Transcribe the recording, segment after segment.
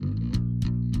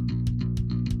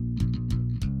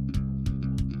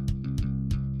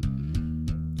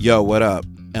Yo, what up?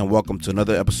 And welcome to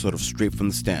another episode of Straight from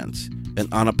the Stands, an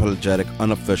unapologetic,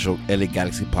 unofficial LA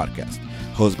Galaxy podcast,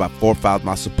 hosted by 4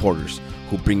 Foul supporters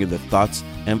who bring you their thoughts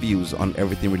and views on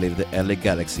everything related to LA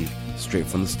Galaxy, straight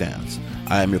from the stands.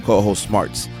 I am your co-host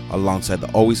Smarts, alongside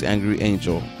the always angry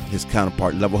Angel, his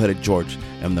counterpart level-headed George,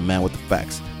 and the man with the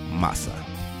facts, Masa.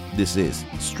 This is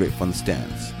Straight from the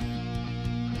Stands.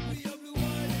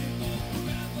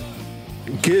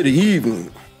 Good evening.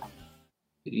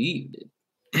 Good evening.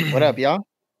 What up, y'all?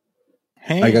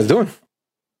 Hey. How you guys doing?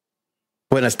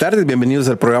 Buenas tardes, bienvenidos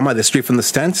al programa de Straight from the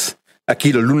Stands.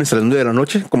 Aquí los lunes a las 9 de la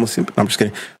noche, como siempre. No, I'm just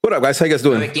kidding. What up, guys? How you guys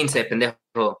doing? 9:15,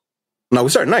 pendejo. No, we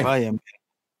start at 9.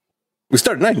 We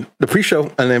start at 9, the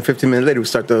pre-show, and then 15 minutes later we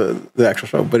start the actual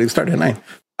show, but it started at 9.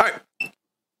 All right.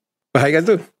 But how you guys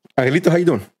doing? Angelito, how you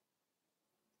doing?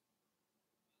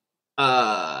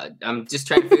 I'm just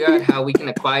trying to figure out how we can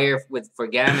acquire for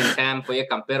Gam and Tam, Pollo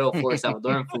Campero for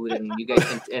Salvadoran food, and you guys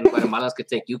and Guatemalans could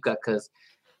take yuca, because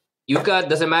yuca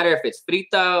doesn't matter if it's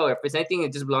frita or if it's anything,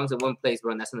 it just belongs in one place,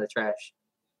 bro, and that's in the trash.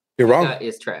 You're wrong. Yuca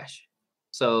is trash.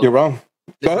 So you're wrong.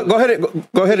 Go ahead and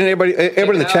everybody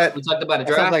in the chat. We talked about a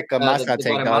draft. Sounds like a Masa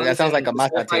take, dog. That sounds like a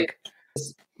Masa take.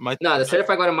 No, the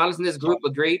certified Guatemalans in this group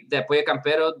agreed that Pollo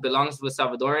Campero belongs with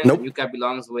Salvadorans and yuca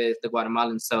belongs with the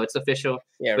Guatemalans. So it's official.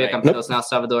 Yeah, Pollo Campero is now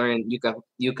Salvadoran.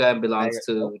 Yuca belongs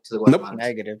to the Guatemalans.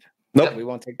 Negative. Nope. Yeah, we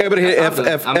won't take everybody hit F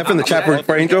in the chat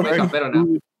for Angel.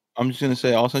 I'm just going to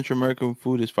say all Central American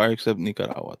food is fire except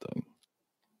Nicaragua. Though.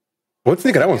 What's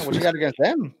Nicaragua's food? What you got against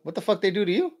them? What the fuck they do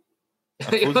to you?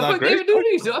 What's not great.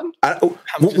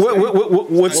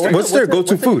 What's their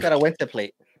go-to food? Got a Wente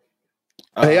plate.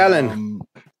 Hey, Alan.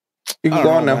 You can go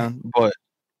on now. Man, but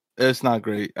it's not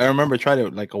great. I remember I tried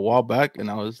it like a while back,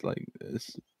 and I was like,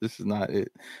 "This is not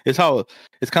it." It's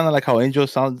kind of like how Angel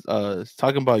sounds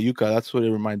talking about yuca. That's what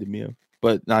it reminded me of.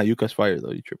 But yuca's fire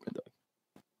though. You tripping, dog?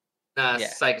 Nah, yeah.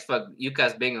 Psych as fuck.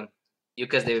 Yuca's Bingham.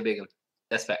 Yuca's David Bingham.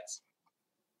 That's facts.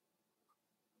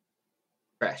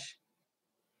 Fresh.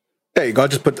 There you go. I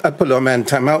put little man in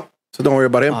timeout, so don't worry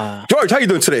about him. George, how you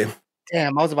doing today?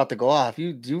 Damn, I was about to go off.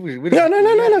 We no. Sorry.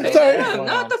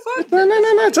 Not the fuck.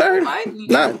 No. Sorry.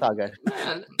 No.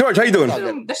 George, how you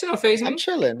doing? That shit don't faze me. I'm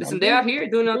chilling. Listen, they out here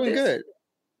doing good.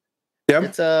 Yeah.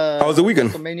 It's how was the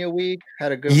weekend? WrestleMania week.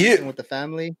 Had a good weekend with the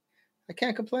family. I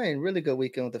can't complain. Really good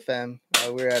weekend with the fam.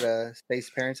 We were at Space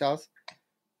parents' house.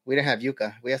 We didn't have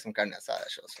yuca. We had some carne asada. That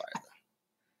shit was fire though.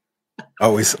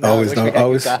 Always.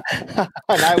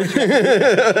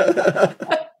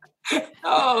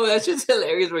 Oh, that's just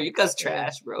hilarious, bro. Yuca's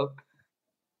trash, bro.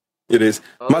 It is.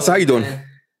 Masa, how you doing?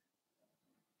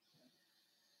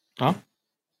 Huh?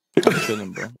 I'm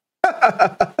chilling, bro.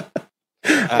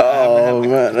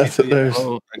 Man, that's hilarious.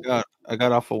 I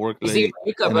got off of work late. See,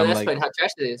 Yuca, bro, that's how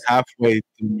trash it is. Halfway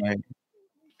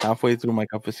through my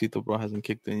cafecito, bro, hasn't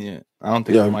kicked in yet. I don't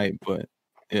think it might, but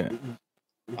yeah.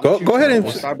 Go ahead and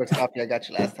Starbucks coffee I got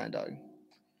you last time, dog.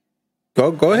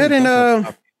 Go ahead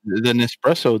and the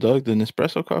Nespresso, dog. The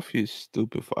Nespresso coffee is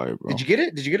stupid fire, bro. Did you get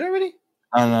it already?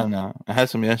 No. I had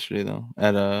some yesterday though.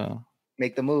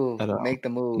 Make the move. Make the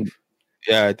move.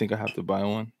 Yeah, I think I have to buy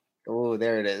one. Oh,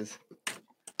 there it is.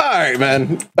 All right,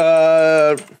 man.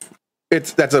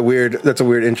 That's a weird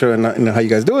intro and how you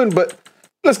guys doing, but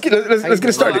let's get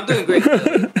it started. I'm doing great.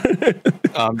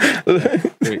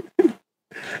 Great.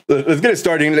 Let's get it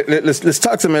started. Let's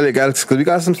talk some LA Galaxy because we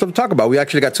got some stuff to talk about. We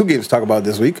actually got 2 games to talk about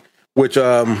this week, which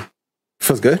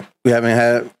feels good. We haven't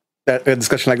had a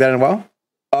discussion like that in a while.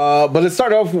 But let's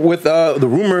start off with the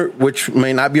rumor, which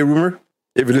may not be a rumor.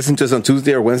 If you listen to us on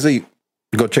Tuesday or Wednesday,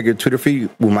 you go check your Twitter feed.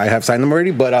 We might have signed them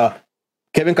already. But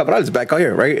Kevin Cabral is back out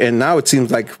here, right? And now it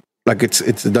seems like it's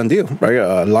a done deal, right?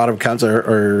 A lot of accounts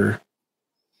are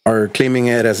claiming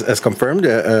it as confirmed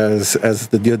as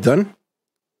the deal done.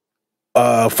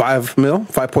 5 mil,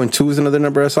 5.2 is another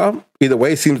number I saw. Either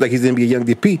way, it seems like he's going to be a young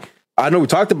DP. I know we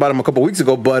talked about him a couple weeks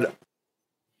ago, but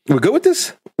we're good with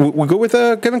this? We're good with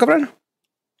Kevin Cabral?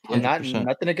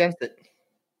 Nothing against it.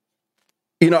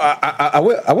 You know, I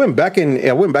went back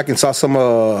and saw some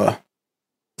of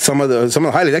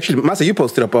the highlights. Actually, Masa, you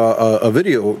posted up a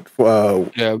video.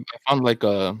 Yeah, I found like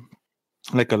a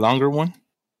longer one,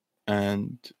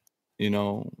 and you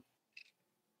know,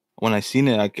 when I seen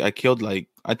it, I killed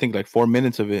I think 4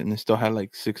 minutes of it, and it still had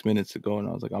 6 minutes to go, and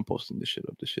I was like, I'm posting this shit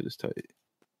up. This shit is tight.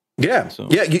 Yeah, so.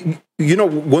 Yeah. You know,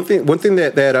 one thing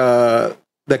that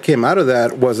came out of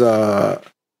that was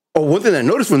one thing I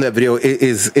noticed from that video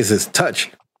is his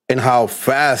touch and how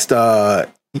fast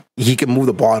he can move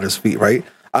the ball at his feet. Right.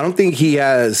 I don't think he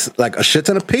has a shit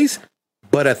ton of pace,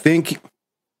 but I think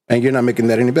And you're not making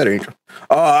that any better, Angel.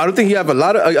 I don't think you have a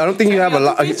lot of. I don't think you have a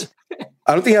lot.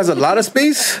 I don't think he has a lot of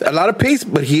pace,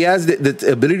 but he has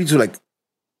the ability to like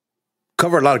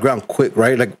cover a lot of ground quick,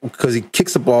 right? Like because he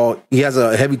kicks the ball, he has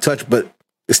a heavy touch, but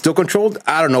it's still controlled.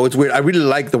 I don't know. It's weird. I really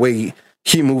like the way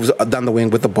he moves down the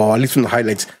wing with the ball, at least from the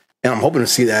highlights, and I'm hoping to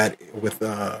see that with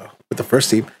the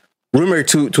first team. Rumored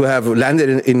to have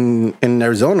landed in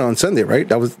Arizona on Sunday, right?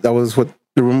 That was what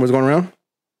the rumor was going around.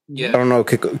 Yeah, I don't know.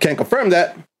 Can't confirm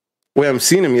that. We haven't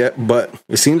seen him yet, but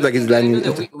it seems like he's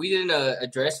landing. We didn't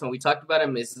address when we talked about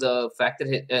him is the fact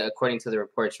that according to the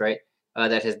reports, right,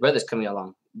 that his brother's coming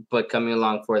along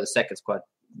for the second squad,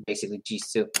 basically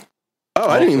G2. Oh,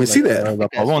 I didn't even see that. A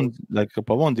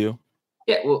Pavon deal.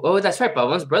 Yeah, well, that's right.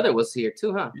 Pavon's brother was here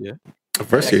too, huh? Yeah.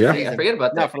 First year, yeah. I forget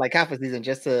about that. No, for like half a season,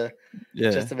 just to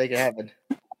make it happen.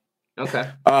 Okay.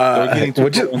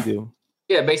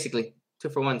 Yeah, basically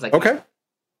 2-for-1s. Like okay.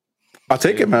 I'll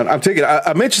take it, man. I'm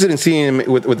interested in seeing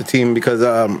him with the team because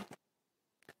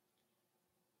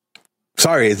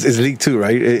it's League 2,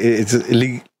 right? It's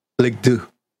League 2.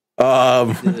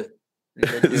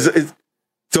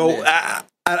 So I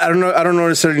don't know. I don't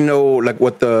necessarily know like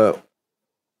what the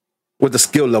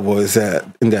skill level is at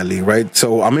in that league, right?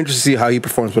 So I'm interested to see how he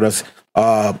performs with us.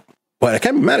 But I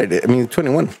can't be mad at it. I mean,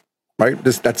 21, right?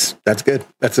 That's good.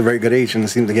 That's a very good age, and it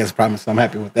seems like he has promise. So I'm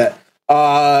happy with that.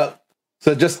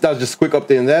 So that was just a quick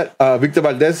update on that. Victor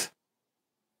Valdez.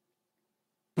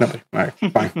 Nobody. All right,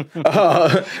 fine.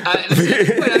 I don't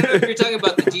know if you're talking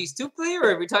about the G2 player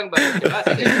or if you're talking about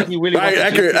really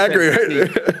accurate.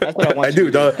 That's what I want. I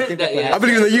do, dog. I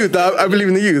believe in the youth. I believe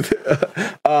in the youth.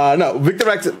 No, Victor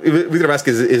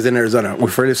Vasquez is in Arizona.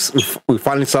 We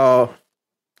finally saw a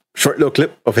short little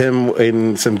clip of him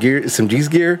in some G's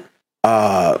gear.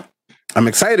 I'm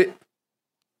excited,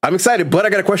 but I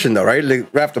got a question though, right?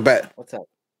 Like right off the bat. What's up?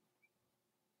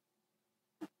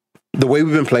 The way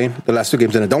we've been playing the last two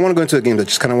games, and I don't want to go into the games. I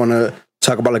just kind of want to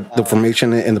talk about like the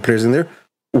formation and the players in there.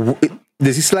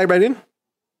 Does he slide right in?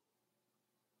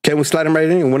 Can we slide him right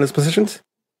in win his positions?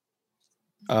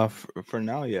 For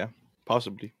now, yeah,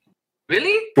 possibly.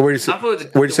 Really? Where do you see? The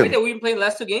way that we've been playing the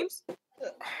last two games.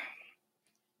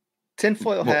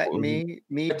 Tinfoil hat. Me.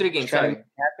 3 games. Sorry.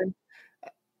 Happen.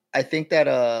 I think that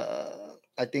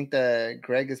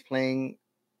Greg is playing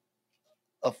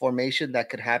a formation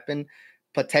that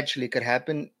potentially could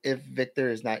happen if Victor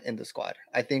is not in the squad.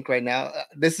 I think right now,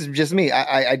 this is just me.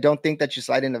 I don't think that you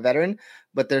slide in a veteran,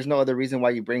 but there's no other reason why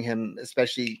you bring him,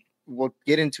 especially, we'll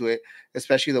get into it,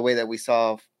 especially the way that we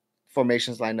saw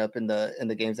formations line up in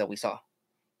the games that we saw.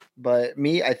 But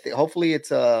I think hopefully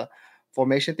it's a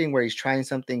formation thing where he's trying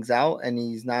some things out and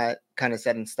he's not kind of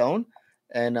set in stone.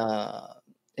 And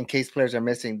in case players are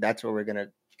missing, that's where we're going to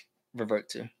revert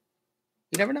to.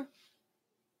 You never know.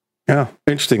 Yeah,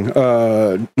 interesting.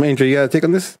 Angel, you got a take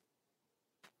on this?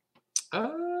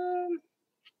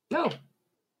 No.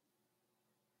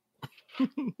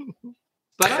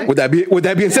 But with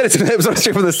that being said, it's an episode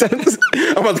straight from the stands.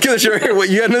 I'm about to kill the shit right here. What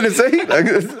you got nothing to say?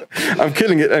 I'm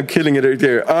killing it right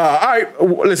there. All right,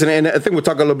 listen, and I think we'll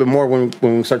talk a little bit more when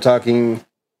we start talking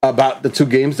about the two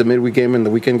games, the midweek game and the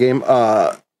weekend game,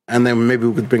 and then maybe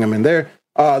we could bring them in there.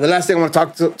 The last thing I want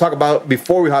to talk about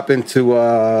before we hop into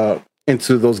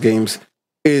those games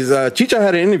is Chicha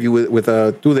had an interview with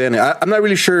TUDN. I'm not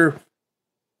really sure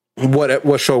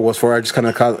what show it was for. I just kind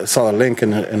of saw the link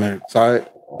and I saw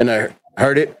it and I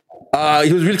heard it.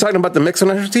 He was really talking about the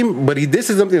Mexican national team, but he did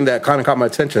say something that kind of caught my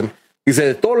attention. He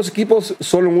said, "Todos los equipos,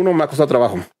 solo uno me ha costado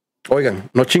trabajo. Oigan,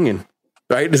 no chinguen."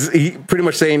 Right? He pretty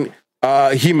much saying,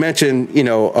 he mentioned,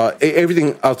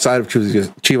 everything outside of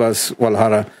Chivas,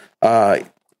 Guadalajara,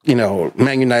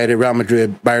 Man United, Real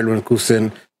Madrid, Bayer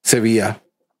Leverkusen, Sevilla,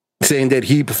 saying that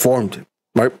he performed,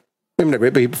 right? Maybe not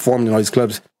great, but he performed in all these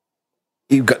clubs.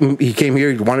 He came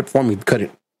here, he wanted to perform, he cut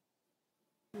it.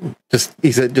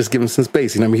 He said, just give him some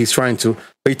space. He's trying to.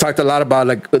 But he talked a lot about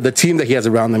like the team that he has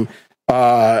around him,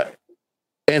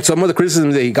 and some of the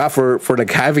criticism that he got for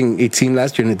like having a team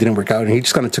last year and it didn't work out. And he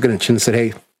just kind of took it in the chin and said,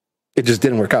 "Hey, it just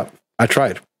didn't work out. I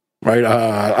tried, right?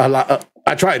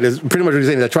 I tried. It's pretty much what he's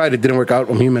saying. I tried. It didn't work out.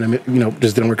 I'm human.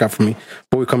 Just didn't work out for me.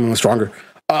 But we're coming stronger."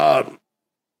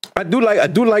 I do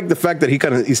like the fact that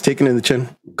he's taking it in the chin,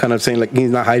 kind of saying like he's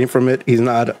not hiding from it. He's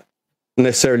not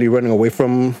necessarily running away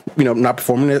from not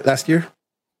performing it last year.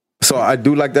 So I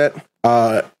do like that.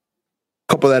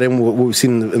 Couple that in what we've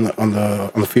seen on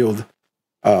the field.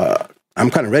 I'm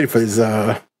kind of ready for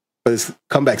this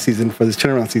comeback season, for this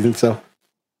turnaround season. So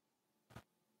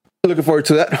looking forward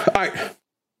to that. All right.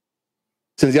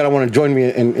 Since y'all don't want to join me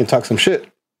and talk some shit,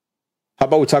 how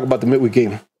about we talk about the midweek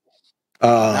game?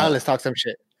 Now let's talk some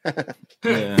shit.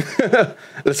 Yeah.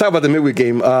 Let's talk about the midweek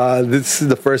game. This is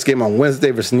the first game on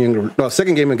Wednesday versus New England. No,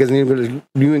 second game against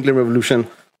New England Revolution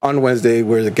on Wednesday,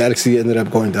 where the Galaxy ended up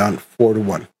going down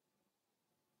 4-1.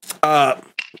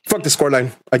 Fuck the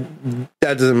scoreline.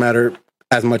 That doesn't matter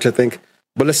as much, I think.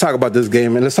 But let's talk about this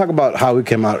game, and let's talk about how we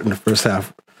came out in the first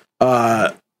half.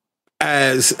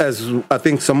 As I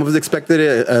think some of us expected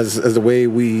it, as the way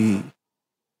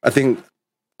I think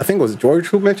it was George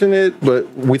who mentioned it,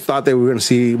 but we thought that we were going to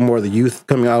see more of the youth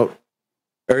coming out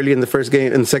early in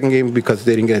the second game, because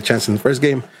they didn't get a chance in the first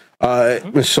game.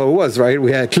 So it was, right?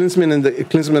 We had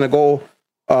Klinsmann a goal,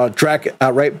 Drac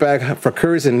at right back, for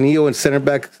Curtis and Neo in center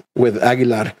back, with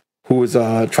Aguilar, who was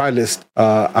tri-list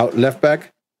out left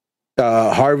back.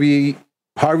 Harvey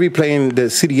playing the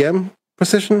CDM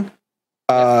position.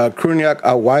 Kruniak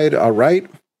out wide, out right,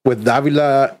 with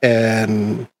Davila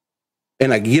and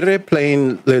Aguirre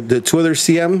playing the two other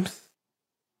CMs.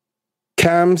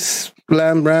 Cams,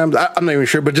 Rams, I'm not even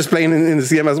sure, but just playing in the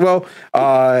CM as well.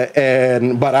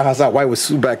 And Barajas out wide with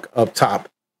Subak up top.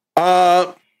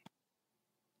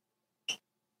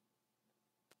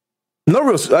 No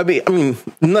real, I mean,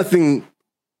 nothing.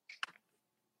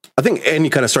 I think any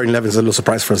kind of starting 11 is a little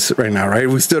surprise for us right now, right?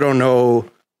 We still don't know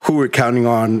who we're counting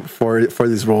on for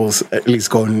these roles, at least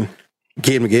going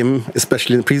game to game,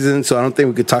 especially in the preseason. So I don't think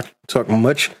we could talk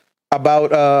much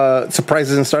about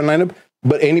surprises in starting lineup.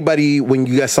 But anybody, when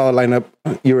you guys saw the lineup,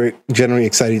 you were generally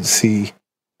excited to see,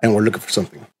 and we're looking for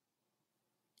something.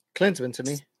 Klinsmann to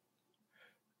me,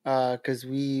 because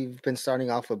we've been starting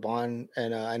off with Bond,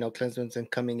 and I know Klinsmann's been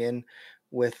coming in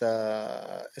with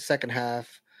a second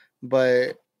half,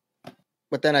 but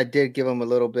then I did give him a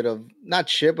little bit of, not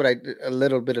shit, but a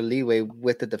little bit of leeway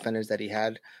with the defenders that he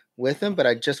had with him. But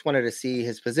I just wanted to see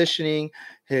his positioning,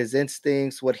 his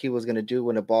instincts, what he was going to do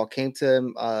when the ball came to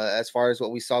him. As far as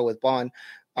what we saw with Bond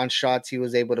on shots, he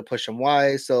was able to push them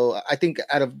wide. So I think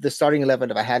out of the starting 11,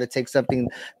 if I had to take something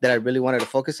that I really wanted to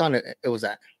focus on, it was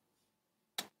that.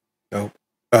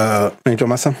 Angel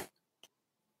Massa?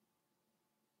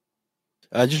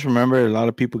 I just remember a lot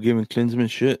of people giving Klinsmann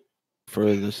shit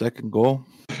for the second goal,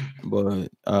 but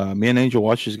me and Angel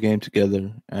watched this game together,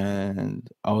 and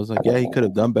I was like, yeah, he could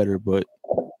have done better, but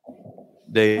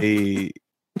they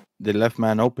left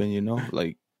man open, you know,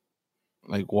 like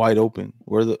wide open.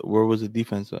 Where was the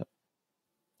defense at?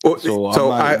 So I'm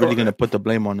not really gonna put the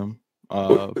blame on him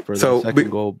for the second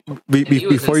goal. Before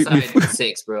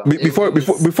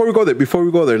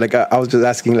we go there, like I was just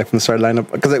asking, like from the start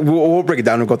lineup, because like, we'll break it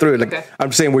down and go through it. Like I'm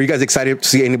just saying, were you guys excited to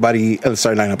see anybody in the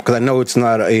start lineup? Because I know it's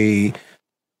not what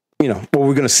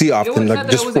we're gonna see often, like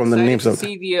just from the names of.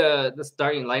 See the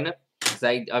starting lineup, because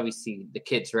I obviously the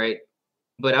kids, right?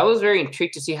 But I was very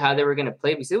intrigued to see how they were gonna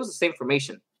play, because it was the same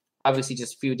formation. Obviously,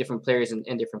 just a few different players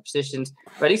in different positions,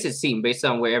 but at least it seemed based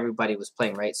on where everybody was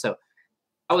playing, right? So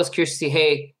I was curious to see,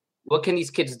 hey, what can these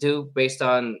kids do based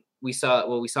on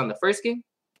what we saw in the first game,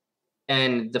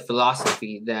 and the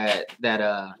philosophy that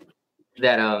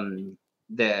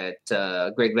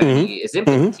Greg Lenny is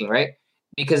implementing, right?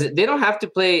 Because they don't have to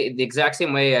play the exact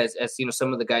same way as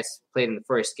some of the guys played in the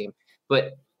first game,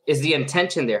 but is the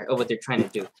intention there of what they're trying to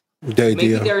do?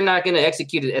 Maybe they're not going to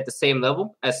execute it at the same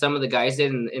level as some of the guys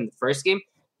did in the first game,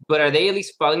 but are they at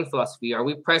least following philosophy? Are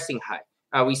we pressing high?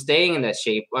 Are we staying in that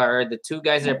shape? Are the two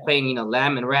guys that are playing,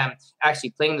 Lamb and Ram,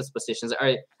 actually playing those positions?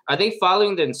 Are they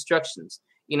following the instructions?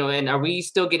 And are we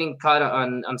still getting caught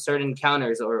on certain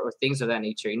counters or things of that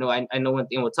nature? I know one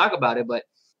thing, we'll talk about it, but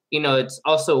it's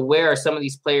also, where are some of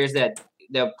these players that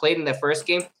played in the first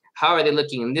game? How are they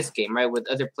looking in this game, right? With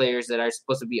other players that are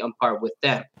supposed to be on par with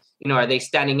them, are they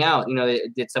standing out?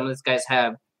 Did some of these guys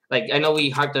have, like, I know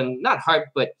we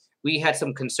but we had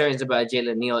some concerns about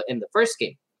Jalen Neal in the first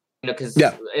game. Because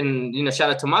shout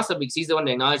out to Massa, because he's the one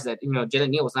that acknowledged that Jalen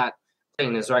Neal was not playing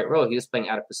in his right role; he was playing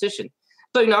out of position.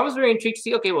 So I was very intrigued to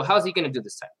see, okay, well, how's he going to do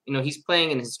this time? He's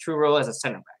playing in his true role as a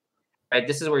center back, right?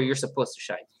 This is where you're supposed to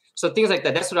shine. So things like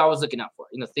that. That's what I was looking out for.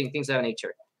 Things of that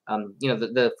nature.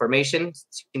 The formation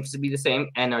seems to be the same,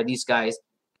 and are these guys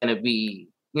going to be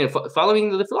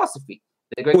following the philosophy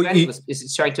that Greg Manning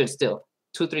is trying to instill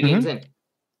 2-3 games in?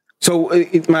 So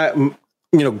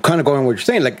kind of going what you're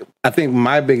saying, like, I think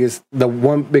the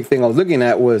one big thing I was looking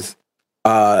at was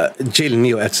Jalen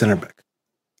Neal at center back,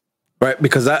 right?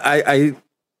 Because I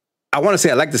want to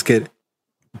say I like this kid,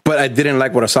 but I didn't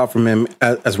like what I saw from him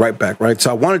as right back, right? So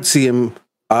I wanted to see him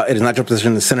in his natural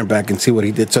position, the center back, and see what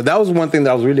he did. So that was one thing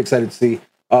that I was really excited to see.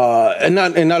 And now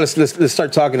let's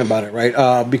start talking about it,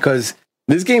 right? Because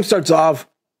this game starts off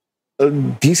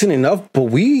decent enough, but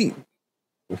we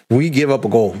give up a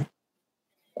goal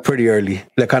pretty early.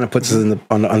 That kind of puts us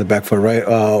on the back foot, right?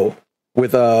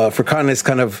 Furkan is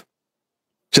kind of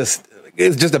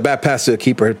it's just a bad pass to a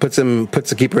keeper. It puts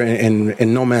the keeper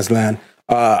in no man's land.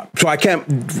 So I can't,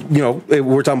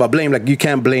 we're talking about blame. Like you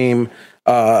can't blame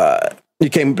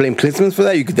Klinsmann for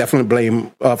that. You could definitely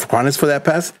blame Furkan for that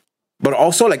pass. But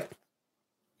also, like,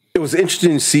 it was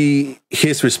interesting to see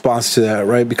his response to that,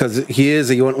 right? Because he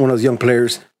is one of those young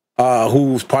players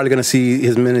who's probably going to see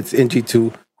his minutes in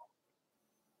G2.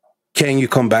 Can you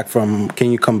come back from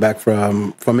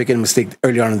making a mistake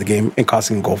early on in the game and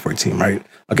costing a goal for a team, right?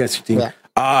 Against your team. Yeah.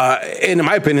 And in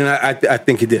my opinion, I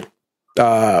think he did.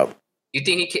 You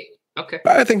think he can? Okay.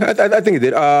 I think he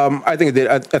did. I think it did.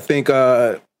 I think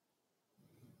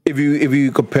if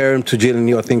you compare him to Jalen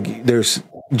Neal, I think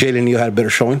Jalen Neal had a better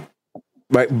showing,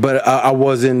 right? But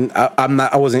I'm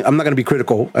not going to be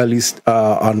critical, at least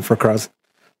on Furkan.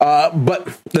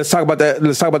 But let's talk about that.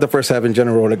 Let's talk about the first half in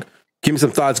general. Like, give me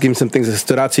some thoughts. Give me some things that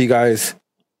stood out to you guys.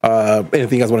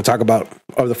 Anything you guys want to talk about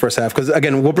of the first half? Because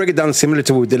again, we'll break it down similar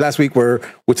to what we did last week, where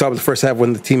we talked about the first half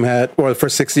when the team had, or the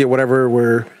first 60 or whatever,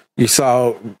 where you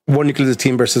saw one nuclear of the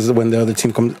team versus when the other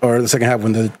team comes, or the second half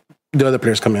when the other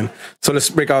players come in. So let's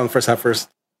break out the first half first.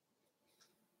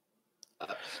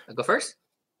 I'll go first?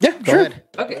 Yeah, Go sure. ahead.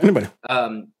 Okay. Anybody?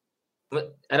 I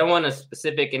don't want to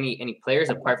specific any players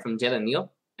apart from Jalen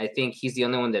Neal. I think he's the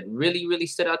only one that really, really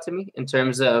stood out to me in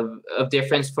terms of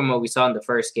difference from what we saw in the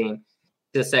first game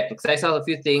to the second. Because I saw a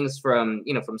few things from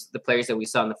the players that we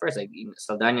saw in the first. Like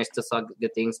Saldana still saw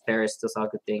good things. Paris still saw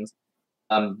good things.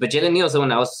 But Jalen Neal is the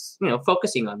one I was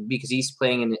focusing on because he's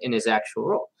playing in his actual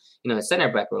role. His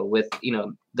center back role with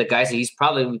the guys that he's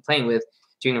probably playing with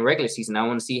during the regular season. I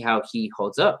want to see how he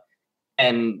holds up.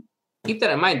 And keep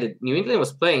that in mind that New England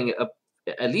was playing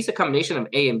at least a combination of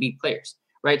A and B players.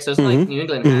 Right, so it's not like New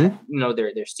England had,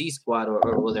 their C squad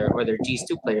or their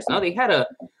G2 players. No, they had a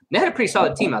pretty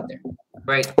solid team out there,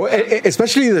 right? Well,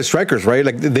 especially the strikers, right?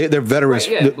 Like they're veterans.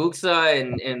 Right, yeah, Buksa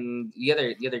and the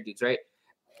other dudes, right?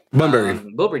 Bunbury,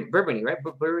 Burberry, right?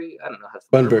 Burberry, I don't know how to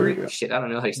Bunbury. Burberry. Shit, I don't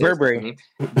know how you say Burberry. his name.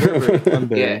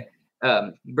 Burberry, yeah.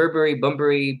 Burberry,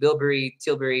 Bunbury, Bilberry,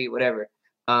 Tilbury, whatever.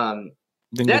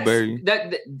 Dingleberry.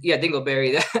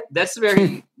 Dingleberry. That's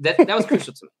very that was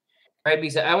crucial to me. Right,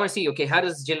 because I want to see, okay, how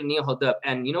does Jalen Neal hold up?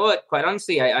 And you know what? Quite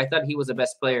honestly, I thought he was the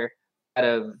best player out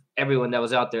of everyone that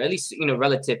was out there, at least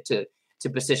relative to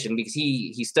position, because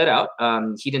he stood out.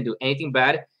 He didn't do anything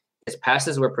bad. His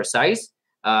passes were precise,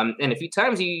 and a few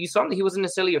times you saw him that he wasn't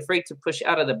necessarily afraid to push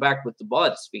out of the back with the ball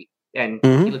at his feet, and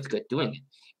he looked good doing it.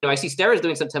 I see Steres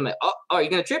doing sometimes like, oh, are you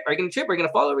gonna trip? Are you gonna trip? Are you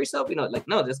gonna fall over yourself? Like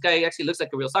no, this guy actually looks like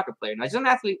a real soccer player. Not just an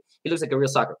athlete, he looks like a real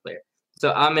soccer player.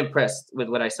 So I'm impressed with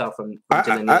what I saw from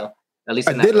Jalen Neal. At least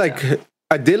I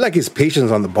did like his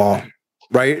patience on the ball,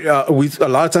 right? A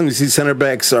lot of times we see center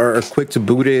backs are quick to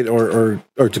boot it or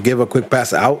to give a quick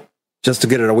pass out just to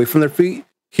get it away from their feet.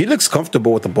 He looks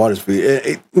comfortable with the ball at his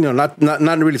feet.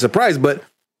 Not really surprised, but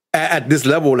at this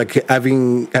level, like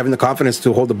having the confidence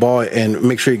to hold the ball and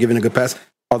make sure you're giving a good pass.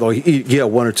 Although he had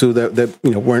one or two that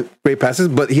weren't great passes,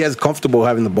 but he has comfortable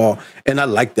having the ball, and I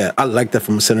like that. I like that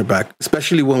from a center back,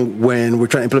 especially when we're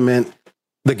trying to implement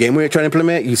the game we're trying to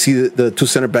implement. You see the two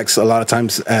center backs a lot of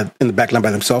times in the back line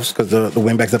by themselves because the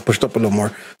wing backs have pushed up a little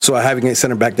more. So having a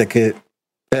center back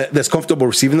that's comfortable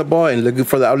receiving the ball and looking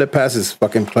for the outlet pass is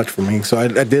fucking clutch for me. So I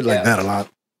did like that a lot.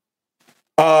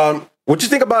 What you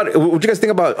guys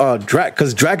think about Drac?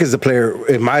 Because Drac is the player,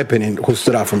 in my opinion, who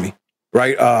stood out for me.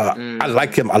 Right? I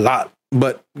like him a lot,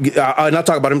 but I'll not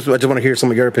talk about him. So I just want to hear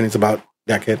some of your opinions about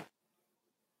that kid.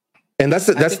 And that's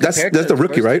the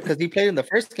rookie, right? Because he played in the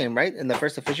first game, right? In the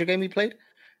first official game he played.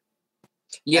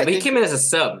 Yeah, but he came in as a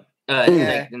sub. We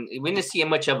didn't see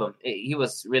much of him. He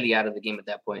was really out of the game at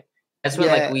that point. That's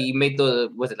when we made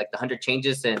the 100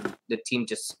 changes and the team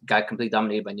just got completely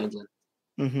dominated by New England.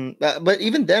 Mm-hmm. But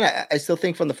even then, I still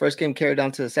think from the first game carried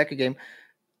on to the second game,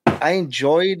 I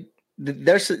enjoyed.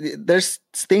 There's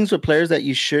things with players that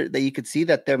you could see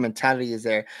that their mentality is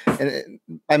there. And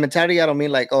by mentality, I don't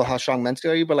mean like, oh, how strong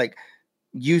mentally are you, but like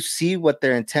you see what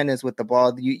their intent is with the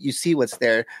ball. You see what's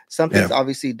there. Some things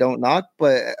obviously don't knock,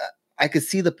 but I could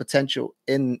see the potential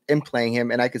in playing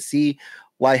him, and I could see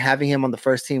why having him on the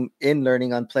first team in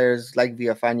learning on players like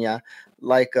Villafaña,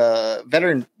 like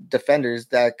veteran defenders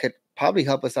that could probably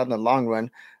help us out in the long run.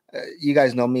 You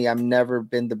guys know me. I've never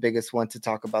been the biggest one to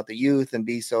talk about the youth and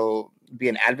be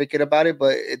an advocate about it,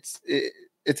 but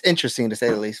it's interesting to say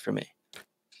the least for me.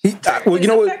 Well, you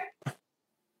know what?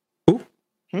 Who?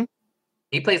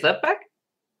 He plays left back?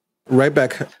 Right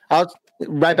back.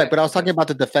 Right back, but I was talking about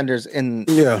the defenders in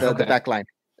the back line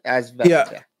as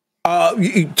veterans.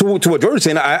 To what George was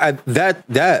saying,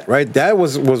 that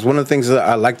was one of the things that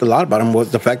I liked a lot about him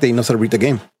was the fact that he knows how to read the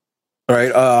game.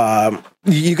 right?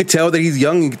 You could tell that he's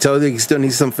young. You could tell that he still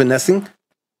needs some finessing.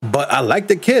 But I like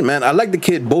the kid, man. I like the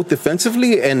kid both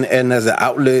defensively and as an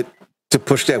outlet to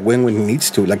push that wing when he needs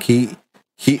to. Like the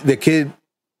kid,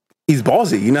 he's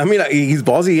ballsy. You know what I mean? Like, he's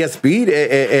ballsy. He has speed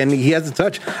and he has the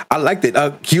touch. I liked it.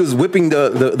 He was whipping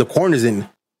the corners in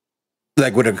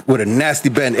like with a nasty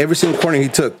bend. Every single corner he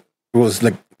took was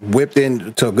like whipped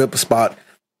in to a good spot.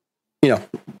 You know,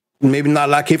 maybe not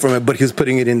a lot came from it, but he's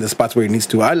putting it in the spots where he needs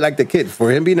to. I like the kid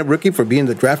for him being a rookie, for being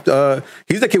the draft.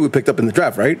 He's the kid we picked up in the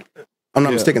draft, right? I'm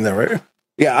not mistaken there, right?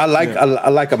 Yeah, I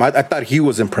like him. I thought he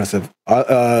was impressive.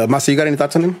 Masa, you got any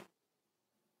thoughts on him?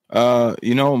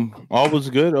 All was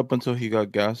good up until he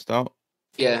got gassed out.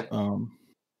 Yeah.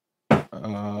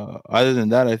 Other than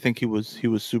that, I think he was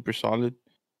super solid,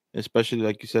 especially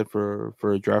like you said for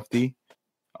a draftee.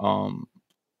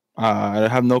 I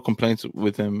have no complaints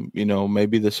with him.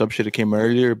 Maybe the sub should have came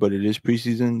earlier, but it is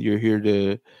preseason. You're here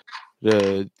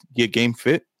to get game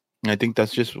fit. I think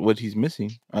that's just what he's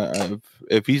missing.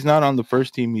 If he's not on the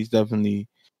first team, he's definitely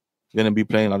going to be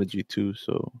playing a lot of G2.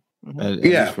 So, at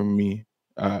least for me,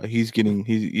 he's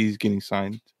getting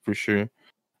signed for sure.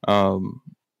 So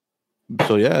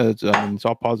yeah, it's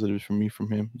all positives for me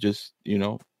from him. Just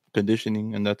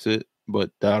conditioning, and that's it. But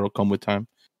that'll come with time.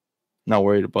 Not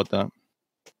worried about that.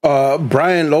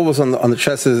 Brian Lobos on the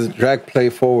chat says drag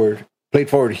played forward. He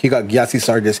got Gyasi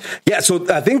Sargis. Yeah, so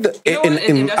I think that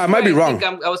I might be wrong.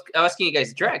 I was asking you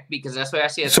guys drag because that's why I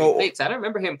see it. So I don't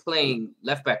remember him playing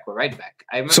left back or right back.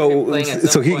 I remember him playing at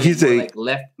some point he's like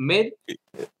left mid.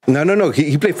 No.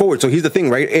 He played forward. So he's the thing,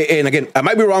 right? And again, I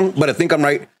might be wrong, but I think I'm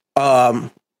right.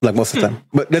 Like most of the time.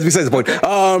 But that's besides the point.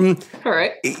 All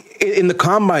right. In the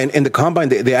combine,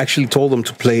 they actually told him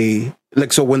to play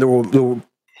so when they were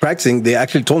practicing, they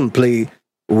actually told him to play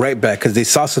right back because they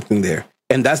saw something there.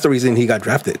 And that's the reason he got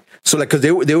drafted. So because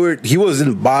he was in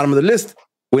the bottom of the list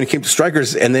when it came to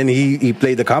strikers, and then he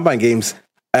played the combine games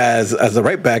as a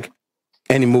right back,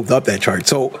 and he moved up that chart.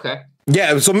 So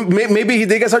yeah, so maybe he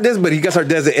did get Sardes, but he got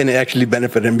Sardes and it actually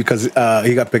benefited him because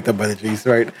he got picked up by the Chiefs,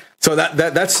 right? So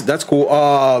that's cool.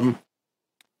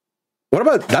 What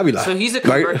about Davila? So he's a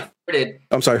converted. Right?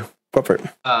 I'm sorry, go for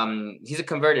it. He's a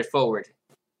converted forward.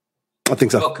 I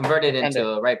think so. Well, converted into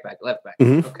a right back, left back.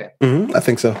 Mm-hmm. Okay. Mm-hmm. I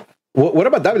think so. What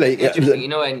about Davila?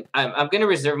 And I'm going to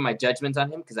reserve my judgment on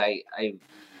him because I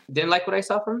didn't like what I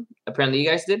saw from him. Apparently, you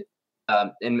guys did.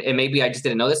 And maybe I just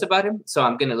didn't know this about him. So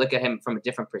I'm going to look at him from a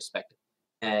different perspective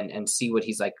and see what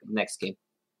he's like next game.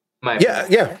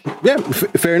 Yeah.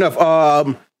 Fair enough.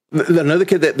 Another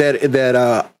kid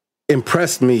that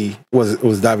impressed me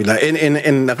was Davila,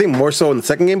 and I think more so in the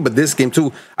second game, but this game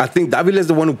too. I think Davila is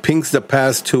the one who pings the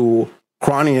pass to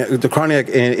Kroniak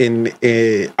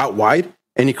in out wide.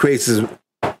 And he creates his.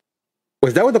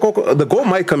 Was that what the goal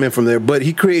might come in from there? But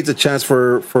he creates a chance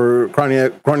for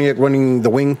Kroniak running the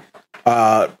wing.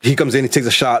 He comes in, he takes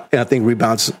a shot, and I think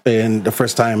rebounds. And the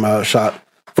first time shot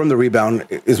from the rebound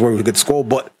is where we get scored.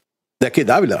 But that kid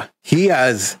Davila, he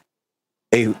has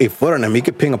a foot on him. He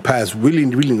could ping a pass really,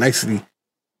 really nicely.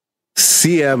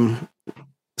 CM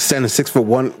standing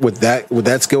 6'1" with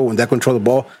that skill and that control of the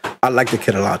ball. I like the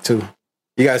kid a lot too.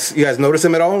 You guys notice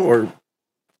him at all or?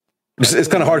 It's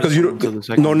kind of hard because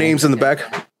no names in the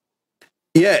back.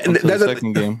 Yeah, that's the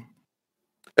second game.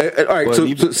 All right,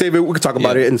 so save it. We can talk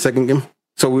about it in the second game,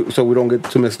 so we don't get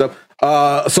too messed up.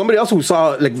 Somebody else who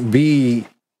saw be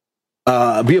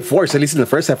a force at least in the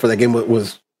first half of that game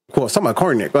was cool. Something like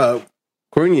Koriniak.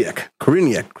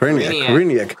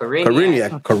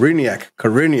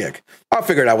 I'll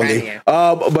figure it out one day.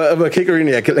 But Kate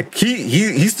Koriniak,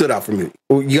 he stood out for me.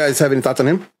 You guys have any thoughts on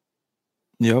him?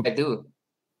 Yep, I do.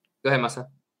 Go ahead, Masa.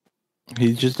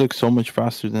 He just looked so much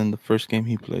faster than the first game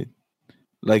he played.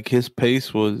 Like his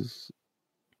pace was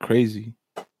crazy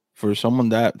for someone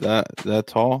that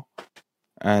tall,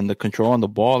 and the control on the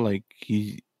ball. Like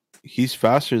he's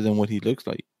faster than what he looks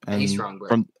like. And he's strong,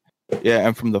 bro.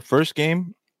 And from the first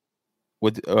game,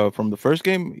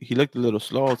 he looked a little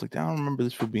slow. I was like, I don't remember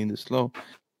this for being this slow.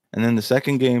 And then the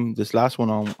second game, this last one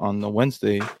on the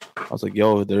Wednesday, I was like,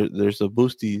 yo, there's the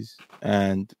boosties.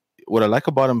 And what I like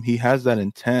about him, he has that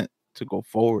intent to go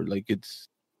forward. Like it's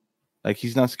like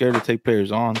he's not scared to take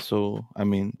players on. So I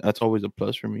mean, that's always a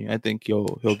plus for me. I think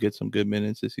he'll get some good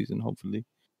minutes this season, hopefully.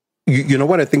 You know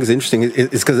what I think is interesting is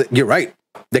because you're right.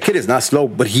 The kid is not slow,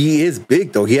 but he is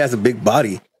big though. He has a big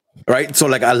body, right? So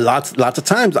like lots of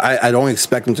times, I don't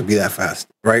expect him to be that fast,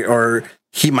 right? Or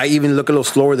he might even look a little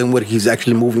slower than what he's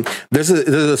actually moving. There's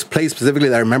this play specifically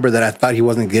that I remember that I thought he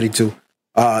wasn't getting to.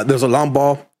 There's a long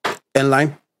ball end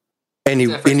line. And he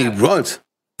runs.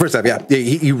 First half, yeah.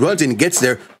 He runs and gets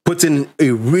there, puts in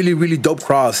a really, really dope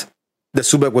cross that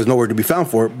Subak was nowhere to be found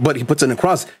for, but he puts it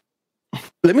across.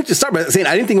 Let me just start by saying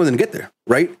I didn't think he was going to get there,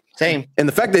 right? Same. And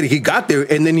the fact that he got there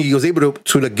and then he was able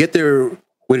to get there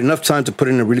with enough time to put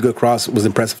in a really good cross was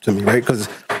impressive to me, right? Because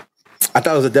I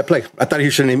thought it was a dead play. I thought he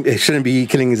shouldn't be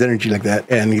killing his energy like that,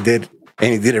 and he did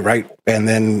it right. And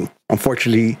then,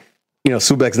 unfortunately,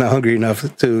 Subak's not hungry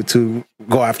enough to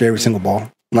go after every single ball,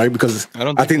 right? Because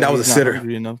I think that was a sitter.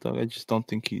 Hungry enough, though. I just don't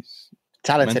think he's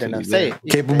Talented enough. Say it.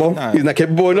 Capable? Nah. He's not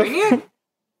capable enough?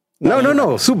 No,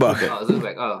 Subak. Oh,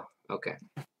 Zubak. Oh, okay.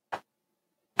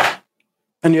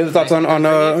 Any other thoughts on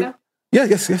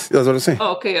yes, that's what I'm saying.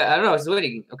 Oh, okay. I don't know. I was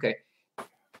waiting. Okay.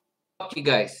 Fuck you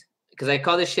guys. Because I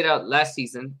called this shit out last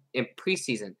season in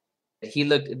preseason. He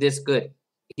looked this good.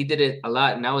 He did it a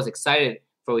lot, and I was excited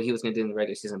for what he was going to do in the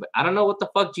regular season. But I don't know what the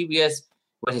fuck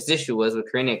what his issue was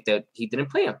with Korenik that he didn't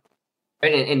play him.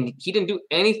 Right? And he didn't do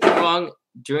anything wrong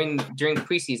during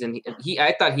preseason.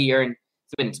 I thought he earned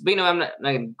some minutes. But, I'm not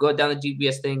going to go down the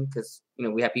GBS thing because,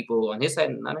 we have people on his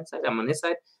side and not his side. I'm on his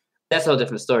side. That's a whole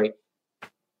different story.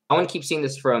 I want to keep seeing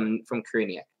this from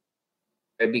Korenik.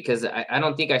 Right? Because I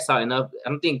don't think I saw enough. I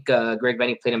don't think Greg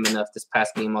Vanny played him enough this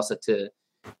past game also to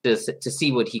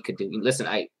see what he could do. Listen,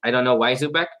 I don't know why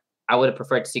Zubak. I would have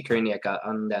preferred to see Korenik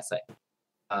on that side.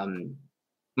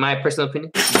 My personal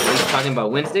opinion, when he's talking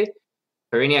about Wednesday,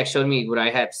 Korenik showed me what I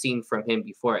have seen from him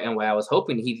before, and what I was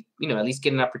hoping he, at least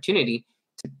get an opportunity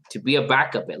to be a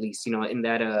backup at least, in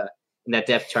that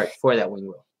depth chart for that wing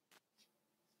role.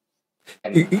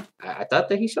 And I thought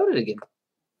that he showed it again.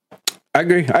 I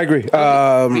agree.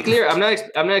 To be clear, I'm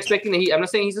not expecting that I'm not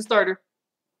saying he's a starter.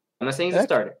 I'm not saying he's a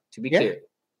starter. To be clear,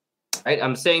 right?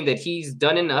 I'm saying that he's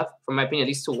done enough, from my opinion, at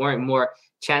least to warrant more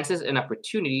chances and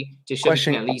opportunity to show he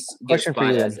can at least get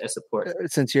spot as support.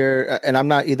 Since you're, and I'm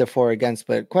not either for or against,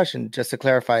 but question just to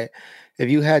clarify: if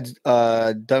you had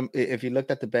if you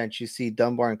looked at the bench, you see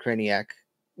Dunbar and Kraniak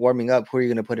warming up, who are you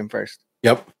going to put in first?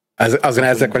 Yep, I was going to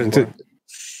ask that question too.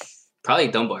 Probably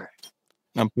Dunbar.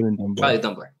 I'm putting Dunbar. Probably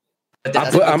Dunbar. But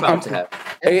that's a good problem to have.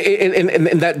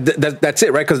 And that's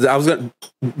it, right? Because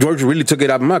George really took it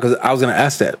out of my mouth because I was going to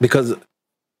ask that because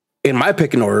in my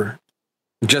picking order,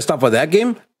 just off of that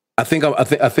game, I think Kai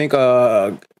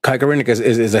Korenik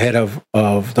is ahead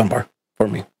of Dunbar for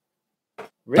me.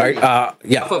 Really? Right?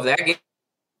 Yeah. Off of that game.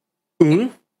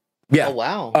 Mm-hmm. Yeah. Oh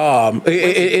wow.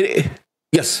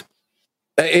 Yes.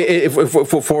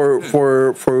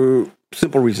 For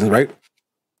simple reasons, right?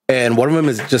 And one of them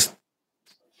is just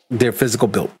their physical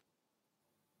build,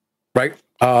 right?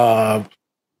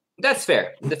 That's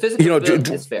fair. The physical build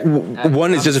is fair.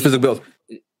 One is just a physical build.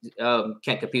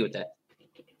 Can't compete with that.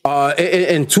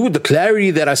 And two, the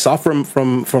clarity that I saw from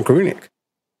Korenik.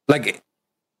 Like,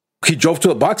 he drove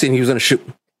to a box and he was going to shoot.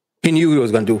 He knew what he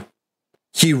was going to do.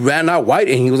 He ran out wide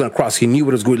and he was going to cross. He knew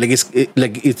what was good.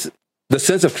 It's the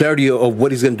sense of clarity of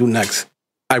what he's going to do next.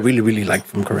 I really, really like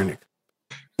from Korenik.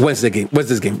 When's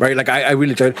this game, right? Like, I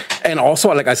really tried. And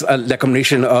also, like, that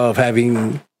combination of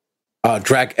having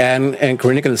Drac and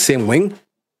Korenik in the same wing,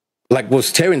 like,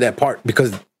 was tearing that apart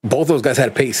because both those guys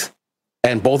had pace.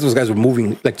 And both those guys were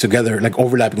moving, like, together, like,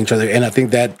 overlapping each other. And I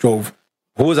think that drove...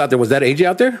 Who was out there? Was that AJ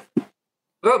out there?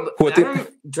 Bro,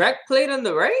 Drac played on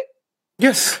the right?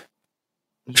 Yes.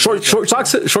 Short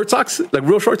socks? Like,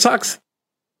 real short socks?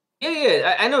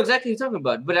 Yeah, I know exactly what you're talking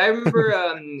about. But I remember,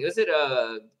 was it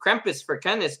Krampus for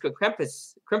Canis?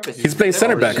 Krampus. He's playing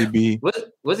center back.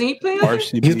 Wasn't he playing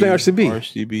RCB? He's playing RCB.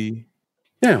 RCB.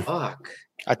 Yeah. Fuck.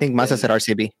 I think Masa said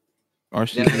RCB.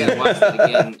 Then I gotta watch it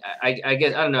again. I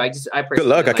guess I don't know. I personally good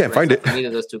luck. I can't find it. Neither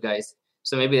of those two guys.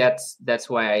 So maybe that's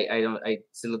why I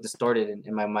still look distorted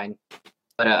in my mind.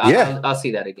 But I'll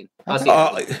see that again. I'll see.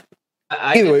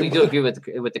 I definitely do agree with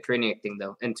the Korenik thing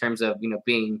though, in terms of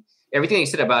being everything you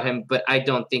said about him. But I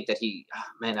don't think that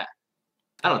I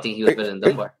don't think he was better than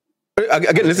Dunbar.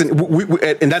 Again, listen,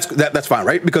 and that's fine,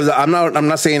 right? Because I'm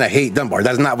not saying I hate Dunbar.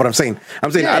 That's not what I'm saying.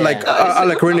 I'm saying I like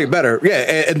Korenik better.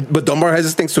 Yeah, but Dunbar has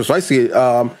his things too, so I see it.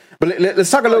 But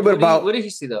let's talk a little bit about what did you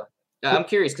see though. I'm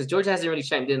curious because George hasn't really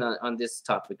chimed in on this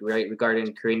topic, right,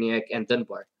 regarding Korenik and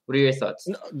Dunbar. What are your thoughts?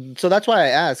 So that's why I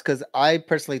asked, because I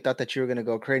personally thought that you were going to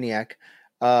go Korenik,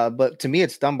 but to me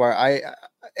it's Dunbar.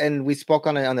 And we spoke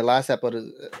on it on the last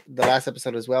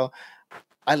episode as well.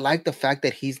 I like the fact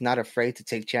that he's not afraid to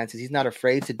take chances. He's not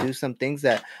afraid to do some things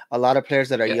that a lot of players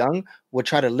that are young would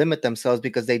try to limit themselves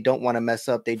because they don't want to mess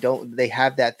up. They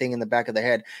have that thing in the back of their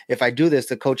head. If I do this,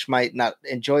 the coach might not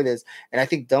enjoy this. And I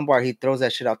think Dunbar, he throws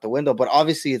that shit out the window, but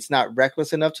obviously it's not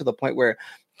reckless enough to the point where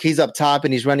he's up top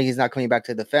and he's running. He's not coming back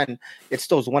to defend. It's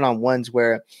those one-on-ones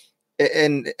where,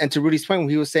 and to Rudy's point, when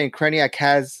he was saying Kraniak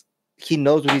he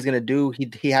knows what he's gonna do.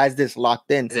 He has this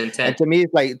locked in. His intent. And to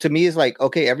me, it's like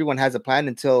okay, everyone has a plan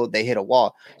until they hit a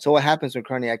wall. So what happens when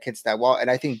Kroniak hits that wall?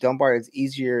 And I think Dunbar is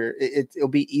easier. It'll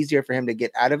be easier for him to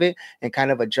get out of it and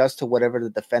kind of adjust to whatever the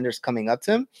defender's coming up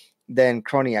to him than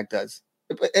Kroniak does.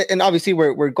 And obviously,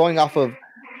 we're going off of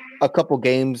a couple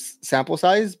games sample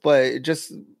size, but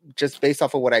just based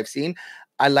off of what I've seen,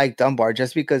 I like Dunbar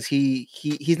just because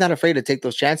he's not afraid to take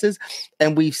those chances,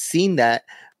 and we've seen that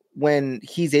when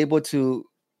he's able to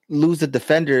lose the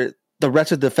defender, the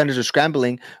rest of the defenders are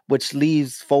scrambling, which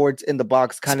leaves forwards in the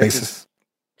box kind of just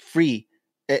free.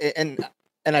 And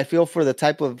I feel for the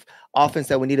type of offense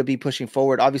that we need to be pushing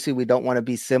forward. Obviously, we don't want to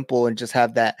be simple and just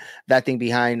have that thing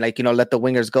behind, like, let the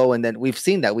wingers go. And then we've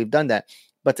seen that, we've done that.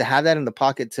 But to have that in the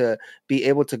pocket, to be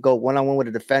able to go one-on-one with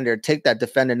a defender, take that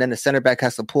defender, and then the center back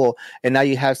has to pull, and now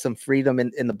you have some freedom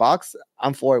in the box,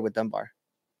 I'm for it with Dunbar.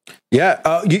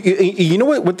 Yeah. You know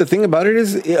what the thing about it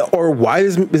is, or why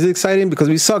is it exciting? Because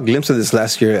we saw a glimpse of this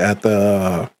last year at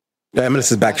the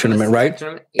MLS back tournament, right?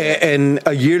 Yeah. And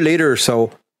a year later or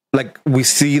so, like, we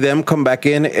see them come back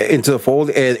into the fold,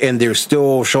 and they're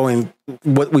still showing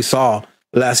what we saw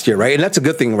last year, right? And that's a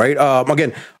good thing, right?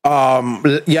 Again,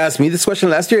 you asked me this question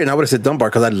last year, and I would have said Dunbar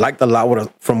because I liked a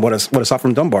lot from what I saw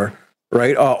from Dunbar,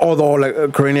 right? Although like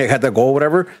Koreniak had that goal,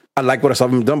 whatever, I like what I saw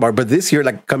from Dunbar. But this year,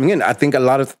 like coming in, I think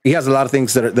he has a lot of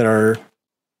things that are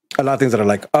a lot of things that I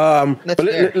like.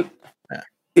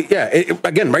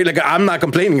 Again, right? Like, I'm not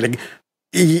complaining. Like,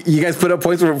 you guys put up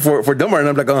points for Dunbar, and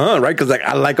I'm like, right? Because like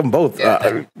I like them both.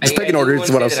 Second order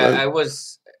is what I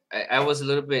was. I was a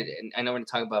little bit. I know we're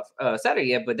talking about Saturday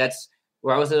yet, but that's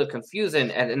where I was a little confused.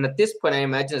 And at this point, I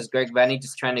imagine it's Greg Vanney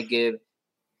just trying to give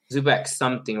Zubak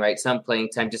something, right? Some playing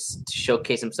time, just to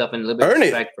showcase himself and a little bit of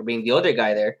respect for being the older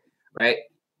guy there, right?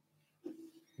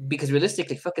 Because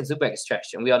realistically, fucking Zubak is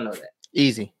trash, and we all know that.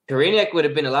 Easy. Koreniak would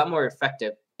have been a lot more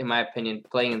effective, in my opinion,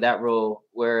 playing in that role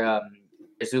where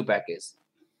Zubak is.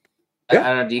 Yeah.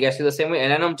 I don't know. Do you guys feel the same way?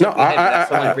 And I know I'm jumping ahead, but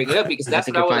that's why I want to bring it up because that's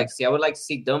what I would like to see. I would like to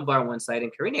see Dunbar on one side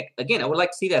and Koreniak again. I would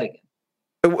like to see that again.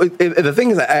 The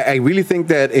thing is, I really think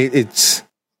that it's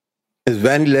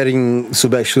Vanney letting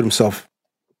Zubak shoot himself.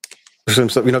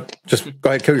 Just go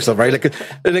ahead, kill yourself, right? Like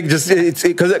just it's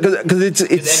because it's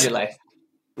end your life.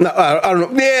 No, I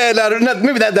don't know. Yeah, not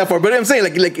maybe not that far, but I'm saying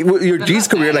like your G's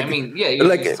career, like, I mean, yeah,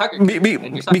 like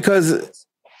because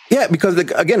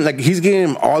like again, like he's getting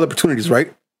him all the opportunities,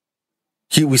 right?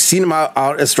 We've seen him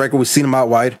out as striker. We've seen him out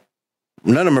wide.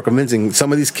 None of them are convincing.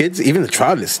 Some of these kids, even the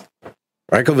trial list,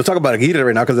 right? Because we'll talk about Aguirre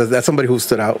right now because that's somebody who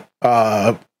stood out.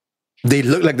 They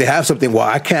look like they have something. Well,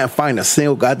 I can't find a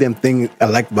single goddamn thing I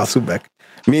like about Zubak.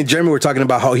 Me and Jeremy were talking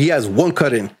about how he has one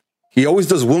cut in. He always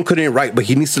does one cut in right, but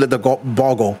he needs to let the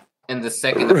ball go. And the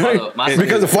second follow,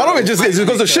 because the follow it just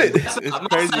goes to shit.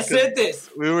 I said this.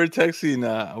 We were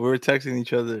texting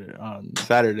each other on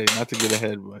Saturday, not to get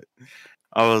ahead, but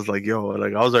I was like, yo,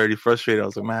 like I was already frustrated. I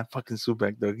was like, man, fucking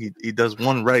Zubak, dog. He does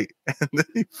one right, and then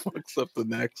he fucks up the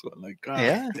next one. Like,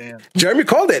 God damn. Jeremy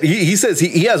called it. He says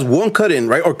he has one cut in,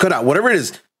 right, or cut out, whatever it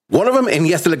is, one of them, and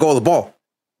he has to let go of the ball,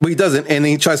 but he doesn't, and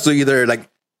then he tries to either like,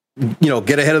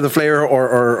 get ahead of the flare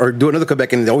or do another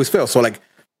cutback, and it always fails. So like,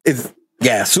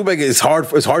 Zubak is hard.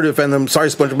 It's hard to defend him. Sorry,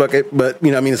 Sponge Bucket, but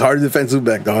it's hard to defend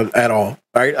Zubak, dog, at all. All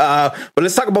right, but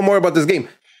let's talk about more about this game.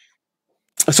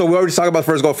 So we already talked about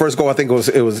first goal. First goal, I think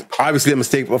it was obviously a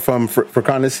mistake from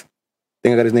Furkanis. I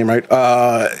think I got his name right.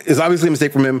 It's obviously a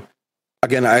mistake from him.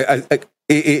 Again,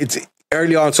 it's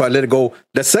early on, so I let it go.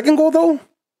 The second goal, though,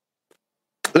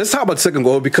 let's talk about the second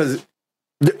goal because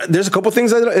there's a couple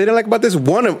things I didn't like about this.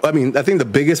 One, I mean, I think the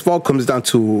biggest fault comes down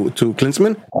to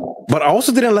Klinsmann, but I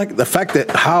also didn't like the fact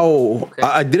that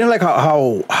I didn't like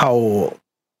how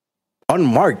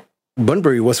unmarked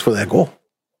Bunbury was for that goal.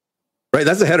 Right,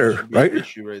 that's a header, right?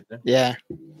 Issue right there. Yeah.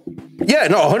 Yeah,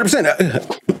 no, 100%,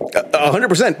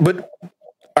 100%. But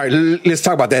all right, let's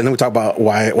talk about that, and then we talk about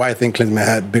why I think Klinsmann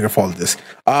had bigger fault of this.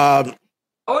 I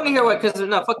want to hear why Klinsmann.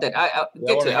 No, fuck that. I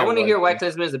get to it. I want to hear why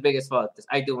Klinsmann is the biggest fault of this.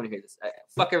 I do want to hear this.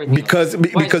 Fuck everything. Because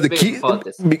the key.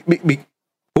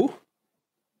 Who?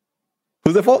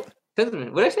 Who's the fault?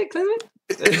 Klinsmann. What did I say, Klinsmann?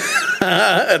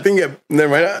 I think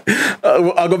never mind.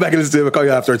 I'll go back and listen to it. I'll call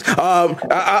you afterwards.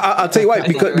 I'll tell you why.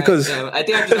 Because I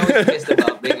think I'm just always pissed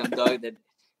about Bingham, dog. That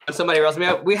when somebody rolls me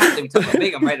up, we have to be talking about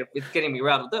Bingham, right? It's getting me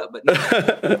rattled up. But no,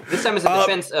 this time it's a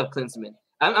defense of Klinsmann.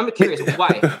 I'm curious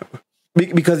why.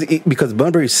 Because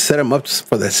Bunbury set him up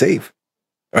for the save,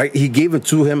 right? He gave it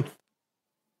to him,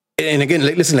 and again,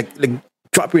 listen, like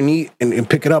drop your knee and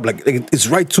pick it up. Like it's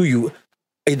right to you.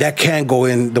 That can't go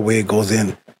in the way it goes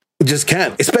in. It just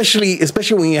can't, especially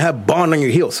when you have Bond on your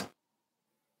heels,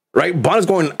 right? Bond is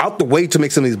going out the way to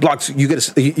make some of these blocks. You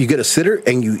get a sitter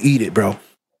and you eat it, bro.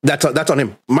 That's on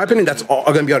him. In my opinion, that's all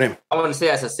gonna be on him. I want to say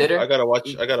as a sitter. I gotta watch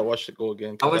the goal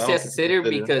again. I want to say as a sitter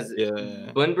because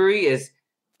Bunbury is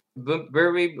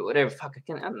Burberry, whatever. Fuck,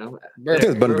 I don't know.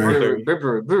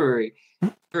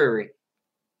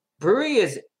 Brewery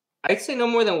is, I'd say, no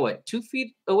more than 2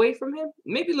 feet away from him,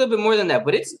 maybe a little bit more than that,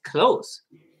 but it's close.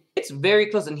 It's very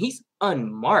close, and he's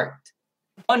unmarked.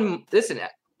 Listen,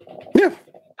 yeah.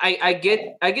 I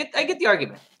get the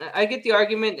argument. I get the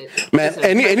argument. Man, listen,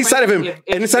 any side of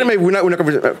him, we're not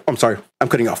gonna. I'm sorry, I'm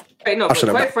cutting off. Right, no, but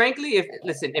quite frankly, if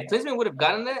Klinsmann would have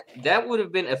gotten that would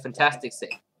have been a fantastic save.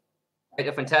 Right,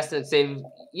 a fantastic save.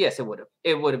 Yes, it would have.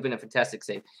 It would have been a fantastic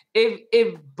save.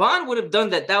 If Bond would have done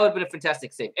that, that would have been a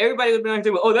fantastic save. Everybody would have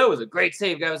been like, "Oh, that was a great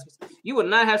save, guys." You would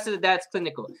not have said that that's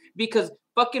clinical because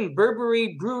fucking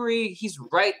Burberry Brewery, he's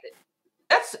right.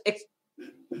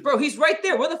 Bro, he's right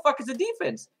there. Where the fuck is the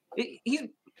defense? He's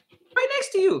right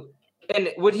next to you.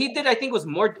 And what he did, I think, was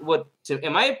more.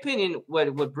 In my opinion,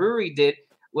 what Brewery did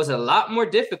was a lot more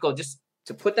difficult. Just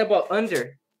to put that ball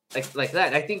under, like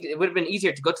that. I think it would have been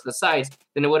easier to go to the sides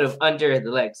than it would have under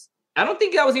the legs. I don't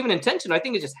think that was even intentional. I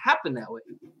think it just happened that way.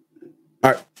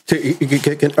 All right.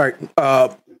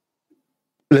 All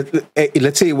right.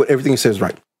 Let's say what everything says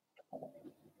right.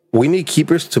 We need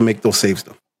keepers to make those saves,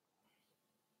 though.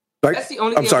 Right? That's the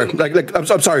only thing I'm sorry.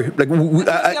 I'm sorry. Like I'm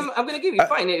going to give you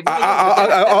fine.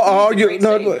 I'll argue.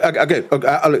 No. Okay.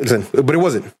 Listen, but it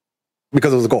wasn't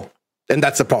because it was a goal, and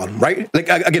that's the problem, right? Like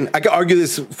again, I can argue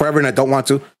this forever, and I don't want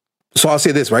to. So I'll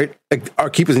say this, right? Like our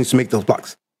keepers need to make those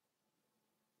blocks.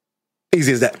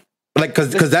 Easy as that. Like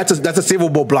because that's a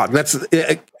savable block.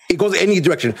 It goes any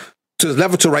direction to his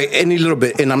left or to right, any little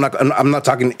bit, and I'm not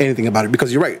talking anything about it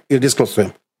because you're right. You're this close to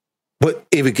him, but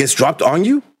if it gets dropped on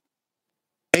you.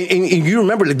 And you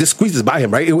remember, like, this squeezes by him,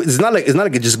 right? It's not like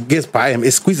it just gets by him.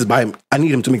 It squeezes by him. I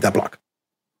need him to make that block,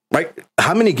 right?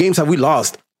 How many games have we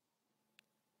lost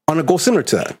on a goal similar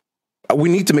to that? We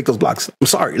need to make those blocks. I'm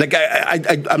sorry. Like,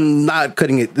 I'm not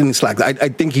cutting it any slack. I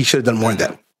think he should have done more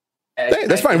than that. Hey,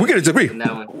 that's fine. We can disagree. We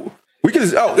can.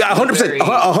 100%. 100%.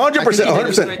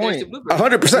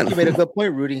 100%. You made a good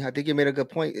point, Rudy. I think you made a good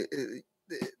point.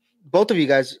 Both of you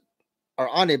guys are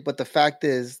on it, but the fact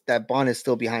is that Bond is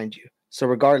still behind you. So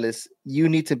regardless, you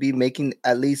need to be making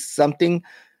at least something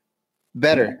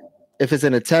better. If it's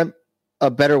an attempt, a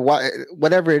better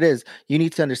whatever it is, you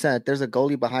need to understand that there's a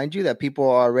goalie behind you that people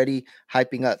are already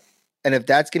hyping up. And if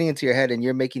that's getting into your head and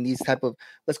you're making these type of,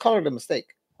 let's call it a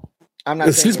mistake. I'm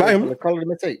not saying by him. Let's call it a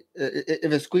mistake.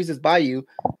 If it squeezes by you,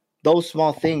 those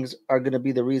small things are going to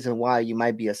be the reason why you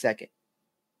might be a second.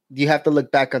 You have to look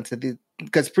back onto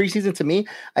because preseason to me,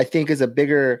 I think is a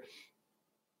bigger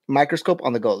microscope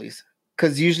on the goalies.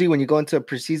 Because usually when you go into a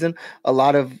preseason, a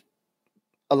lot of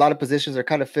positions are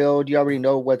kind of filled. You already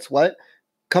know what's what.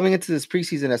 Coming into this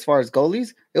preseason, as far as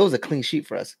goalies, it was a clean sheet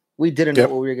for us. We didn't know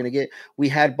what we were going to get. We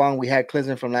had Bond, we had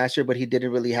Klinsmann from last year, but he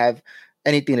didn't really have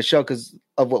anything to show because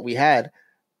of what we had.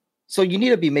 So you need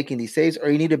to be making these saves, or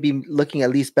you need to be looking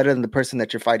at least better than the person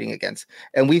that you're fighting against.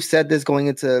 And we've said this going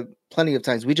into plenty of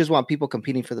times. We just want people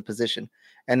competing for the position.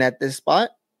 And at this spot,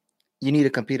 you need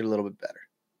to compete a little bit better.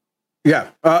 Yeah.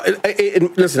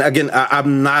 Listen, again,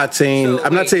 I'm not saying.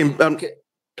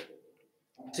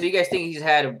 So you guys think he's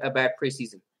had a bad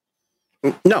preseason?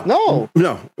 No.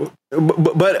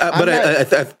 But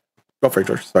go for it,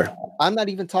 George. Sorry. I'm not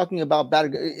even talking about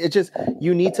bad. It's just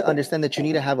you need to understand that you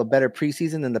need to have a better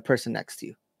preseason than the person next to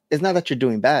you. It's not that you're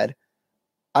doing bad.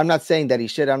 I'm not saying that he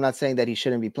should. I'm not saying that he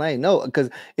shouldn't be playing. No, because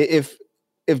if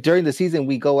during the season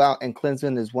we go out and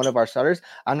Klinsmann is one of our starters,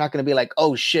 I'm not going to be like,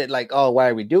 oh shit, like, oh, why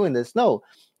are we doing this? No,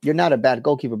 you're not a bad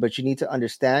goalkeeper, but you need to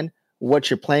understand what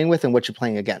you're playing with and what you're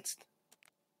playing against.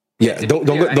 Yeah, don't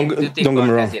get me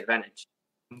wrong. The advantage.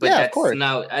 But yeah, of course.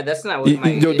 That's not what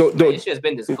my issue has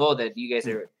been. This goal that you guys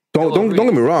are. Don't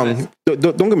get me wrong.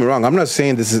 Don't get me wrong. I'm not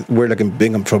saying this is we're like in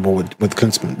big trouble with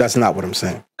Klinsmann. That's not what I'm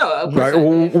saying. No, right?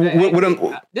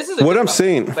 What I'm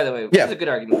saying. By the way, this is a good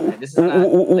argument. This is not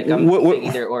like I'm saying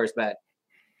either or is bad.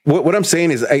 What I'm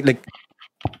saying is and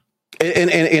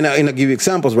I'll give you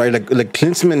examples, right? Like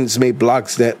Klinsmann's made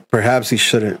blocks that perhaps he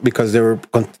shouldn't because they were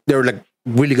like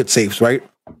really good saves, right?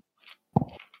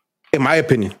 In my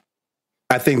opinion,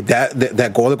 I think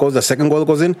that goal that goes, the second goal that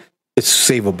goes in, it's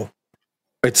savable.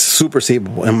 It's super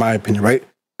savable, in my opinion, right?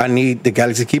 I need the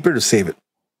Galaxy keeper to save it.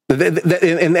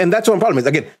 And that's what my problem is.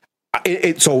 Again,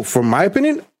 so for my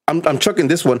opinion, I'm chucking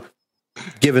this one,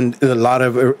 given a lot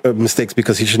of mistakes,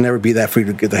 because he should never be that free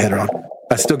to get the header on.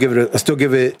 I'll still put it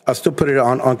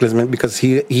on Klinsmann because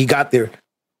he got there.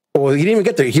 Or he didn't even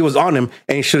get there. He was on him,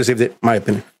 and he should have saved it, in my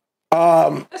opinion.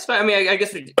 That's fine. I mean, I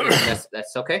guess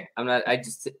that's okay. I'm not. I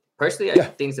just personally, I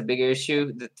think it's a bigger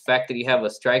issue. The fact that you have a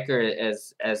striker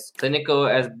as clinical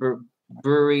as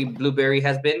Blueberry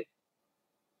has been,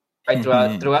 right,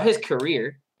 throughout his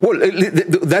career. Well,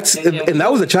 that's and that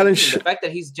was a challenge. The fact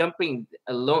that he's jumping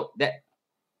alone, that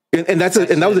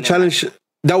was a challenge.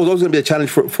 That was always going to be a challenge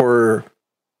for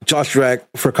Josh Drack,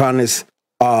 for Connis,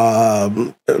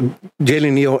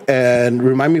 Jalen Neal, and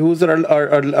remind me who's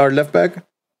our left back.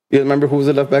 You remember who was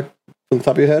the left back from the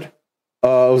top of your head?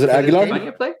 Was it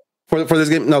Aguilar? For this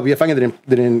game? No, Villafana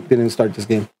didn't start this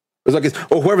game. It was like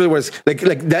whoever it was. Like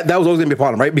that was always gonna be a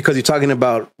problem, right? Because you're talking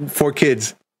about 4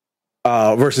 kids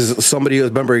versus somebody who's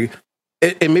Bunbury,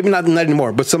 and maybe not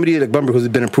anymore, but somebody like Bunbury who's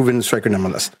been a proven striker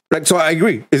nonetheless. Right? So I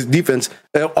agree. His defense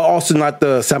also not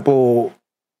the sample,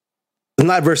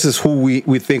 not versus who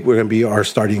we think we're gonna be our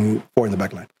starting 4 in the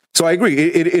back line. So I agree.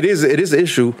 It is an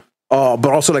issue. But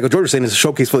also, like George was saying, it's a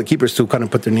showcase for the keepers to kind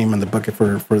of put their name in the bucket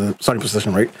for the starting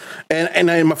position, right?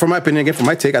 And from my opinion, again, from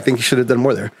my take, I think he should have done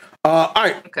more there. All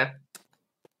right. Okay.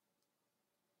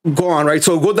 Go on, right?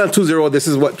 So go down 2-0. This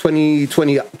is what, 20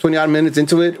 odd minutes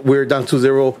into it. We're down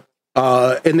 2-0.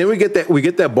 And then we get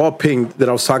that ball ping that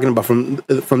I was talking about from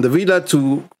the Villa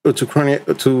to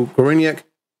Koreniak,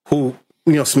 who,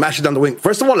 smashes down the wing.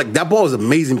 First of all, like that ball is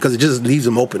amazing because it just leaves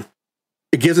him open.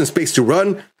 It gives him space to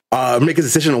run. Make a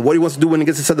decision on what he wants to do when he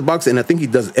gets inside the box, and I think he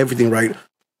does everything right.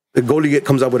 The goalie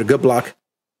comes out with a good block,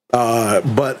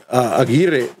 but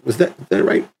Aguirre, was that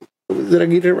right? Was it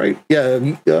Aguirre right? Yeah,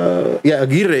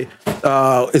 Aguirre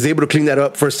is able to clean that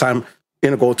up first time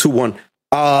in a goal, 2-1,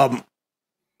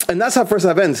 and that's how first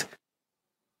half ends.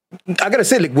 I gotta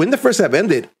say, like when the first half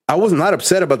ended, I was not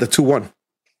upset about the 2-1.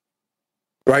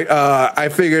 Right? I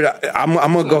figured I'm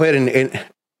gonna go ahead and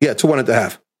 2-1 at the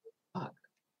half.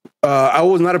 I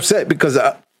was not upset because,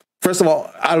 first of all,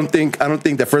 I don't think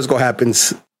that first goal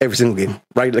happens every single game,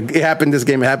 right? Like it happened this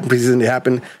game, it happened preseason, it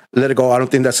happened. Let it go. I don't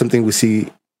think that's something we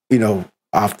see,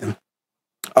 often.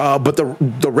 But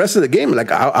the rest of the game, like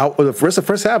the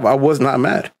first half, I was not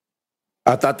mad.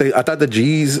 I thought the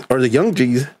G's or the young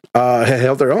G's had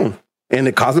held their own, and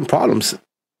it caused them problems.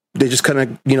 They just kind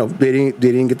of, they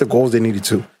didn't get the goals they needed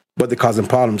to, but they caused them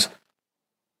problems.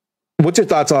 What's your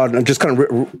thoughts on just kind of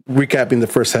recapping the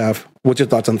first half? What's your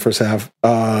thoughts on the first half?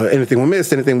 Anything we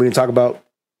missed? Anything we didn't talk about?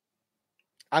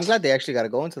 I'm glad they actually got to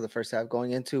go into the first half.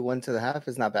 Going into 1 to the half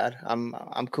is not bad. I'm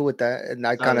cool with that, and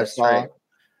I kind of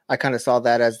saw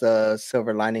that as the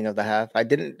silver lining of the half. I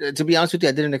didn't, to be honest with you,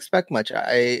 I didn't expect much.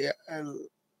 I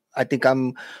think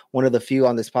I'm one of the few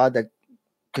on this pod that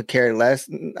could care less.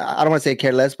 I don't want to say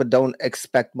care less, but don't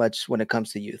expect much when it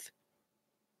comes to youth.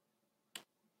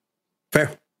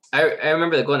 Fair. I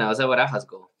remember the goal now. It was that Barajas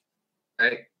goal,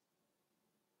 right?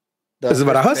 Is it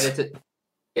Barajas?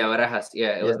 Yeah, Barajas.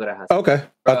 Yeah, it was Barajas. Okay.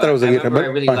 I thought it was I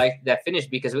really liked that finish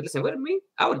because, listen, what I mean?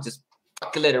 I would just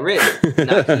fucking let it rip.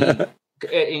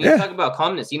 And you talk about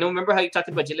calmness. Remember how you talked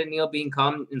about Jalen Neal being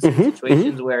calm in some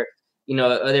situations where,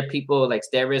 other people like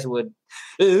Steres would,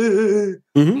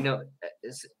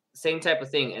 same type of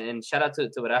thing. And shout out to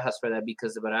Barajas for that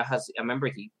because Barajas, I remember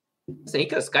he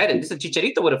could have skied it. This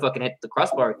Chicharito would have fucking hit the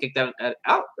crossbar and kicked that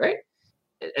out, right?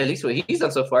 At least what he's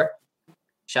done so far.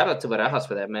 Shout out to Barajas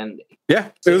for that, man. Yeah,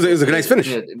 it was a nice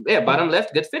finish. Yeah, bottom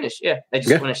left, good finish. Yeah, I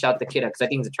just want to shout the kid out because I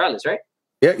think he's a Charles, right?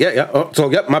 Yeah. Oh, so,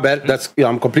 my bad. That's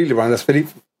I'm completely wrong. That's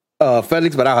Felix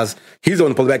Barajas. He's the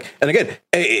one to pull it back. And again,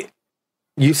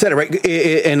 you said it right,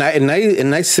 and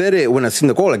I said it when I seen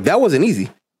the goal. Like that wasn't easy.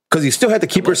 Because he still had the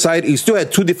keeper side. He still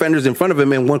had 2 defenders in front of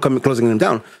him and one coming closing him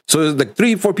down. So it was like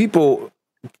 3-4 people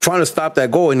trying to stop that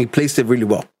goal, and he placed it really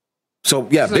well. So,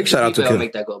 yeah, big shout out to him.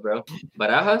 Make that goal, bro.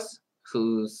 Barajas,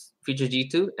 who's future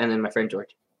G2, and then my friend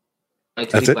George.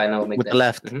 That's it? I know make with that. The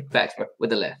left. Facts, bro.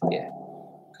 With the left, yeah.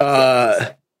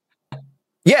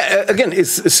 Yeah, again,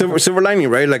 it's silver lining,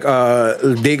 right? Like,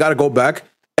 they got to go back,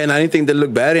 and I didn't think they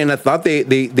looked bad, and I thought they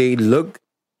looked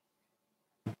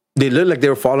like they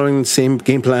were following the same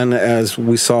game plan as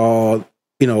we saw,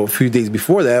 a few days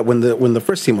before that when the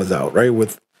first team was out, right?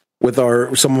 With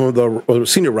some of the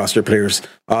senior roster players,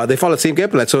 they followed the same game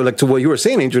plan. So, like to what you were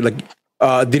saying, Andrew, like,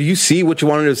 did you see what you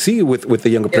wanted to see with the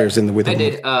younger players in the? I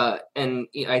did, and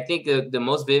I think the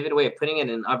most vivid way of putting it,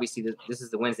 and obviously this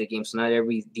is the Wednesday game, so not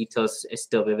every detail is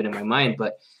still vivid in my mind,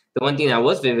 but the one thing that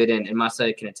was vivid, and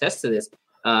Masa can attest to this,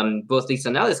 both Lisa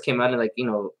and Alice came out and like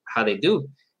how they do,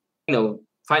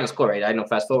 final score, right? I know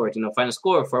fast forward, final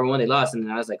score 4-1 they lost, and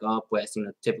then I was like, oh, pues,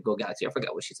 typical Galaxy. I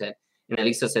forgot what she said, and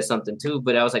Elisa said something too,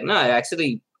 but I was like, no,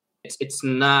 actually, it's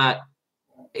not.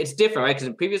 It's different, right? Because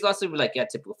in previous losses, we were like, yeah,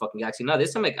 typical fucking Galaxy. No,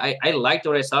 this time, like, I liked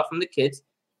what I saw from the kids.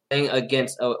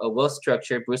 against a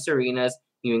well-structured Bruce Arenas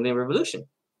New England Revolution.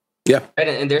 Yeah. Right?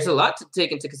 And there's a lot to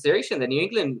take into consideration that New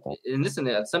England, and listen,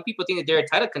 some people think that they're a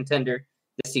title contender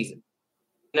this season.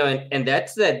 And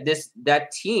that's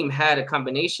that team had a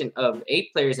combination of A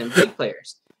players and B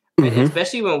players. Right? Mm-hmm.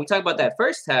 Especially when we talk about that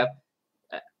first half,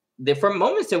 there for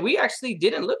moments that we actually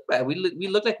didn't look bad. We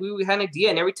looked like we had an idea,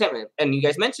 and every time, and you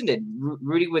guys mentioned it,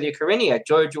 Rudy with your Cariniac,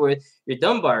 George with your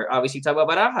Dunbar, obviously talk about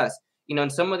Barajas. In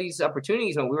some of these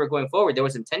opportunities when we were going forward, there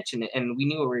was intention, and we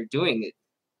knew what we were doing.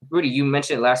 Rudy, you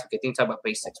mentioned it last week. I think talk about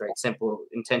basics, right? Simple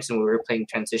intention when we were playing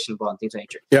transition ball and things of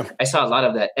nature. Yeah, I saw a lot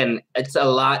of that, and it's a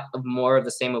lot of more of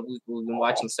the same of we've been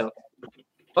watching. So,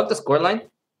 fuck the scoreline,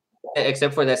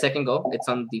 except for that second goal. It's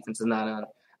on defense, it's not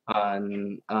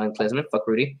on Klinsmann. Fuck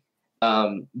Rudy.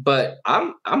 But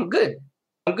I'm good.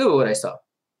 I'm good with what I saw.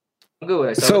 So,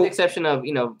 with the exception of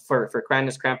for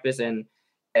Krampus and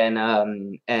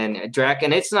Drac,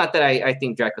 and it's not that I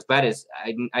think Drac was bad. Is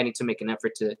I need to make an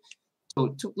effort to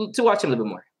watch him a little bit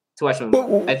more.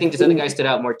 I think this other guy stood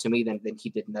out more to me than he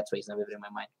did, and that's why he's not vivid in my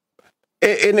mind.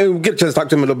 And we get a chance to talk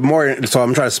to him a little bit more, so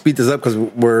I'm trying to speed this up because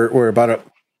we're about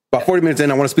 40 minutes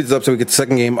in. I want to speed this up so we get the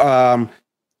second game.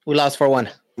 We lost 4-1.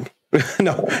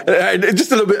 No,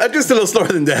 just a little slower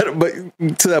than that. But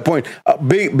to that point,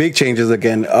 big changes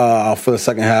again for the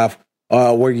second half,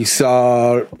 where you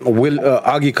saw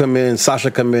Augie come in,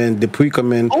 Sasha come in, Dupuis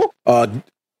come in,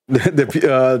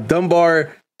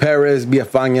 Dunbar, Perez,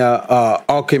 Biafania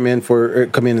all come in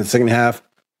in the second half.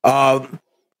 And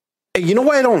you know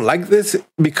why I don't like this?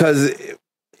 Because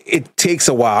it takes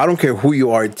a while. I don't care who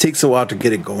you are. It takes a while to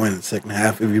get it going in the second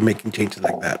half if you're making changes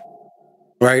like that.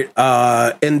 Right.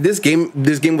 And this game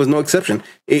was no exception.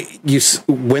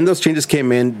 When those changes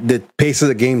came in, the pace of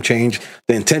the game changed,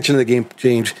 the intention of the game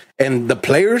changed, and the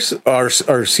players, our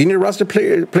senior roster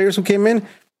players who came in,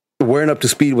 weren't up to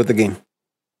speed with the game.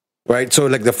 Right. So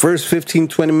like the first 15,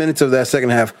 20 minutes of that second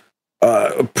half,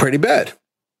 pretty bad.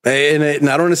 And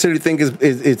I don't necessarily think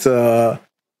it's a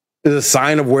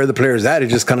sign of where the player's at.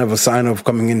 It's just kind of a sign of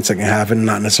coming in second half and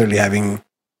not necessarily having,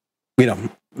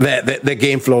 that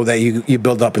game flow that you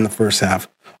build up in the first half.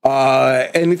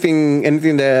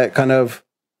 Anything that kind of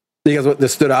that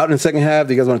stood out in the second half?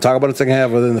 Do you guys want to talk about the second half,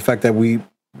 other than the fact that we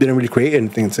didn't really create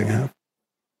anything in the second half?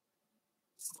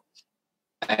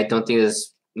 I don't think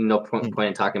there's no point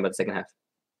in talking about the second half.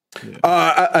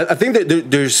 I think that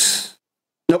there's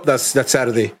nope. That's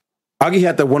Saturday. Augie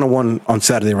had the 1-on-1 on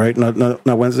Saturday, right? Not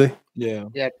Wednesday.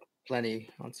 Yeah, plenty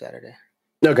on Saturday.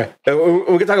 Okay,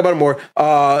 we can talk about it more.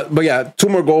 But yeah, two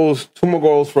more goals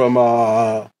from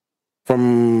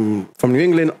New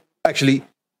England. Actually,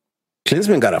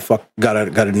 Klinsmann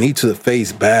got a knee to the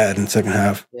face bad in the second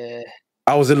half. Yeah,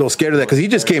 I was a little scared of that because he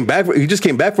just came back. He just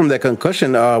came back from that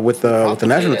concussion with the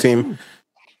national team,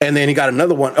 and then he got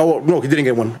another one. Oh no, he didn't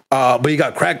get one. But he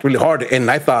got cracked really hard,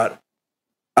 and I thought,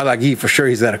 for sure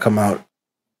he's got to come out.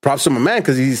 Props to my man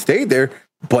because he stayed there.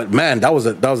 But man, that was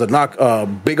a knock.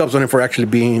 Big ups on him for actually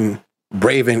being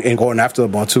brave and going after the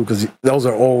ball too, because those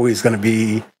are always going to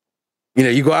be,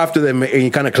 you go after them and you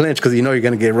kind of clinch because you're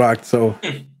going to get rocked. So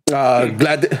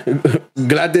glad that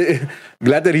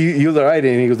he was all right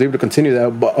and he was able to continue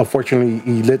that. But unfortunately,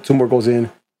 he let two more goals in,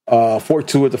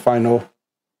 4-2 at the final.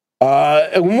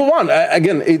 And we'll move on.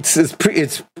 Again, it's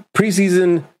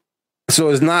preseason, so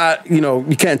it's not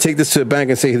you can't take this to the bank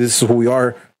and say this is who we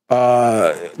are.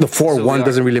 The 4-1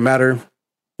 doesn't really matter.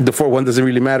 The 4-1 doesn't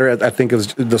really matter. I think the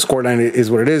scoreline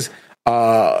is what it is.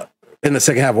 In the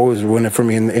second half, always ruined it for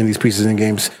me in these preseason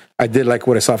games. I did like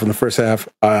what I saw from the first half.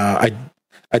 I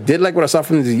did like what I saw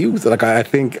from the youth. Like I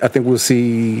think we'll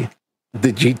see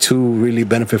the G2 really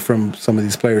benefit from some of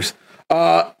these players.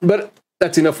 But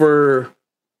that's enough for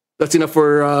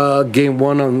game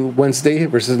one on Wednesday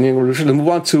versus New England Revolution. Let's move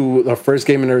on to our first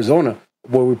game in Arizona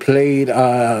where we played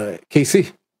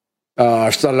KC.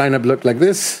 Our start lineup looked like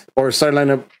this. Our start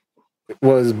lineup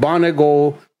was Bonnet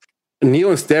goal, Neil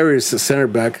and Steris center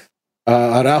back,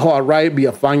 Araujo at right,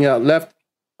 Biafania at left,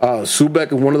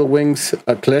 Subek in one of the wings,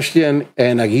 Kleshtian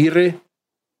and Aguirre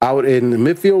out in the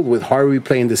midfield with Harvey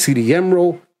playing the CDM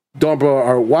role, Dunbar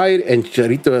are wide, and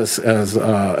Charito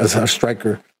as our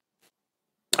striker.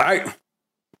 All right,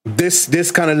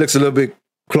 this kind of looks a little bit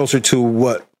closer to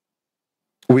what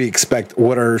we expect,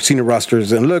 what our senior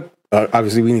rosters and look.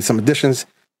 Obviously, we need some additions.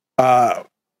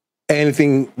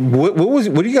 Anything? What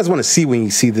do you guys want to see when you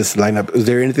see this lineup? Is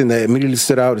there anything that immediately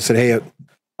stood out and said, "Hey,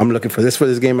 I'm looking for this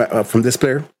game from this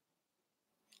player"?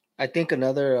 I think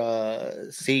another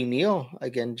seeing Neil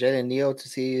again, Jalen Neil, to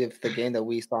see if the game that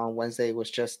we saw on Wednesday was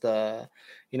just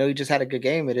he just had a good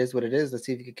game. It is what it is. Let's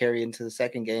see if he could carry into the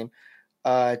second game.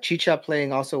 Chicha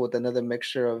playing also with another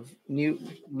mixture of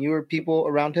newer people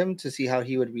around him to see how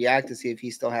he would react, to see if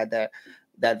he still had that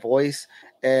voice,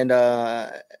 and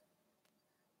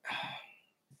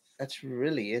that's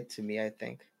really it to me, I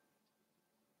think.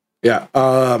 Yeah,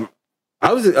 I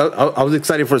was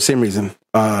excited for the same reason.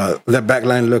 That back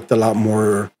line looked a lot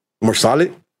more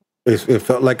solid. It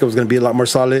felt like it was going to be a lot more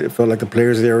solid. It felt like the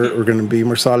players there were going to be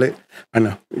more solid. I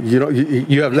know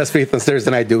you have less faith in Stairs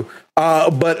than I do,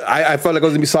 but I felt like it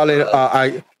was going to be solid.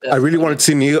 I really wanted to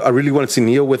see Neil. I really wanted to see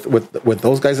Neil with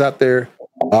those guys out there.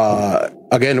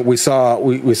 Again, we saw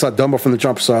Dumbo from the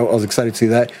jump, so I was excited to see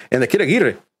that. And the kid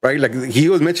Aguirre, right? Like he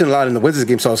was mentioned a lot in the Wednesday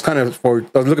game, so I was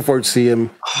looking forward to see him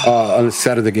on the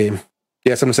Saturday game.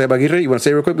 Yeah, something to say about Aguirre? You want to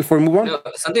say real quick before we move on? No,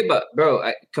 something about bro.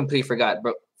 I completely forgot,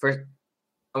 bro. First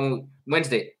on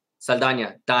Wednesday,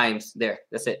 Saldana dimes there.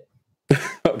 That's it.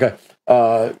 Okay,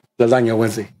 Lasagna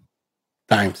Wednesday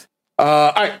times.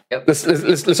 All right, yep. Let's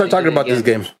start talking about this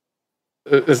game.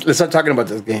 Let's start talking about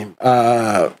this game.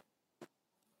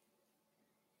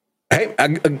 Hey,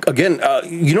 again,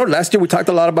 last year we talked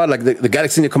a lot about like the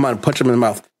Galaxy need to come out and punch him in the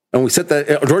mouth, and we said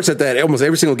that George said that almost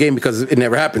every single game because it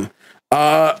never happened.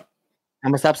 I'm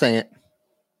gonna stop saying it.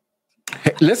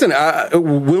 Hey, listen,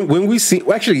 when we see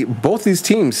actually both these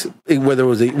teams, whether it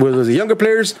was the younger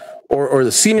players or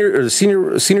the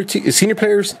senior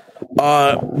players,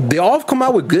 they all have come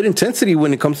out with good intensity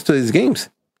when it comes to these games,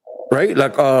 right?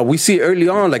 Like we see early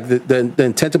on, like the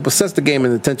intent to possess the game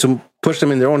and the intent to push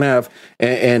them in their own half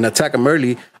and attack them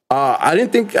early. I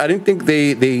didn't think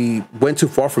they went too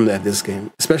far from that this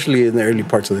game, especially in the early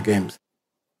parts of the games.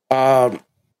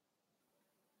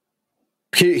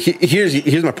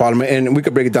 Here's my problem, and we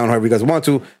could break it down however you guys want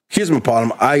to. Here's my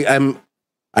problem. I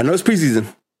know it's preseason,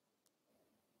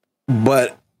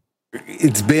 but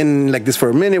it's been like this for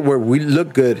a minute where we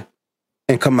look good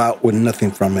and come out with nothing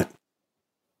from it,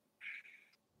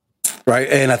 right?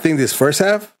 And I think this first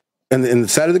half and in the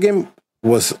side of the game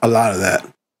was a lot of that,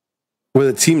 where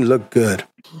the team looked good.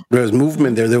 There was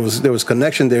movement there. There was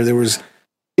connection there. There was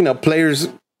players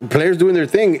doing their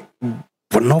thing,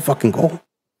 but no fucking goal.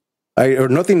 Or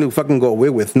nothing to fucking go away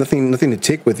with, nothing to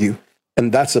take with you, and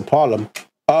that's the problem.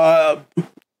 Angel,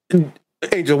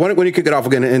 why don't you kick it off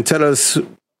again and tell us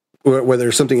whether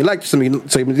there's something you like, something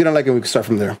you don't like, and we can start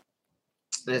from there.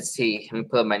 Let's see. Let me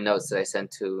pull up my notes that I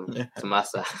sent to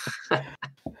Masa.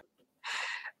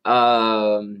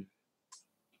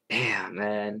 Damn,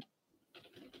 man.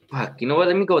 Fuck. You know what?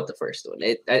 Let me go with the first one.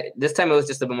 This time it was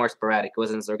just a bit more sporadic. It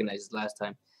wasn't as organized as last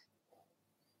time.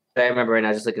 But I remember right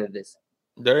now just looking at this.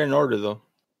 They're in order, though.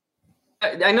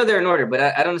 I know they're in order, but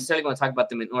I don't necessarily want to talk about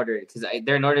them in order because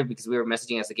they're in order because we were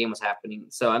messaging as the game was happening.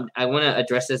 So I want to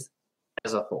address this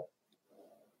as a whole.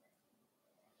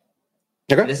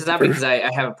 Okay. This is not because I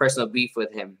have a personal beef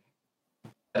with him,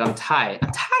 but I'm tired.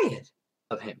 I'm tired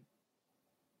of him.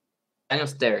 Daniel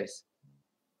Steres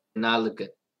did not look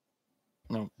good.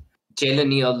 No. Jalen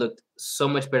Neal looked so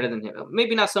much better than him.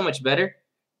 Maybe not so much better,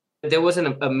 but there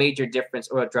wasn't a major difference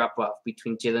or a drop-off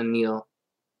between Jalen Neal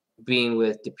being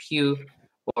with Depew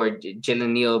or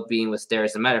Jalen Neal being with Steres.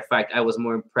 As a matter of fact, I was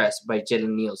more impressed by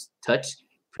Jalen Neal's touch,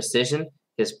 precision,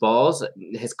 his balls,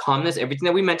 his calmness, everything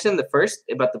that we mentioned in the first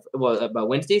about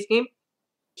Wednesday's game.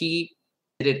 He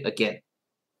did it again.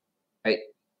 Right?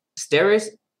 Steres,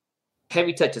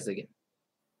 heavy touches again.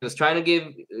 He was trying to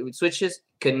give switches,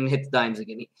 couldn't hit the dimes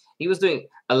again. He was doing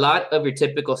a lot of your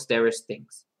typical Steres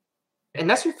things. And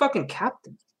that's your fucking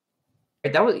captain.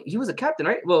 Right, he was a captain,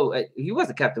 right? Well, he was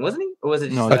a captain, wasn't he? Or was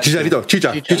it Chicharito?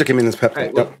 Chicha came in as pep.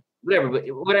 Right, well, whatever. But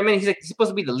what I mean, he's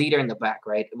supposed to be the leader in the back,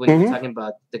 right? When you're talking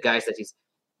about the guys that he's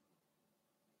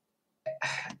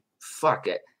fuck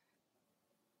it.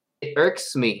 It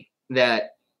irks me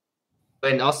that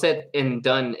when all said and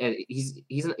done, and he's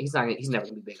never gonna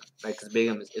be Bingham, right? Because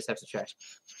Bingham is types of trash.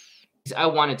 I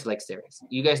wanted to like Steres.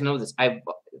 You guys know this.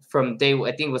 From day,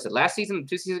 I think was it last season,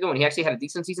 2 seasons ago, when he actually had a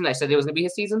decent season. I said it was gonna be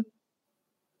his season.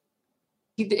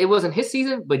 It wasn't his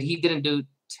season, but he didn't do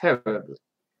terribly.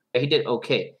 He did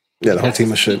okay. Yeah, the whole team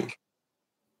was shit.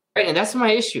 Right, and that's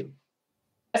my issue.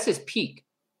 That's his peak.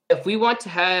 If we want to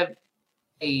have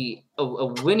a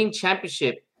winning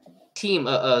championship team, we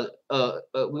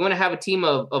want to have a team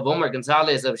of Omar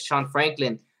Gonzalez, of Sean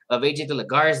Franklin, of AJ De La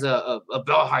Garza, of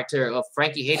Bell Harter, of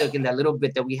Frankie Haydock in that little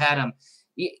bit that we had him.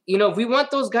 If we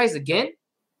want those guys again,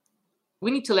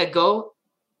 we need to let go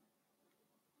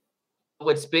of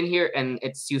what's been here, and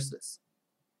it's useless.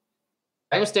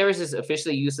 Daniel Steres is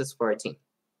officially useless for our team.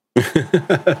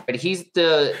 But he's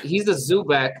the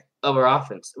Zubac of our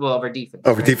offense, of our defense.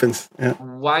 Of our defense, yeah.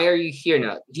 Why are you here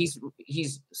now? He's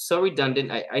so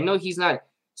redundant. I know he's not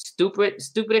stupid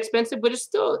expensive, but it's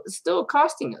still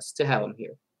costing us to have him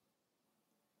here.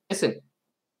 Listen,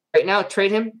 right now,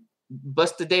 trade him,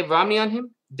 bust the Dave Romney on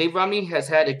him. Dave Romney has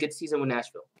had a good season with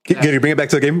Nashville. Gary, bring it back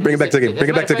to the game. Bring it back to the game. Bring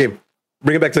it back to the game.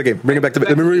 Bring it back to the game. Bring it back to the.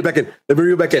 Let me read you back in. Let me read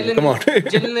you back in. Come on.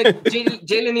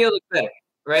 Jalen Neal looks better,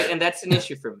 right? And that's an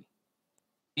issue for me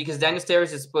because Daniel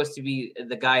Steres is supposed to be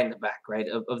the guy in the back, right?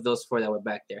 Of those four that were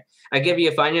back there. I give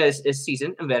you Afanya is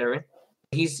seasoned, a veteran.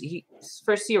 He's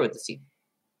first year with the team.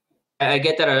 I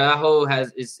get that Araujo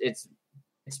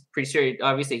it's pretty sure.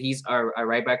 Obviously, he's our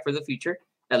right back for the future,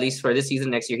 at least for this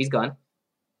season. Next year, he's gone.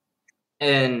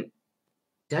 And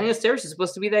Daniel Steres is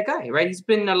supposed to be that guy, right? He's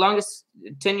been the longest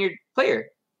tenured player.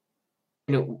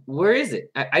 Where is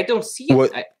it? I don't see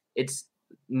it. It's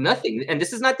nothing. And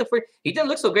this is not the first. He didn't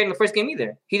look so great in the first game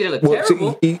either. He didn't look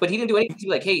terrible, but he didn't do anything to be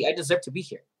like, hey, I deserve to be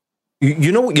here.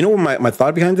 You know what my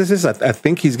thought behind this is? I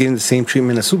think he's getting the same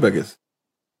treatment as Subek is.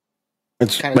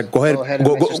 It's kind like go ahead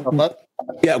go up.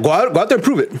 Yeah, go out there and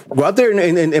prove it. Go out there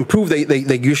and prove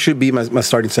that you should be my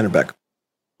starting center back,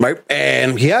 right?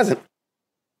 And he hasn't.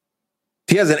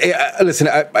 He hasn't. Listen,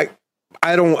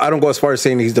 I don't go as far as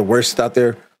saying he's the worst out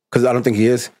there because I don't think he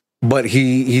is, but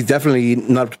he's definitely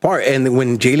not up to par. And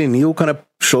when Jalen Neal kind of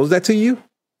shows that to you,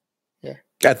 yeah,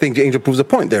 I think Angel proves a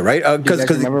point there, right? Because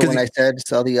remember when I said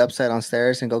sell the upside on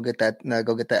Steres and go get that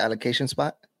allocation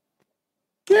spot?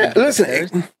 Yeah,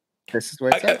 listen. This is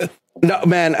where it's at. No,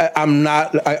 man, I'm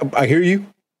not. I hear you,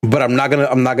 but I'm not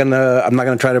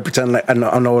gonna try to pretend like I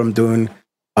know what I'm doing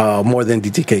more than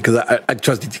DTK because I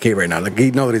trust DTK right now. Like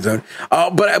he knows what he's doing.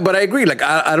 But I agree. Like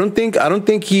I don't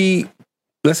think he.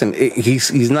 Listen,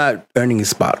 he's not earning his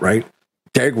spot, right?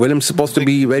 Derek Williams is supposed to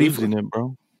be ready for it,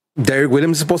 bro. Derek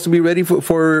Williams is supposed to be ready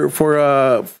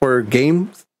for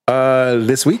games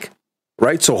this week,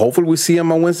 right? So hopefully we see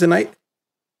him on Wednesday night.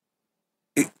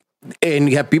 And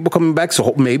you have people coming back,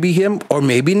 so maybe him or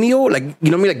maybe Neal. Like,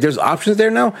 you know what I mean? Like, there's options there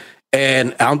now.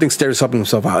 And I don't think Steres is helping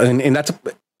himself out. And that's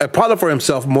a problem for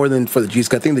himself more than for the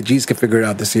G's. I think the G's can figure it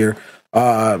out this year.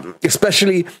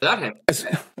 Especially... Without him.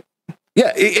 Yeah.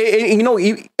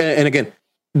 And again,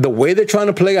 the way they're trying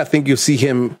to play, I think you'll see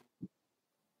him...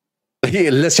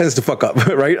 less chance to fuck up,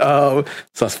 right?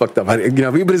 So it's fucked up. But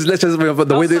it's less chance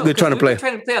the way they're trying to play. We were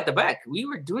trying to play at the back. We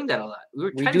were doing that a lot. We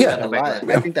were trying to do do that at a the back.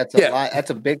 lot. I think that's a lot. That's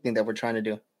a big thing that we're trying to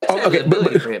do. Okay,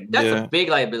 for him. That's a big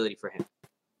liability for him.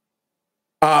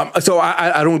 So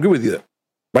I don't agree with you,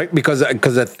 right? Because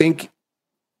I think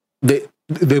the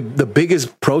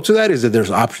biggest pro to that is that there's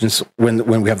options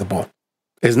when we have the ball.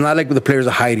 It's not like the players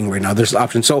are hiding right now. There's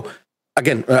options. So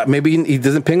again, maybe he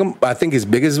doesn't ping them. I think his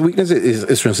biggest weakness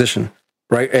is transition,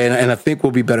 right? And I think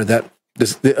we'll be better at that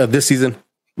this season.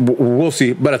 We'll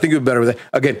see, but I think we'll be better with that.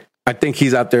 Again, I think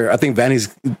he's out there. I think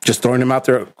Vanny's just throwing him out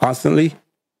there constantly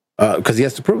because he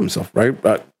has to prove himself, right?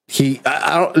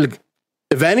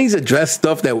 Vanny's addressed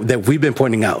stuff that we've been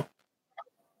pointing out.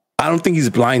 I don't think he's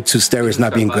blind to Steres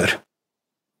not being good.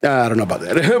 I don't know about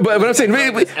that, but I'm saying,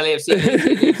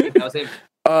 LAFC.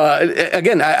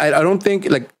 Again, I don't think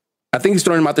I think he's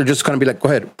throwing him out there just kind of be like, go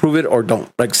ahead, prove it or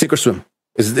don't, like sink or swim.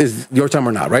 Is your time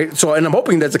or not, right? So, and I'm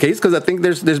hoping that's the case because I think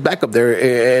there's backup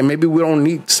there, and maybe we don't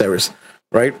need Steres,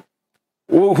 right?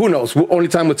 Well, who knows? Only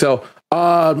time will tell.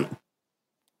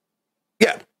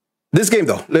 Yeah, this game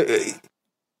though.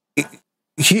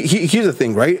 Here's the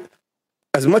thing, right?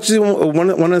 As much as you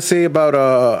want to say about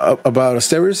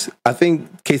Steres, I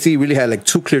think KC really had like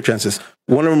two clear chances.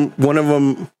 One of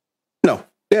them, no,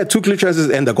 they had two clear chances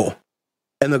and a goal.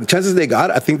 And the chances they got,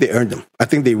 I think they earned them. I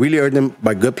think they really earned them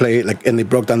by good play, and they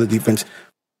broke down the defense.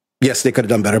 Yes, they could have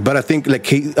done better, but I think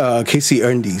KC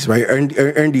earned these, right?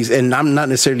 Earned these, and I'm not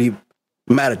necessarily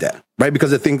mad at that, right?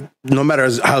 Because I think no matter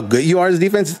how good you are as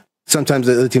defense, sometimes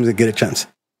the other teams that get a chance,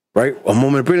 right? A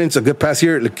moment of brilliance, a good pass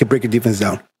here, can break your defense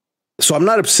down. So I'm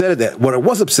not upset at that. What I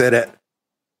was upset at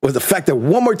was the fact that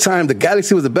one more time the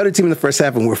Galaxy was a better team in the first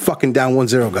half, and we're fucking down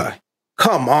 1-0, guy.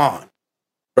 Come on.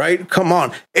 Right? Come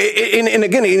on. And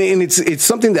again, it's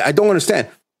something that I don't understand.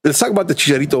 Let's talk about the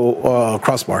Chicharito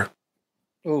crossbar.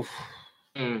 Oof.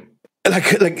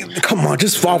 Like, come on,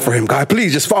 just fall for him, guy.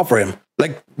 Please, just fall for him.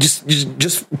 Like, just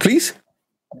please?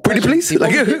 Pretty please?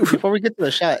 Before we get to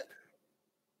the shot,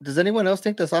 does anyone else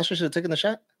think that Sasha should have taken the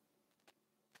shot?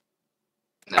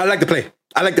 I like the play.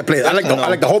 I like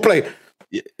the whole play.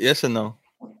 Yes and no.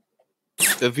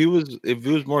 If he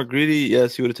was more greedy,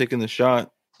 yes, he would have taken the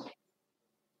shot.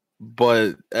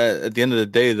 But at the end of the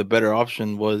day, the better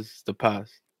option was the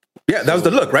pass. Yeah, that was the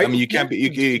look, right? I mean, you can't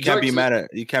be mad at.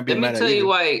 Let me tell you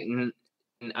why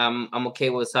I'm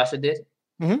okay with what Sasha did,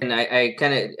 and I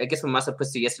guess when Masa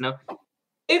puts it yes or no.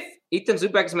 If Ethan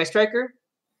Zubak is my striker,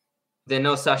 then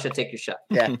no, Sasha, take your shot.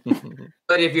 Yeah.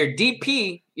 But if your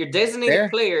DP, your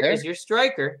designated player, is your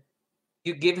striker,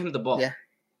 you give him the ball. Yeah.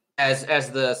 As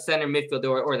the center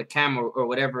midfielder or the cam or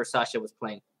whatever Sasha was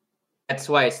playing. That's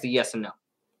why it's the yes and no.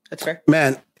 That's fair.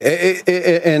 Man,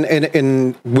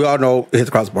 and we all know it hits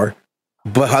the crossbar.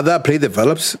 But how that play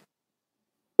develops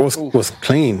was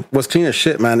clean. Was clean as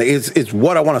shit, man. It's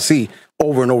what I want to see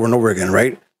over and over and over again,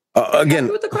 right? Again,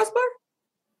 with the crossbar?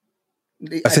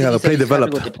 I say how the play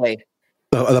developed.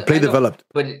 The play developed.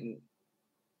 But it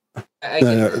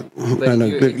sounds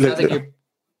like you're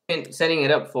setting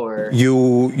it up for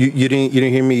you didn't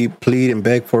hear me plead and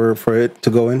beg for it to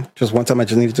go in. Just one time I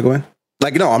just needed to go in.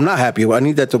 Like, no, I'm not happy. I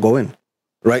need that to go in.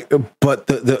 Right? But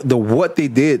the what they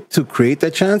did to create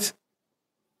that chance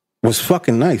was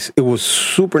fucking nice. It was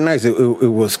super nice. It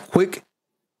was quick.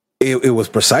 It was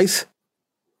precise.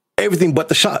 Everything but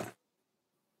the shot.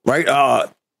 Right?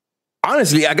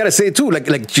 Honestly, I gotta say it too. Like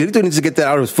Chicharito needs to get that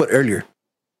out of his foot earlier.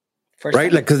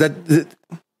 Right? Like, because that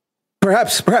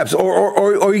perhaps,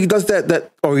 or he does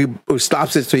that, or he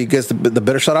stops it so he gets the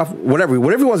better shot off. Whatever he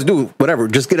wants to do, whatever.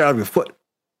 Just get it out of your foot.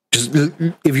 Just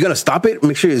if you're gonna stop it,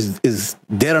 make sure it's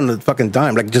dead on the fucking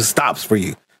dime. Like, just stops for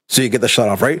you, so you get the shot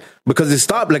off, right? Because it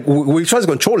stopped. Like when he tries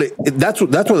to control it, that's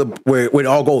where it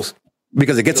all goes,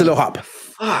 because it gets a little hop.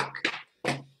 Fuck.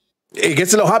 It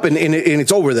gets a little hop and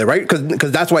it's over there, right?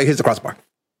 Because that's why he hits the crossbar.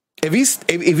 If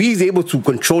he's able to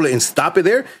control it and stop it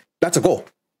there, that's a goal.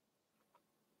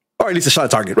 Or at least a shot on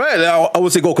target. Right? I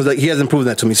would say goal because he hasn't proven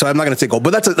that to me. So I'm not going to say goal.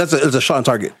 But that's a shot on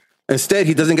target. Instead,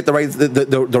 he doesn't get the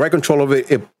right control of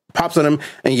it. It pops on him,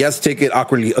 and he has to take it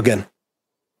awkwardly again.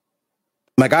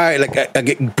 I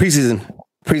get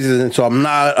preseason. So I'm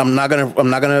not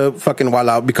gonna fucking wild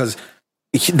out, because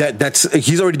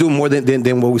he's already doing more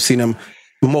than what we've seen him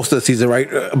most of the season, right?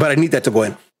 But I need that to go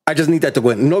in. I just need that to go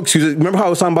in. No excuses. Remember how I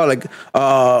was talking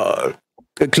about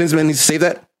Klinsmann needs to save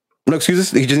that? No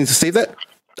excuses. He just needs to save that.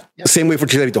 Yep. Same way for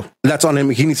Chicharito. That's on him.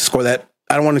 He needs to score that.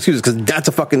 I don't want excuses, because that's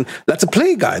a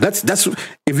play guy. That's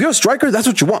if you're a striker, that's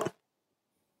what you want.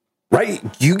 Right?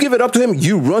 You give it up to him,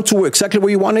 you run to exactly where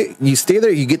you want it, you stay there,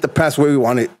 you get the pass where you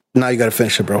want it. Now you gotta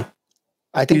finish it, bro.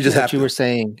 I think you were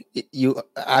saying, you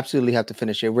absolutely have to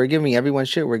finish it. We're giving everyone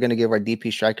shit. We're gonna give our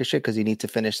DP striker shit because you need to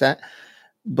finish that.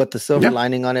 But the silver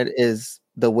lining on it is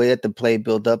the way that the play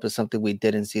build up is something we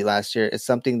didn't see last year. It's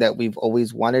something that we've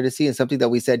always wanted to see, and something that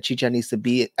we said Chicha needs to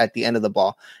be at the end of the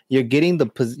ball. You're getting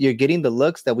the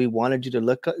looks that we wanted you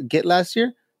to get last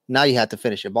year. Now you have to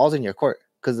finish it. Ball's in your court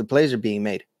because the plays are being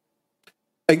made.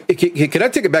 Can I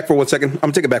take it back for 1 second? I'm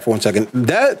gonna take it back for 1 second.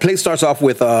 That play starts off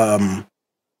with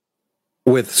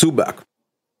Subak,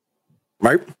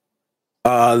 right?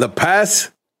 The pass.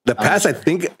 I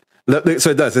think.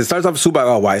 So it does. It starts off with Subak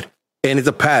all wide, and it's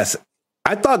a pass.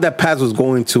 I thought that pass was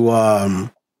going to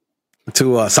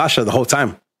Sasha the whole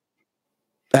time.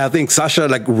 And I think Sasha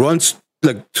runs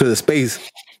to the space,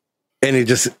 and it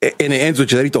ends with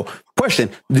Chicharito.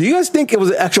 Question: do you guys think it was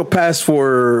an actual pass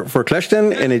for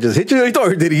Kleshten and it just hit Chicharito,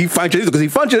 or did he find Chicharito? Because he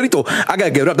found Chicharito. I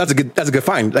gotta give it up. That's a good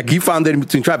find. Like, he found it in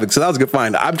between traffic, so that was a good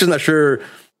find. I'm just not sure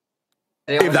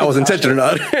if that was intentional or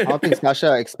not. I don't think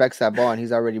Sasha expects that ball, and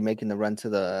he's already making the run to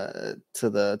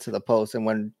the post. And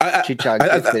when Chicha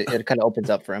gets it kind of opens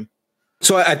up for him.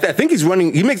 So I think he's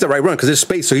running. He makes the right run because there's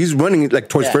space. So he's running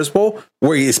towards first ball,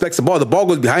 where he expects the ball. The ball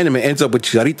goes behind him and ends up with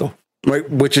Chicharito, right?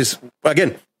 Which is,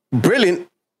 again, brilliant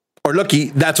or lucky.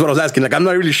 That's what I was asking. I'm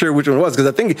not really sure which one it was,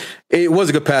 because I think it was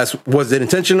a good pass. Was it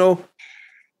intentional?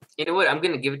 You know what? I'm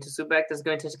going to give it to Subak. That's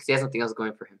going to, because he has nothing else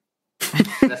going for him.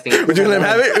 Would you let him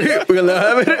have it? We're gonna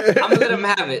let him have it. I'm gonna let him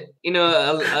have it. You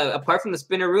know, apart from the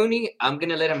Spinaroonie, I'm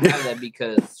gonna let him have that,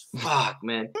 because fuck,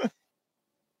 man.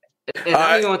 And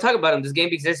I don't even want to talk about him. This game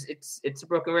exists. It's a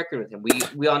broken record with him.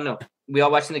 We all know. We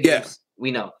all watching the games. Yeah.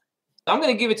 We know. So I'm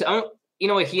gonna give it to. You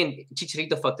know what? He and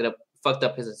Chicharito fucked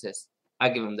up his assist. I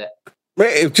give him that.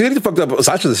 Right, if Chicharito fucked up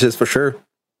Sasha's assist for sure.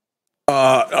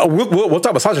 We'll talk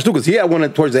about Sasha too, because he had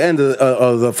one towards the end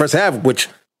of the first half, which.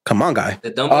 Come on, guy.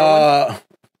 The dumb one?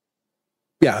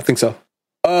 Yeah, I think so.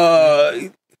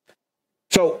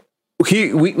 So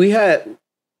we had,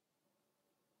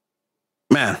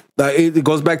 man. It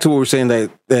goes back to what we were saying, that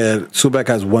Subak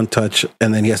has one touch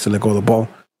and then he has to let go of the ball,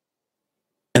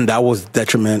 and that was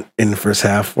detriment in the first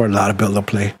half for a lot of build-up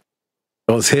play.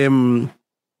 It was him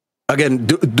again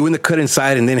doing the cut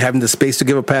inside and then having the space to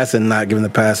give a pass and not giving the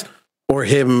pass, or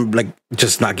him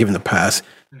just not giving the pass.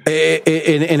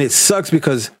 And it sucks,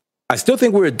 because I still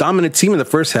think we're a dominant team in the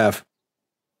first half,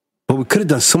 but we could have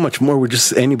done so much more with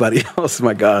just anybody else.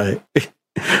 My God.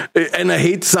 And I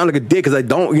hate to sound like a dick, because I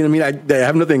don't, you know what I mean? I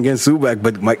have nothing against Subak,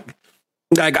 but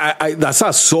Like I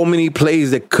saw so many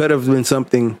plays that could have been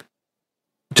something,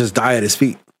 just die at his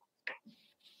feet.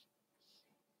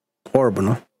 Horrible,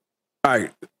 no? All right,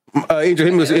 Angel,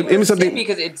 hit me something.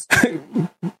 Because it's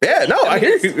Yeah, no, I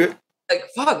hear you. like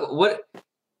fuck. What?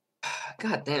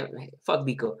 God damn, fuck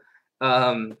Biko.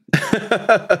 Fuck.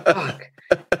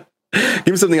 Give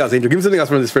me something else, Angel. Give me something else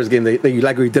from this first game that you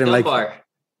like or you didn't like.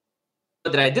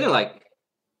 That I didn't like.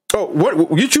 Oh,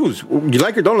 what you choose? You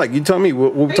like or don't like? You tell me.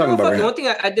 What we're talking about right now. One thing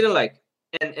I didn't like,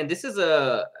 and this is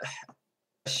a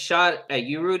shot at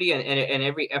you, Rudy, and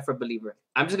every effort believer.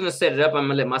 I'm just gonna set it up. I'm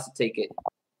gonna let Masa take it.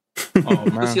 Oh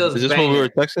man, Lucio's is this banger. what we were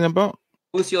texting about?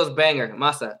 Lucio's banger,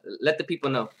 Masa. Let the people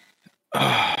know.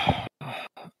 I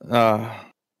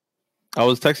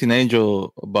was texting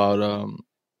Angel about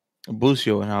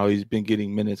Busio and how he's been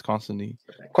getting minutes constantly.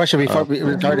 Question before we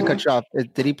start to cut you off: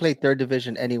 did he play third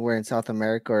division anywhere in South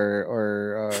America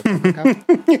or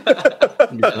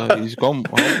He's going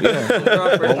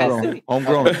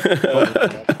homegrown.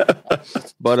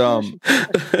 But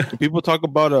people talk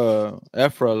about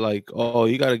Efra like, oh,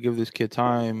 you got to give this kid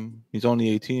time. He's only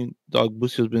 18. Dog,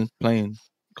 Busio's been playing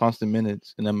constant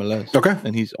minutes in MLS. Okay,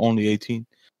 and he's only 18.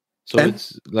 So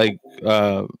it's like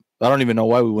I don't even know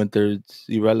why we went there. It's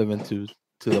irrelevant to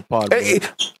the pod. But,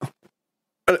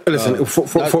 listen, that's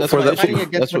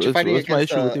my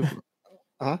issue with it.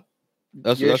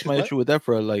 That's my issue with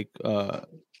Efra.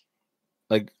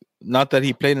 Like not that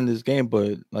he played in this game,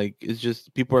 but like it's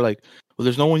just people are like, well,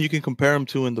 there's no one you can compare him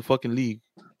to in the fucking league.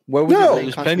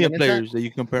 There's plenty of players that you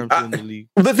can compare him to in the league.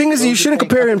 The thing is, you shouldn't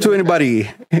compare him to anybody.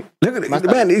 Look at it,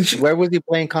 man. Where was he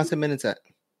playing constant minutes at?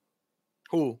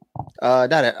 Who?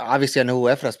 Obviously, I know who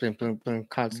Efra's been playing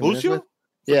constant minutes with.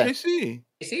 Yeah, KC,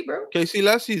 bro. KC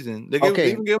last season. They even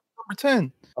gave him number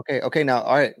 10. Okay. Now,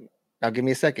 all right. Now, give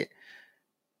me a second.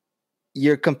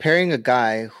 You're comparing a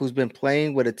guy who's been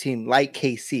playing with a team like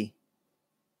KC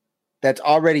that's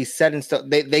already set in stone.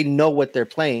 They know what they're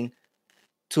playing,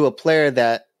 to a player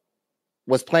that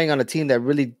was playing on a team that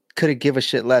really couldn't give a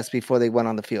shit less before they went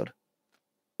on the field.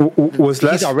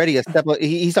 He's already a step.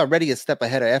 He's already a step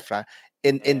ahead of Efra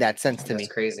in that sense. To me,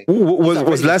 crazy.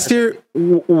 Was last year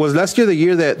the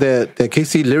year that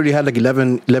KC literally had like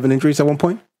 11 injuries at one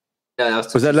point? Yeah,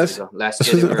 was that less? Last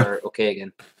year they were okay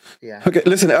again. Yeah. Okay,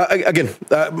 listen again.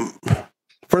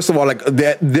 First of all, like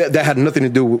that had nothing to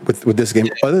do with this game.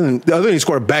 Other than he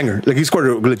scored a banger, like he scored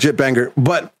a legit banger.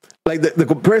 But like the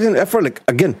comparison effort, like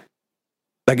again,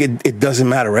 like it doesn't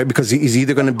matter, right? Because he's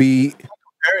either going to be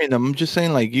comparing them. I'm just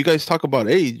saying, like you guys talk about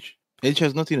age. Age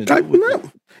has nothing to do with it.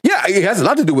 Yeah, it has a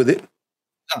lot to do with it.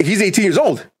 No. He's 18 years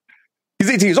old.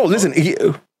 Listen,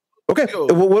 okay.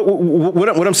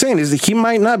 What I'm saying is that he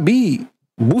might not be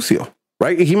Busio,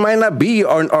 right? He might not be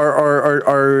our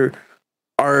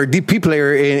DP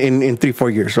player in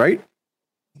 3-4 years, right?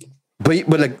 But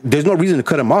like, there's no reason to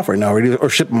cut him off right now, or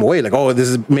ship him away. Like, oh, this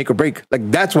is make or break.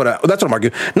 Like, that's what I'm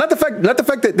arguing. Not the fact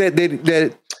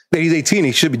that he's 18,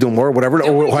 he should be doing more, whatever,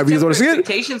 or however you want to see it.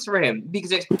 Expectations for him, because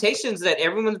the expectations that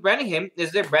everyone's branding him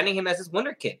is they're branding him as this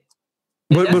wonder kid.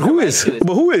 But who is?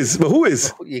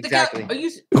 Exactly.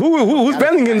 Who's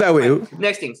branding him that way?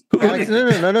 Next things. No.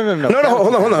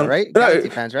 Hold on. Right? Galaxy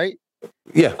fans, right?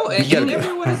 Yeah. Oh, and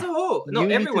everyone as a whole. No,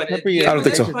 everyone. I don't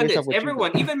think so. Pundits,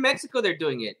 everyone, even Mexico, they're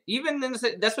doing it. Even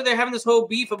that's why they're having this whole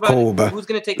beef about who's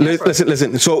going to take.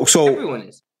 Listen. So everyone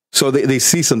is. So they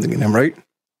see something in him, right?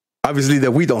 Obviously,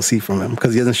 that we don't see from him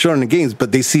because he hasn't shown in the games,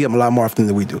 but they see him a lot more often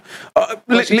than we do.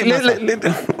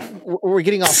 We're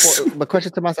getting off. But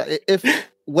question to Masa: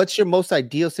 what's your most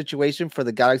ideal situation for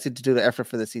the Galaxy to do the effort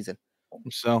for the season?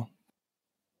 So,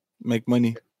 make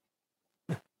money.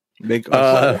 Make.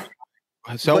 But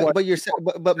you're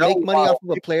make money off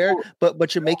of a player.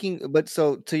 But you're making. But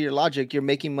so to your logic, you're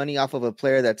making money off of a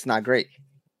player that's not great.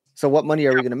 So what money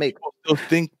are we going to make? People still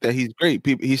think that he's great.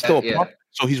 He's still a product,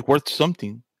 so he's worth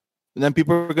something. And then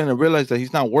people are going to realize that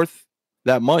he's not worth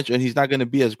that much, and he's not going to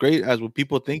be as great as what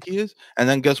people think he is. And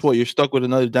then guess what? You're stuck with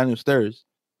another Daniel Sturridge.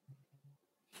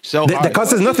 That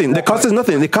costs us nothing. That costs us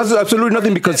nothing. It costs us absolutely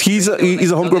nothing because he's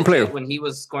a homegrown player. When he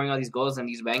was scoring all these goals and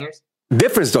these bangers.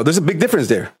 Difference though. There's a big difference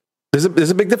there. There's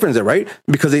a big difference there, right?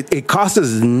 Because it costs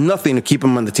us nothing to keep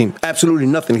him on the team. Absolutely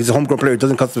nothing. He's a homegrown player. It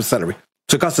doesn't cost us salary,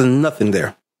 so it costs us nothing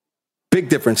there. Big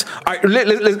difference. All right,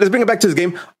 let's bring it back to this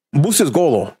game. Busio's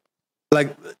goal,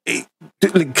 like,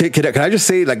 can I just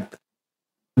say, like,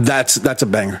 that's a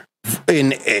banger.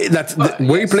 And that's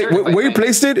where you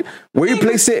placed it,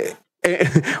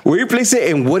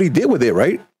 and what he did with it,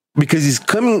 right? Because he's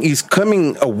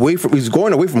going away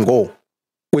from goal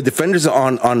with defenders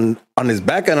on his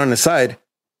back and on his side.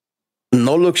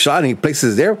 No look shot, and he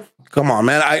places there. Come on,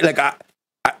 man.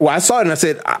 I saw it and I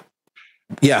said,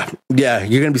 yeah,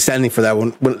 you're going to be standing for that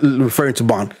one when referring to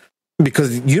Bond.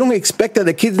 Because you don't expect that.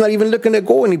 The kid's not even looking at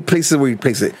goal and he places it where he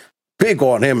places it. Big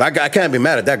goal on him. I can't be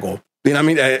mad at that goal. You know what I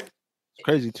mean? It's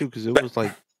crazy, too, because it was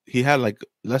like he had like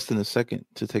less than a second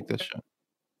to take that shot.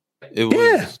 It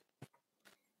was.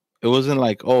 It wasn't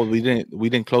like, oh, we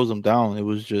didn't close him down. It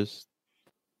was just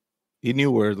he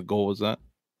knew where the goal was at.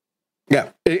 Yeah.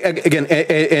 Again,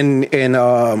 and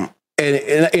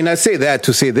I say that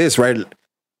to say this, right?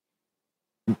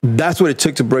 That's what it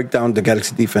took to break down the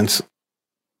Galaxy defense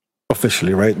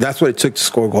officially, right? That's what it took to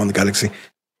score a goal in the Galaxy.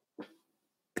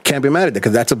 Can't be mad at it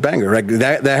because that's a banger, right?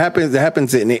 That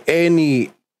happens in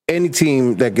any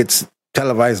team that gets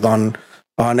televised on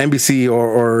NBC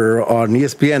or on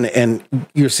ESPN, and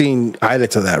you're seeing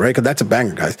highlights of that, right? Because that's a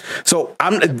banger, guys. So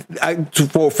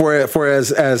for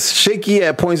as shaky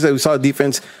at points that we saw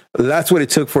defense, that's what it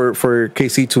took for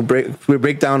KC to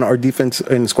break down our defense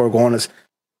and score a goal on us.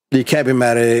 You can't be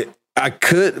mad at it. I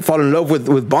could fall in love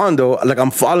with Bond though. Like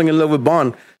I'm falling in love with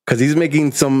Bond because he's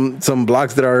making some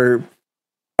blocks that are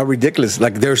ridiculous.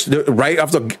 Like there's right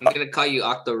after. I'm gonna call you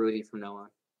Octo Rudy from now on.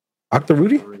 Octo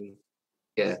Rudy?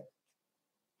 Yeah.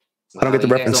 I don't get the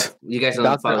reference. You guys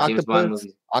don't follow James Bond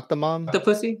movies. Octomom?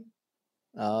 Octopussy?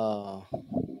 Oh.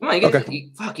 Come on, you guys. Okay.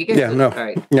 You guys. Yeah, no. All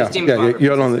right. Yeah, James yeah. Bond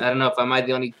You're alone. I don't know if am I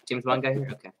the only James Bond guy here.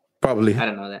 Okay. Probably. I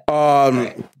don't know that.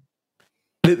 Right.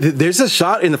 There's a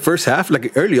shot in the first half,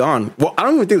 like early on. Well, I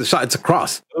don't even think it's a shot. It's a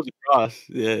cross. It was a cross.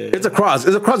 Yeah. It's a cross.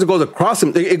 It's a cross that goes across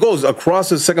him. It goes across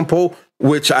the second pole,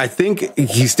 which I think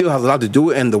he still has a lot to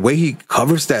do. And the way he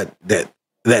covers that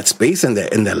space and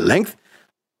that length,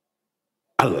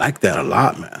 I like that a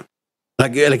lot, man.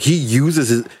 Like he uses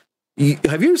his.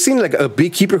 Have you ever seen like a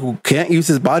big keeper who can't use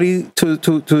his body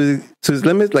to his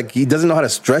limit? Like he doesn't know how to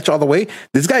stretch all the way.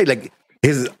 This guy, like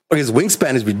his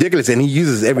wingspan is ridiculous, and he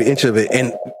uses every inch of it.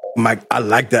 And I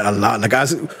like that a lot. Like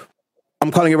I'm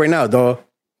calling it right now, dog.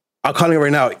 I'm calling it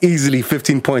right now. Easily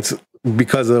 15 points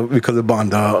because of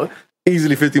Bond, dog.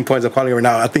 Easily 15 points. I'm calling it right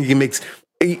now. I think he makes.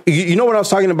 You know what I was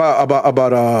talking about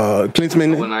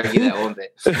Klinsmann? I wouldn't argue that one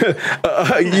bit.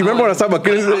 You remember what I was talking about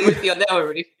Klinsmann? I'm with you on that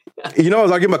already. You know, I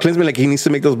was arguing about Klinsmann, like he needs to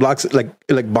make those blocks.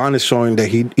 Like Bond is showing that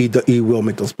he will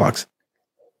make those blocks.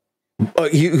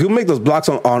 He'll make those blocks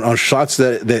on shots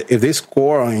that if they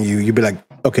score on you, you'd be like,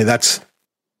 okay, that's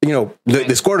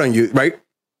they scored on you, right?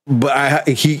 But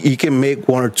he can make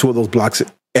one or two of those blocks,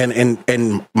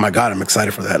 and my God, I'm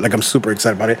excited for that. Like I'm super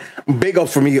excited about it. Big up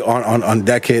for me on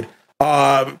that kid.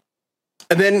 And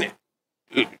then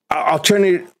I'll turn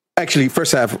it. Actually,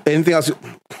 first half. Anything else?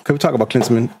 Can we talk about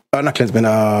Klinsmann? Not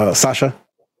Klinsmann. Sasha.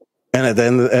 And at the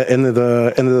end of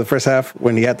the first half,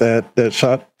 when he had that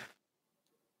shot,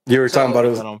 you were talking about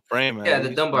it. On frame, man. Yeah, the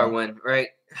Dunbar one, right?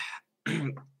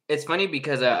 It's funny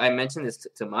because I mentioned this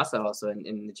to Masa also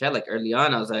in the chat. Like early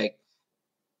on, I was like,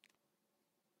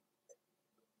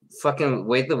 "Fucking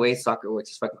the way soccer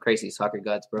works is fucking crazy. Soccer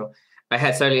gods, bro." I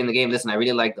had Sterling in the game. Listen, I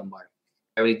really like Dunbar.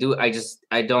 I really do.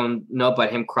 I don't know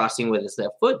about him crossing with his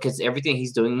left foot because everything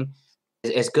he's doing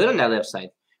is good on that left side,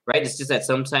 right? It's just that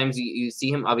sometimes you see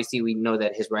him. Obviously, we know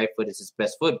that his right foot is his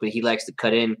best foot, but he likes to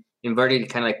cut in inverted,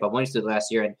 kind of like Pavoni did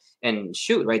last year, and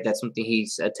shoot, right? That's something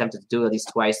he's attempted to do at least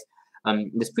twice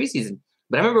this preseason.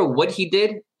 But I remember what he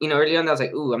did, early on. I was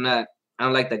like, ooh, I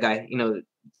don't like that guy.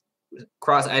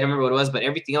 Cross. I don't remember what it was, but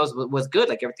everything else was good.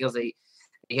 Like everything else that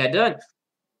he had done.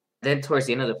 Then towards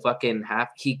the end of the fucking half,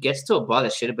 he gets to a ball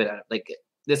that should have been out. Like,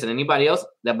 listen, anybody else,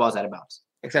 that ball's out of bounds.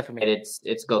 Except for me. And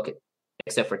it's go kick,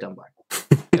 except for Dunbar.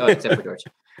 Except for George.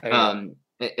 And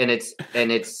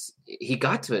it's he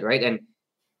got to it, right? And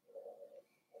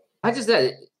I just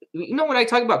that when I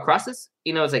talk about crosses,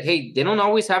 it's like, hey, they don't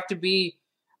always have to be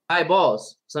high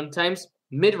balls. Sometimes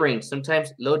mid range,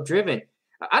 sometimes low driven.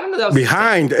 I don't know that was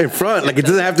behind, in front. Like it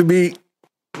doesn't have to be.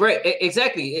 Right,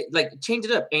 exactly. Change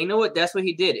it up. And you know what? That's what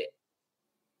he did.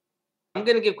 I'm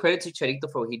gonna give credit to Chicharito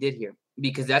for what he did here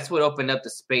because that's what opened up the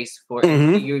space for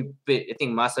you. I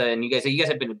think Masa and you guys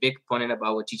have been a big proponent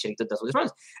about what Chicharito does with his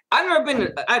runs.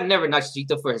 I've never knocked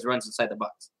Chicharito for his runs inside the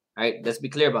box. All right, let's be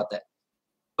clear about that.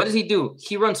 What does he do?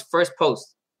 He runs first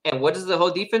post, and what does the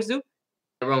whole defense do?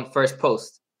 They run first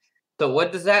post. So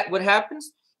what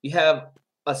happens? You have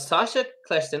a Sacha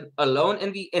Kljestan alone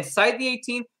inside the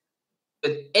 18.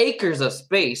 With acres of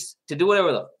space to do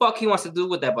whatever the fuck he wants to do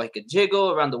with that ball. He could jiggle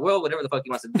around the world, whatever the fuck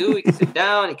he wants to do. He can sit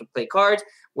down, he can play cards,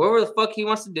 whatever the fuck he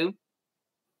wants to do.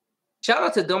 Shout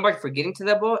out to Dunbar for getting to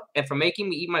that ball and for making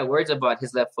me eat my words about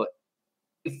his left foot.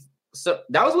 So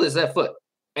that was with his left foot.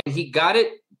 And he got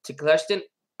it to Kljestan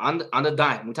on the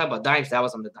dime. We talk about dimes, that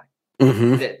was on the dime.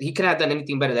 Mm-hmm. He couldn't have done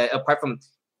anything better apart from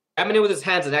grabbing it with his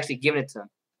hands and actually giving it to him.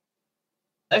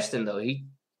 Leshton, though,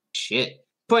 shit.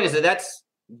 Point is that's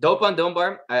dope on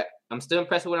Dunbar. I'm still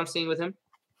impressed with what I'm seeing with him.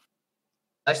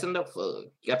 Leshton, though, fuck,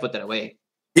 you gotta put that away.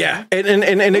 Yeah,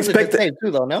 and expect save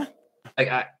too, though. No,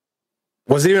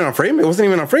 was it even on frame? It wasn't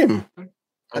even on frame.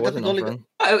 It wasn't on frame.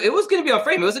 It was going to be on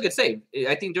frame. It was a good save.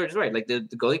 I think George is right. Like the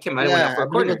goalie came out and went out for a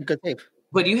corner. Good save.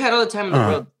 But you had all the time in the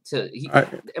world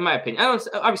in my opinion. I don't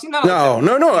obviously not.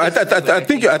 No. I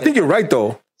think you're right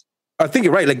though. I think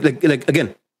you're right. Like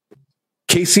again,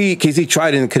 KC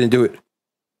tried and couldn't do it.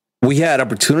 We had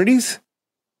opportunities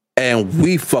and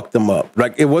we fucked them up.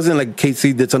 Like it wasn't like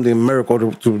KC did something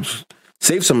miracle to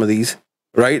save some of these.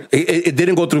 Right, it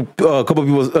didn't go through a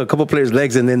couple players'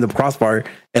 legs and then the crossbar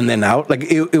and then out. Like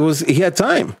it was, he had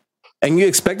time, and you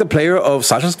expect a player of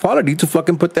Sasha's quality to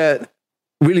fucking put that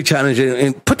really challenging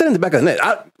and put that in the back of the net.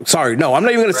 I'm not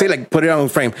even gonna say like put it on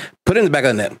frame. Put it in the back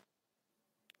of the net.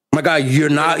 My guy, you're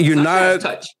not.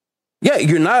 Touch. Yeah,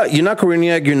 you're not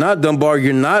Koreniak. You're not Dunbar.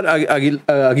 You're not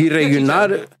Aguirre. You're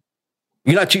not.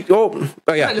 You're not cheap. Oh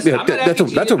yeah. Listen, yeah that's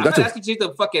I'm not asking you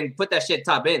to fucking put that shit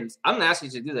top ends. I'm not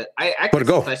asking you to do that. I put it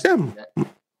go. Yeah.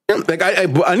 Like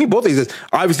I need both of these.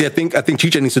 Obviously, I think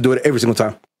Chicha needs to do it every single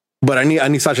time. But I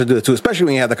need Sasha to do it too, especially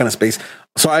when you have that kind of space.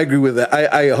 So I agree with that.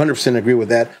 I 100% agree with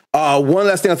that. One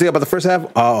last thing I'll say about the first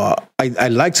half. I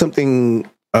like something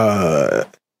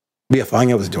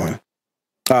Villafana was doing.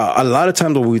 A lot of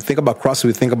times when we think about crosses,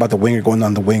 we think about the winger going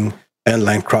down the wing and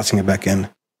line crossing it back in.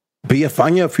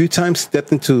 Villafana a few times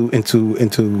stepped into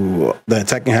the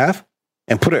attacking half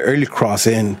and put an early cross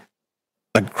in,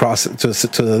 like cross to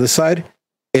the other side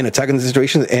in attacking the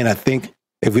situation. And I think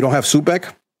if we don't have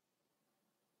Subek,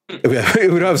 if we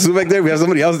don't have Subek there, we have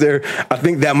somebody else there. I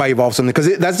think that might evolve something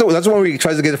because that's when we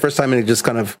tries to get the first time and it just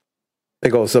kind of it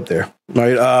goes up there,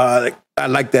 right? I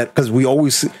like that because we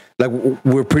always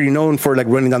we're pretty known for like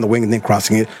running down the wing and then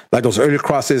crossing it, like those early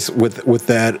crosses with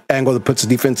that angle that puts the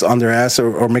defense on their ass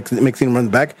or makes them run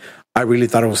back. I really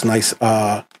thought it was nice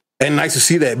and nice to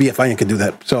see that Villafana can do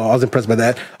that. So I was impressed by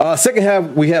that. Second half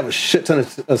we have a shit ton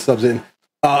of subs in.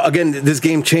 Again, this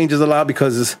game changes a lot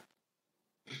because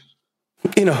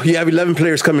you have 11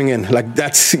 players coming in. Like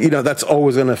that's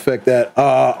always going to affect that.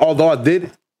 Although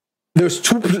there's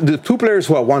the two players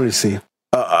who I wanted to see.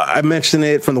 I mentioned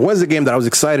it from the Wednesday game that I was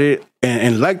excited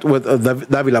and liked what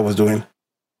Davila was doing.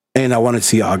 And I wanted to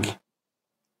see Augie.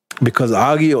 Because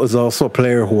Augie is also a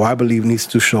player who I believe needs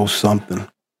to show something.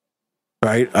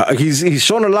 Right? He's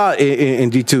shown a lot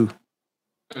in G2.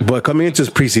 But coming into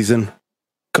preseason.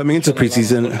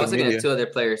 I was looking at two other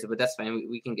players, but that's fine.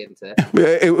 We can get into that.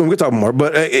 We'll talk more.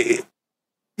 But,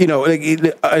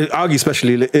 Augie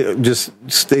especially, just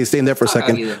staying there for a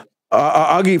second.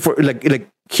 Augie for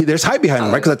there's hype behind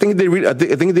him, right? Because I think they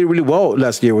did really well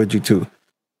last year with G2,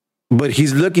 but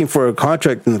he's looking for a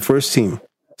contract in the first team,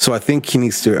 so I think he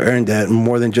needs to earn that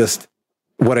more than just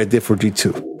what I did for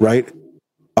G2, right?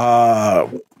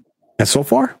 And so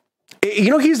far,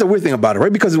 here's the weird thing about it,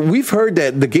 right? Because we've heard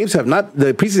that the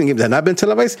preseason games have not been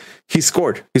televised. He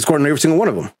scored in every single one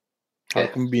of them. How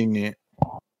convenient.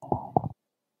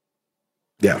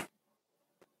 Yeah.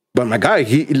 But my guy,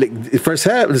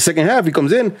 the second half, he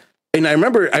comes in, and I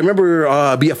remember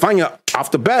Villafana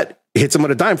off the bat hits him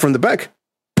with a dime from the back,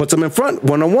 puts him in front,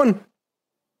 1-on-1.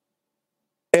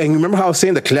 And you remember how I was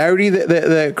saying the clarity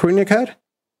that Koreniak had?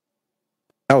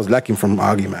 That was lacking from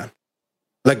Augie, man.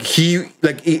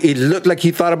 It looked like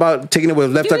he thought about taking it with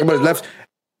his left, talking about his left.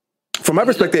 From my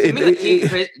perspective,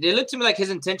 it looked to me like his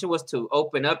intention was to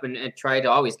open up and try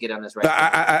to always get on his right.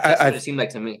 That's what it seemed like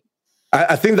to me.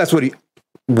 I think that's what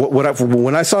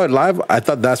when I saw it live, I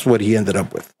thought that's what he ended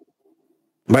up with,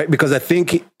 right? Because I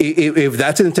think if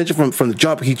that's his intention from the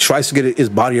jump, he tries to get his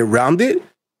body around it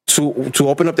to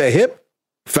open up that hip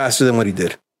faster than what he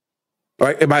did,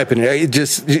 right? In my opinion, it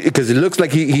just because it looks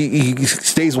like he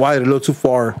stays wide a little too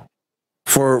far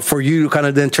for you to kind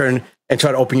of then turn and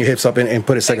try to open your hips up and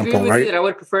put a second pole, right? I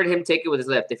would prefer him take it with his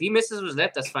left. If he misses with his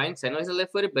left, that's fine. Because I know he's a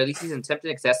left-footed, but at least he's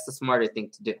attempting because that's the smarter thing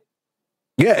to do.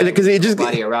 Yeah, because it just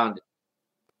body around it.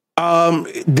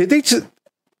 Did they just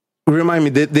remind me?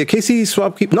 Did KC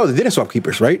swap keep? No, they didn't swap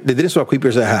keepers, right? They didn't swap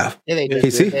keepers at half. Yeah, they did.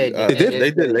 KC? They did.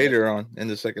 They did later on in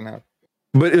the second half.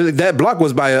 But that block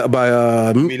was by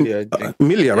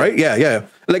Melia, right? Yeah.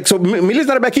 Like so, Melia's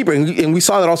not a bad keeper, and we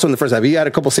saw that also in the first half. He had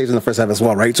a couple saves in the first half as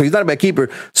well, right? So he's not a bad keeper.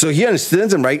 So he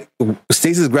understands him, right?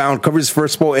 Stays his ground, covers his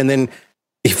first spot, and then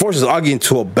he forces Augie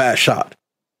into a bad shot.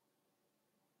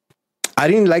 I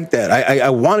didn't like that.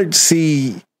 I wanted to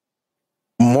see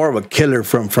more of a killer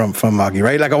from Augie,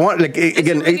 right? Like I want, like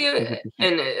again, we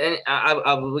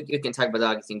can talk about the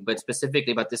Augie thing, but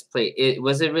specifically about this play,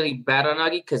 was it really bad on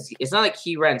Augie? Because it's not like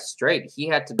he ran straight; he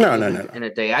had to be in a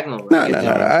diagonal.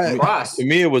 Cross. To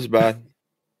me, it was bad.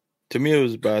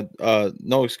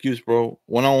 No excuse, bro.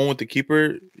 1-on-1 with the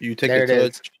keeper, you take a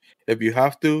touch. If you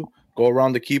have to go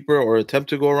around the keeper or attempt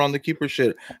to go around the keeper,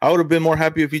 shit, I would have been more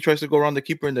happy if he tries to go around the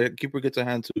keeper and the keeper gets a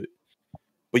hand to it.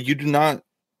 But you do not.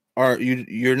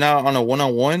 You're now on a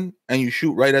 1-on-1 and you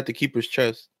shoot right at the keeper's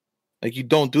chest. Like, you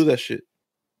don't do that shit.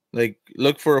 Like,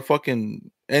 look for a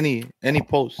fucking any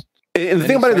post. And the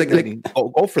thing about it, like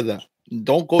go for that.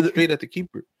 Don't go straight at the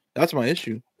keeper. That's my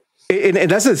issue. And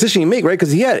that's the decision you make, right?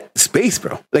 Because he had space,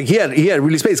 bro. Like he had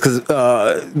really space. Because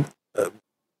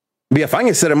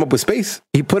Villafaña set him up with space.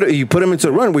 He put him into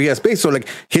a run where he had space. So like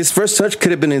his first touch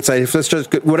could have been inside. His first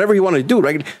touch, whatever he wanted to do,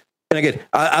 right? And again,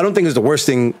 I don't think it's the worst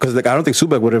thing because like I don't think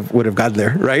Subak would have got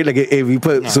there, right? Like if you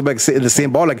put Subak in the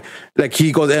same ball, like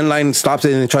he goes end line, stops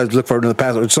it, and tries to look for another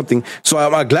pass or something. So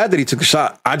I'm glad that he took a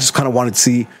shot. I just kind of wanted to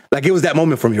see, like it was that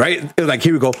moment for me, right? It was like,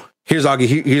 here we go. Here's Augie.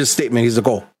 Here's a statement. Here's a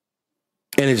goal,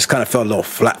 and it just kind of fell a little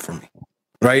flat for me,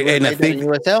 right? And I think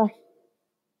USL.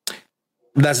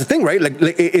 That's the thing, right? Like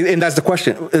and that's the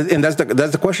question, and that's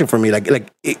the question for me.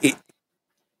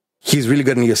 He's really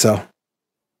good in ESL.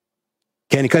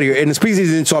 Can he cut here? And it's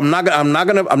preseason, so I'm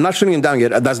not shooting him down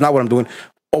yet. That's not what I'm doing.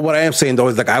 But what I am saying though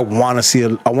is like I want to see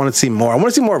more. I want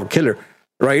to see more of a killer,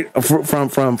 right? From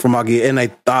Augie. And I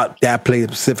thought that play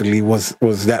specifically was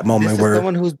that moment where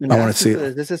someone who's been I want to see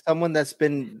it. This is someone that's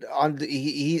been on.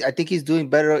 I think he's doing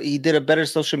better. He did a better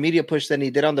social media push than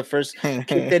he did on the first kick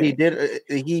that he did.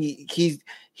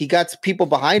 He got people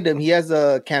behind him. He has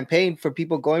a campaign for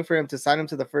people going for him to sign him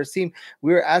to the first team.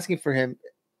 We were asking for him.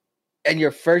 And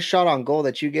your first shot on goal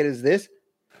that you get is this.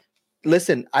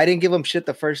 Listen, I didn't give him shit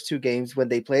the first two games when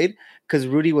they played because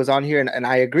Rudy was on here and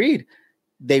I agreed.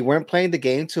 They weren't playing the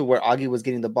game to where Augie was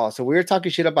getting the ball. So we were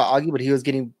talking shit about Augie, but he was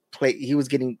getting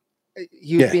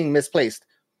being misplaced.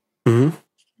 Mm-hmm.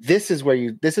 This is where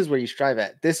you strive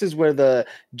at. This is where the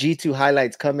G2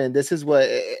 highlights come in. This is what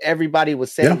everybody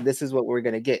was saying. Yeah. This is what we're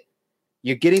going to get.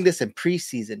 You're getting this in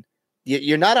preseason.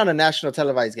 You're not on a national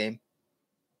televised game.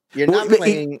 You're not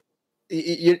playing.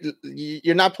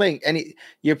 You're not playing any.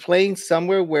 You're playing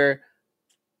somewhere where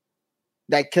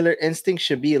that killer instinct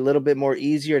should be a little bit more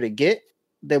easier to get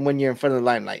than when you're in front of the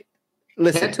limelight.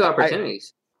 Listen, had two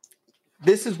opportunities.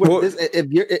 This is where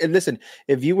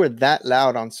if you were that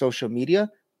loud on social media,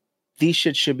 these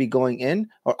shit should be going in,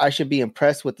 or I should be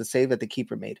impressed with the save that the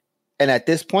keeper made. And at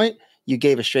this point, you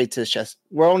gave it straight to his chest.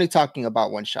 We're only talking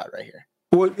about one shot right here.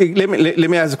 Well, let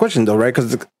me ask a question though, right?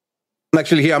 Because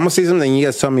actually, here I'm gonna say something. And you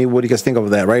guys tell me what you guys think of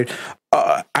that, right?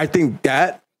 I think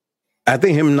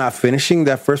him not finishing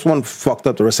that first one fucked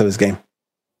up the rest of his game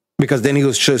because then he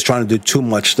was just trying to do too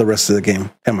much the rest of the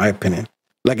game, in my opinion.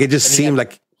 Like it just seemed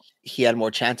like he had more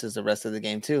chances the rest of the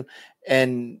game too.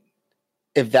 And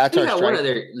if that's he had one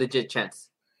other legit chance,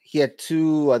 he had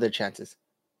two other chances.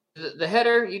 The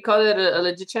header, you call it a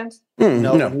legit chance?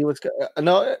 No, he was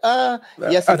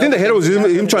yes. I think the header was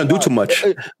him trying to do too much.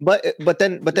 But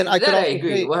then I could also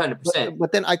agree 100%.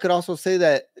 But then I could also say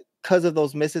that because of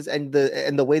those misses and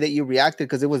the way that you reacted,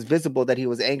 because it was visible that he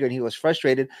was angry and he was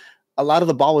frustrated. A lot of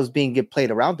the ball was being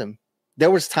played around him. There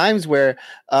was times where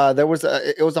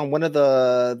it was on one of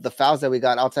the fouls that we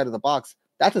got outside of the box.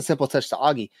 That's a simple touch to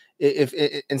Augie. If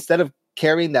instead of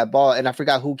carrying that ball, and I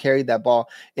forgot who carried that ball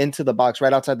into the box,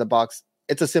 right outside the box,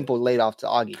 it's a simple laid off to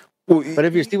Augie. Well, but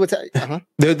if you see what's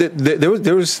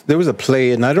there was a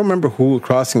play, and I don't remember who was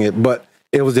crossing it, but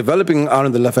it was developing out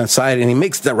on the left hand side, and he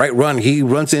makes the right run. He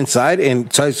runs inside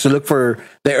and tries to look for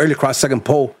the early cross second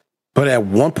pole. But at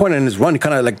one point in his run, he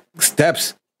kind of like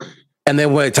steps. And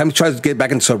then by the time he tries to get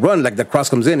back into a run, like the cross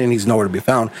comes in and he's nowhere to be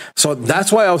found. So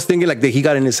that's why I was thinking like that he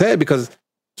got in his head because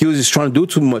he was just trying to do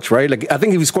too much, right? Like I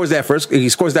think if he scores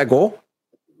that goal,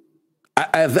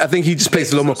 I think he just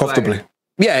plays a little more comfortably.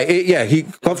 Yeah, he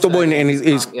comfortable and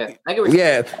he's and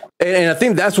I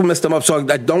think that's what messed him up. So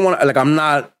I don't want to like I'm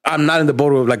not in the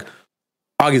boat of like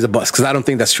Augie's a bust because I don't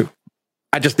think that's true.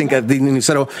 I just think here.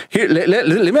 Let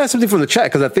me ask something from the chat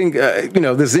because I think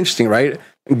this is interesting, right?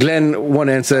 Glenn one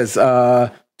end says,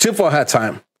 "Tifo had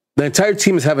time. The entire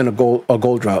team is having a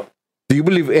goal drought. Do you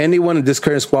believe anyone in this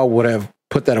current squad would have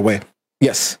put that away?"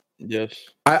 Yes.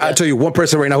 I tell you one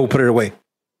person right now who put it away.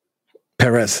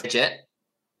 Perez. Jet.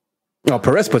 No,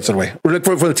 Perez puts it away. Like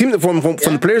for the team from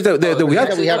the players that we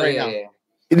have right now.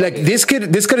 Like this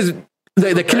kid is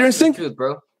the killer instinct, truth,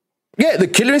 bro. Yeah, the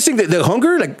killer instinct, the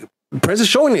hunger. Like Perez is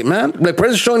showing it, man. Like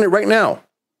Perez is showing it right now.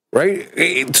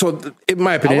 right? So, in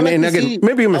my opinion, like and to again, see-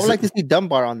 maybe I would like to see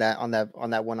Dunbar on that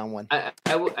one-on-one.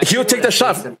 He'll take the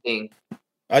shot. Something.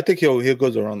 I think he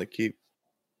goes around the keep.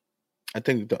 I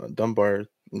think Dunbar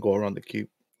can go around the keep.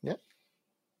 We're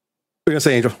gonna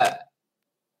say Angel.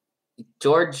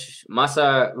 George,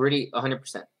 Massa, really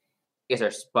 100%. You guys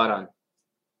are spot on.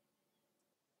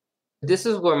 This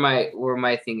is where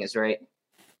my thing is, right?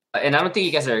 And I don't think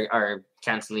you guys are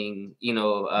canceling,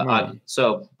 Augie.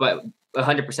 So, but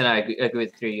 100% I agree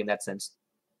with you in that sense.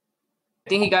 I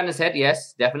think he got in his head,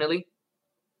 yes, definitely.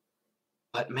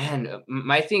 But man,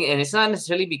 my thing, and it's not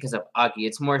necessarily because of Augie,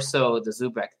 it's more so the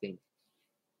Zubak thing.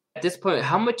 At this point,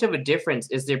 how much of a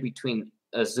difference is there between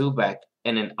a Zubak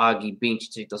and an Augie being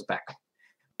Chicharito's backup?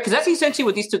 Because that's essentially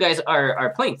what these two guys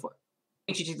are playing for.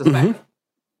 Being Chicharito's backup.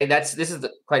 And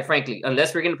quite frankly,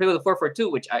 unless we're going to play with a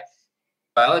 4-4-2, which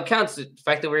by all accounts, the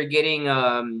fact that we're getting,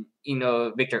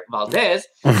 Victor Valdez,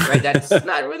 right? That's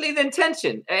not really the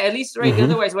intention, at least, right?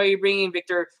 Otherwise, why are you bringing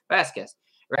Victor Vasquez,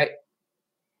 right?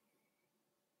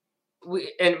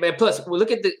 Plus, we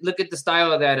look at the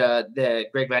style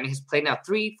that Greg Vanney has played now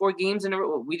 3-4 games in a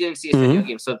row. We didn't see a single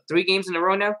game, so 3 games in a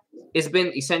row now. It's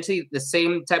been essentially the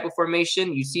same type of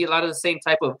formation. You see a lot of the same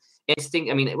type of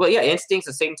instinct. I mean, instincts,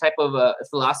 the same type of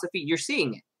philosophy. You're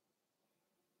seeing it.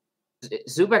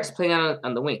 Zubak's playing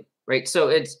on the wing, right? So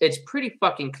it's pretty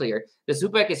fucking clear that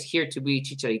Zubak is here to be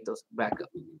Chicharito's backup.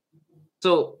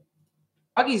 So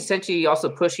Augie's essentially also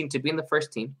pushing to be in the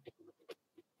first team,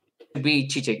 to be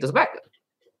Chicharito's backup.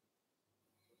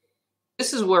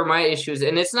 This is where my issue is,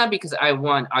 and it's not because I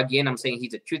want Augie and I'm saying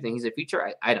he's a truth and he's a future.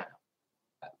 I don't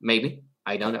know. Maybe.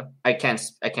 I don't know. I can't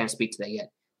speak to that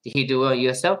yet. Did he do well in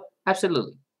USL?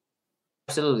 Absolutely.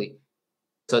 Absolutely.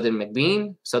 So did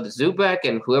McBean, so did Zubak,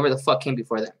 and whoever the fuck came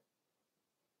before them.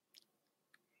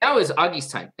 Now is Augie's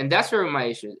time, and that's where my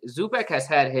issue is. Zubak has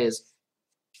had his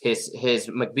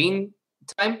McBean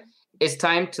time. It's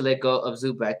time to let go of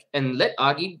Zubak and let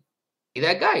Augie be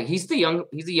that guy. He's the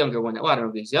younger one. Well, I don't know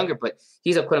if he's younger, but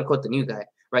he's a quote unquote the new guy,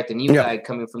 right? The new guy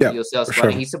coming from the USL squad. Sure.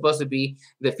 And he's supposed to be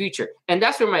the future, and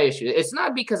that's where my issue is. It's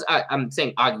not because I'm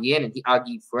saying Augie in and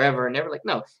Augie forever and never. Like,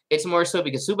 no, it's more so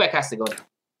because Zubak has to go now.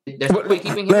 There's no point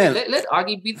keeping him. Let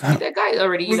Augie be that guy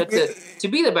already, to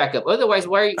be the backup. Otherwise,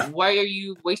 why are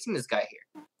you wasting this guy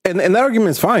here? And that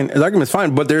argument's fine. The argument's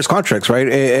fine, but there's contracts, right?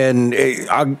 And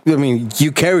I mean,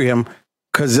 you carry him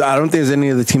because I don't think there's any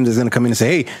of the team that's going to come in and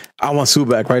say, "Hey, I want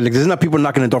Zubak," right? Like, there's not people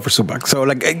knocking the door for Zubak. So,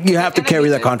 like, you have to carry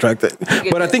that contract.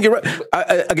 But I think you're right.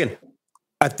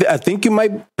 I think you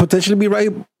might potentially be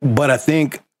right, but I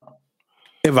think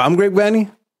if I'm Greg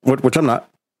Vanney, which I'm not,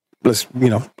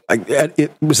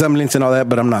 resemblance and all that,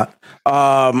 but I'm not.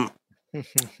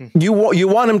 You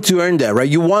want him to earn that, right?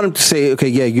 You want him to say, "Okay,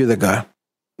 yeah, you're the guy,"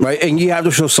 right? And you have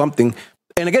to show something.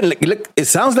 And again, look, it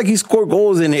sounds like he scored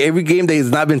goals in every game that has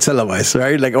not been televised,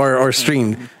 right? Like or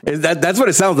streamed. That's what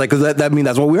it sounds like, because that means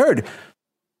that's what we heard.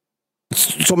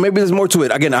 So maybe there's more to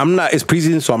it. Again, it's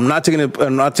preseason, so I'm not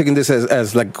taking this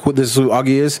as like who this is who Augie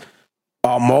is.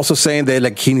 I'm also saying that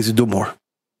like he needs to do more.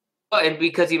 Well, and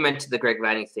because you mentioned the Greg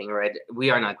Vanney thing, right? We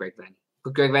are not Greg Vanney,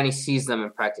 but Greg Vanney sees them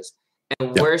in practice.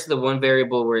 And where's the one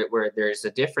variable where there's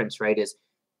a difference, right? Is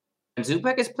when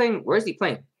Zubak is playing, where is he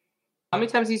playing? How many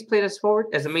times he's played as forward,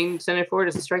 as a main center forward,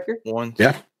 as a striker? Once.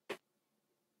 Yeah.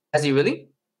 Has he really?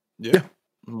 Yeah.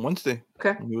 Wednesday.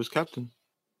 Okay. He was captain.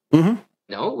 Mm-hmm.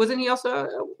 No, wasn't he also?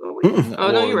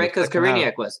 No, you're right, because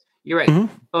Kariniak was. You're right.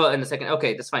 Mm-hmm. Oh, in the second.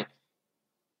 Okay, that's fine.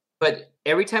 But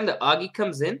every time that Augie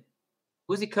comes in,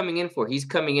 who's he coming in for? He's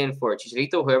coming in for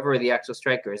Chicharito, whoever the actual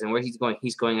striker is, and where he's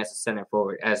going as a center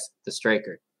forward, as the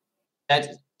striker.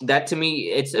 That to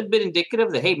me, it's a bit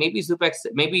indicative that, hey, maybe Zubak,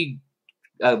 maybe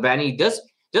Vanney does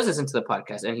listen to the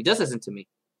podcast, and he does listen to me,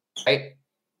 right?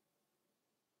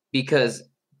 Because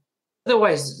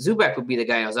otherwise, Zubak would be the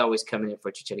guy I was always coming in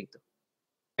for Chicharito.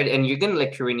 Right? And you're going to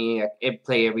let Kariniak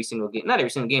play every single game. Not every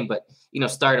single game, but,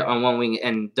 start on one wing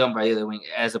and Dunbar the other wing,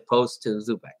 as opposed to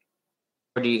Zubak.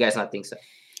 Or do you guys not think so?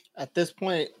 At this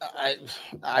point,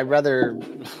 I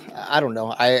don't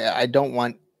know. I don't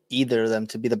want either of them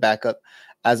to be the backup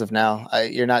as of now.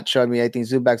 You're not showing me. I think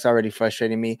Zubak's already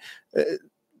frustrating me.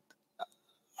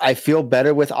 I feel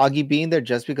better with Augie being there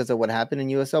just because of what happened in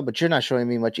USL, but you're not showing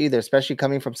me much either, especially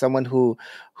coming from someone who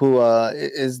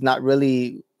is not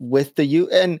really with the youth.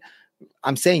 And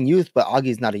I'm saying youth, but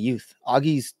Augie's not a youth.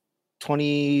 Augie's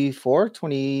 24,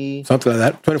 20... Something like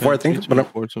that. 24, I think.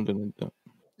 24, something like that.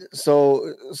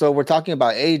 So we're talking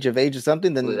about age of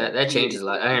something. Then that changes a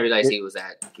lot. I didn't realize he was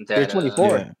that. You're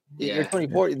 24. You're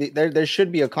 24. There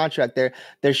should be a contract there.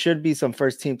 There should be some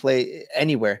first team play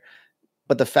anywhere.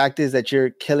 But the fact is that you're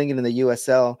killing it in the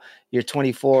USL. You're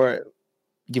 24.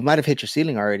 You might have hit your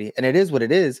ceiling already, and it is what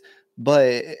it is.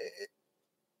 But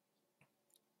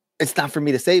it's not for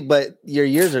me to say. But your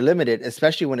years are limited,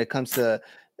 especially when it comes to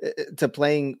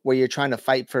playing where you're trying to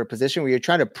fight for a position, where you're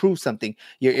trying to prove something.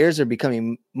 Your ears are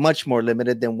becoming much more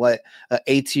limited than what an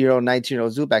 18-year-old,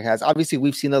 19-year-old Zubak has. Obviously,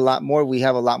 we've seen a lot more. We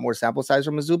have a lot more sample size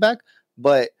from a Zubak,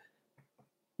 but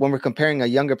when we're comparing a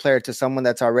younger player to someone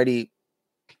that's already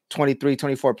 23,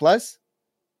 24 plus,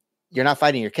 you're not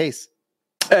fighting your case.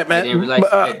 Hey, man,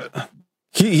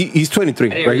 he's 23.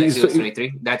 I didn't realize he was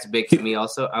 23. That's big to me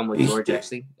also. I'm with George,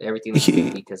 actually. Everything is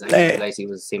big because I didn't realize he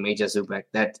was the same age as Zubak.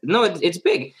 It's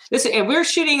big. Listen, and we're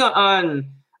shitting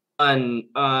on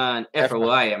Efra.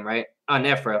 Well, I am, right? On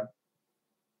Efra.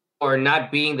 Or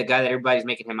not being the guy that everybody's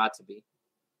making him out to be.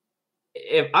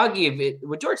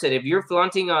 What George said, if you're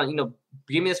flaunting on,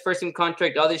 give me this first team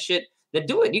contract, all this shit, then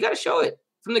do it. You got to show it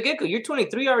from the get-go. You're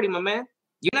 23 already, my man.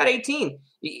 You're not 18.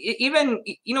 Even,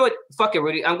 you know what? Fuck it,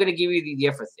 Rudy. I'm going to give you the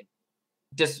effort thing.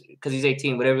 Just because he's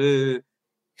 18, whatever.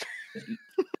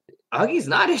 Augie's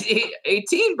not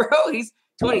 18, bro. He's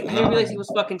 20. I didn't realize he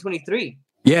was fucking 23.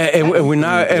 Yeah, and we're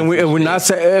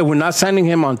not signing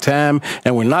him on TAM,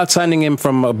 and we're not signing him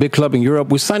from a big club in Europe.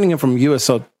 We're signing him from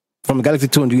USL, from Galaxy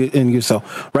 2 in USL,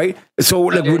 right? So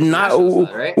we're not.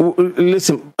 Right?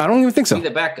 Listen, I don't even think so. He's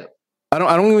the backup. I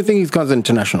don't even think he's comes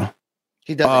international.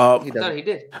 He does. He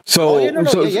did. So, he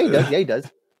does. Yeah, he does.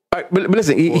 All right, but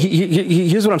listen,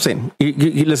 here's what I'm saying.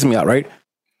 He listen me out, right?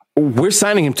 We're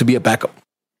signing him to be a backup,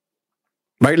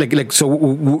 right? Like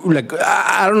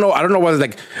I don't know whether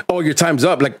like, oh, your time's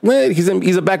up. Like, well, he's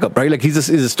a backup, right? Like he's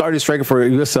a starting striker for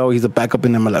USL. He's a backup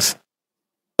in MLS.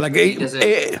 Like he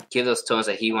doesn't give those tones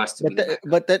that he wants to be.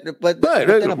 But then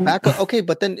a backup. Okay,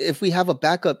 but then if we have a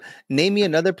backup, name me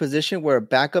another position where a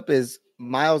backup is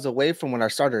miles away from what our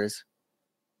starter is.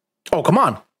 Oh, come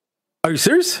on. Are you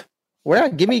serious? Where?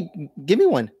 Give me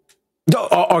one.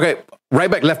 Okay,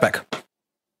 right back, left back.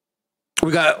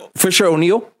 We got Fisher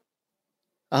O'Neill.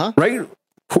 Right?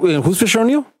 Who's Fisher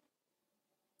O'Neill?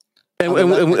 And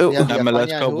MLS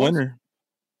Cup winner.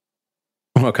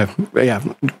 Okay, yeah,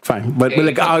 fine, but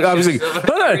like obviously,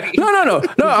 no.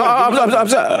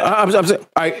 I'm saying,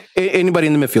 all right, anybody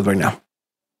in the midfield right now,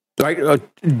 right?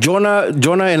 Jonah,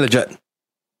 and Leggett.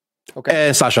 Okay,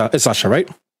 and Sasha, right?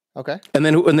 Okay, and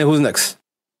then who's next?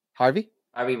 Harvey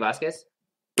Vasquez.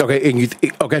 Okay,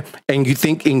 and you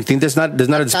think there's not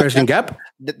a disparaging gap?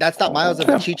 That's not miles of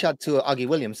a Chicha to Augie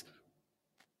Williams.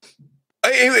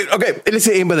 Okay,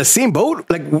 listen, but the same boat,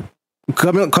 like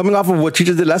coming off of what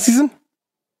Chicha did last season.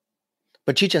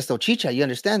 But Chicha's still Chicha. You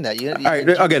understand that? All right.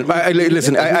 Again,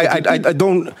 listen.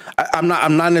 I'm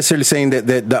not necessarily saying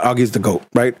that Augie's the GOAT,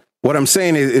 right? What I'm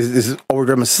saying is over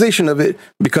dramatization of it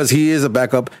because he is a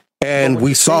backup, and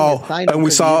we saw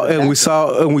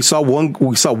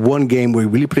one game where he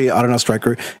really played out and out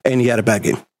striker, and he had a bad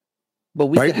game. But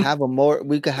we could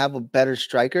have a better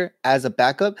striker as a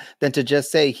backup than to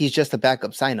just say he's just a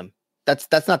backup. Sign him.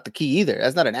 That's not the key either.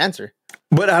 That's not an answer.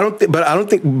 But I don't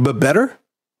think better.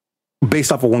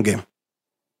 Based off of one game.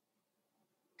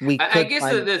 I guess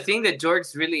the thing that George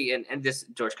really, and this,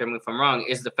 George, correct me if I'm wrong,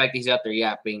 is the fact that he's out there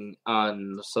yapping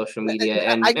on social media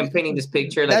and painting this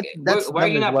picture. Like, why are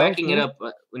you not backing it up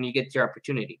when you get your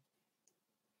opportunity?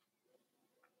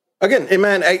 Again,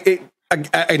 man, I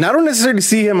don't necessarily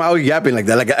see him out yapping like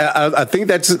that. Like, I think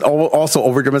that's also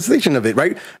over dramatization of it,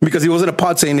 right? Because he was in a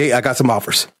pod saying, hey, I got some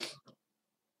offers.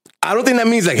 I don't think that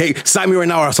means like, hey, sign me right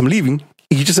now or else I'm leaving.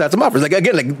 He just had some offers. Like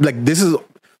again, like this is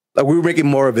we were making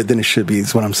more of it than it should be.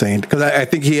 Is what I'm saying because I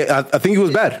think he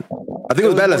was bad. I think it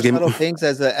was bad last game. Little things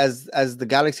as the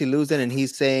Galaxy losing and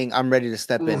he's saying I'm ready to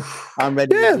step in. I'm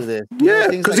ready to do this. Yeah,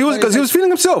 because he was feeling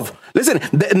himself. Listen,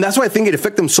 and that's why I think it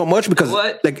affected him so much because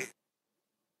like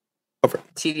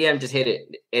TDM just hit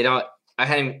it. It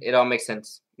all makes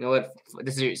sense. You know what?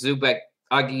 This is your Zubak.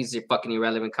 Augie's your fucking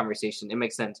irrelevant conversation. It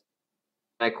makes sense.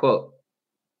 I quote.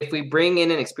 If we bring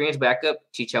in an experienced backup,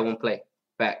 Chicha won't play.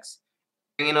 Facts.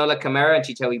 Bring in Ola Kamara and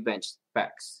Chicha we bench.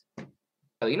 Facts.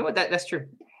 So you know what? That's true.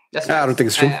 I don't think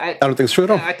it's true. I don't think it's true at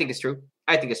all. I think it's true.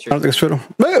 I think it's true. I don't think it's true at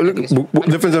all.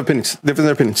 Different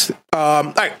opinions. All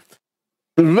right.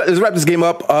 Let's wrap this game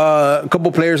up. A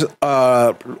couple players.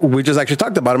 We just actually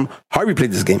talked about him. Harvey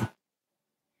played this game.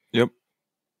 Yep.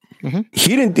 Mm-hmm.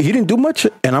 He didn't do much,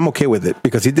 and I'm okay with it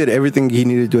because he did everything he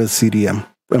needed to do as CDM,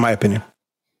 in my opinion.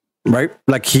 Right,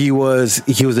 like he was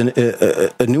a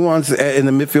nuance in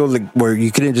the midfield, like where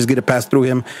you couldn't just get a pass through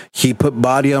him. He put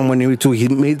body on when he needed to. He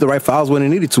made the right fouls when he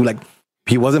needed to. Like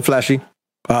he wasn't flashy.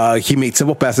 He made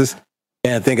simple passes,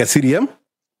 and I think at CDM,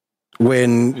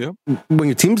 when Yep. when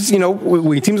your team's when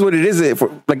your team's what it is,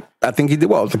 I think he did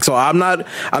well. Like, so I'm not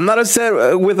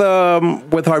upset with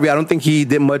Harvey. I don't think he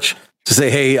did much to say,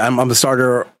 hey, I'm the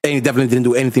starter, and he definitely didn't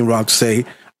do anything wrong to say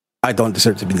I don't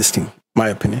deserve to be in this team. My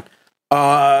opinion.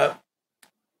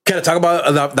 Can I talk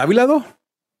about Davila though?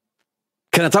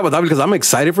 Can I talk about Davila because I'm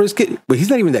excited for this kid? But he's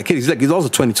not even that kid. He's also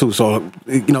 22. So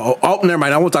never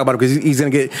mind. I won't talk about it because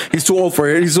he's too old for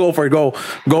it. He's too old for it. Go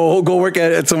work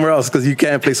at it somewhere else because you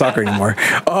can't play soccer anymore.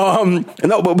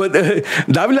 No, but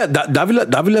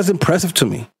Davila's impressive to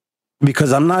me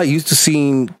because I'm not used to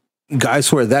seeing guys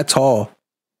who are that tall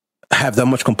have that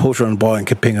much composure on the ball and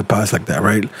can ping a pass like that,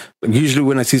 right? Usually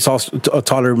when I see a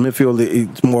taller midfield,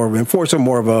 it's more of an enforcer,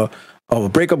 more of a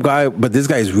breakup guy, but this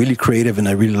guy is really creative and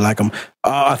I really like him.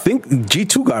 I think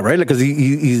G2 guy, right? Like, because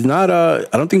he's not, I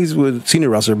don't think he's with senior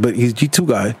roster, but he's G2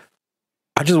 guy.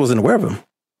 I just wasn't aware of him.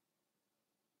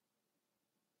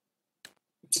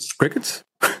 Crickets?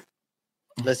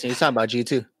 Listen, you're talking about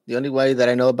G2. The only way that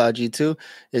I know about G2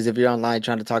 is if you're online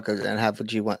trying to talk and have a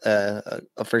G1,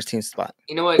 a first team spot.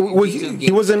 You know what? Well, G2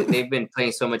 he wasn't. They've been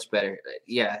playing so much better.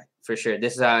 Yeah, for sure.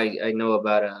 This is how I know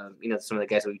about some of the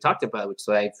guys that we talked about, which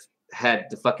so I've had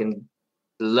the fucking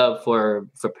love for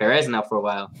Perez now for a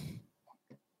while.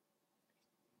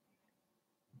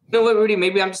 You know what, Rudy?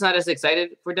 Maybe I'm just not as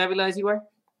excited for Davila as you are.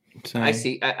 Same. I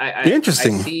see.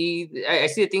 Interesting. I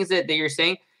see the things that you're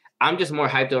saying. I'm just more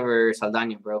hyped over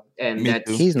Saldana, bro, and Me that's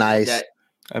too. He's nice.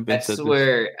 That's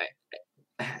where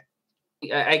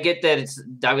I get that it's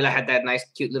Davila had that nice,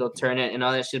 cute little turn and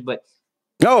all that shit, but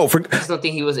No, I just don't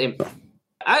think he was.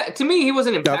 To me, he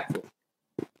wasn't impactful.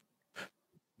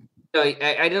 No,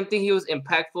 I don't think he was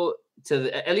impactful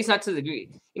at least not to the degree.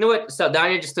 You know what?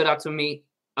 Saldana just stood out to me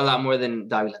a lot more than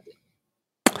Davila did.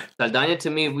 Saldana, to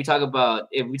me, if we talk about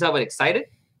excited,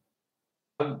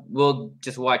 we'll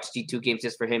just watch G2 games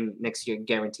just for him next year,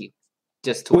 guaranteed.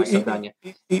 Just to watch Saldana.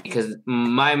 Because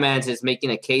my man's is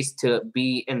making a case to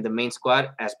be in the main squad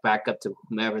as backup to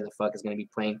whomever the fuck is going to be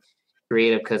playing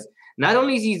creative. Because not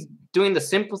only is he doing the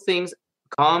simple things,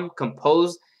 calm,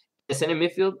 composed, the center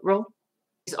midfield role,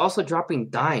 he's also dropping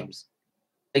dimes.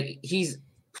 Like, he's...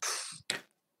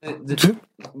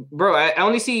 bro, I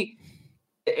only see...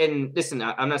 And listen,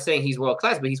 I'm not saying he's world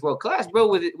class, but he's world class, bro.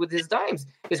 With his dimes,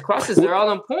 his crosses, they're all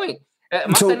on point.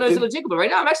 My son knows a little jiggle, but right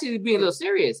now I'm actually being a little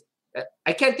serious.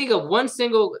 I can't think of one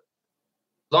single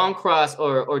long cross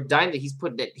or dime that he's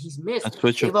put that he's missed.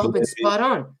 They've all been spot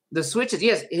on. The switches,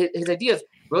 yes, his ideas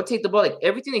rotate the ball, like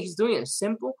everything that he's doing is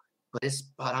simple, but it's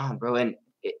spot on, bro. And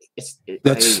I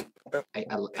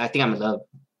think I'm in love.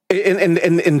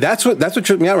 And that's what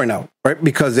tripped me out right now, right?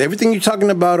 Because everything you're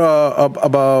talking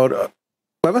about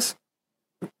Cuevas?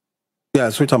 Yeah,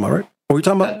 that's what we're talking about, right? What are we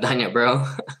talking about? Danya, bro. All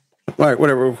right,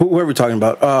 whatever. Who are we talking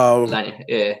about? Danya,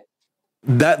 yeah.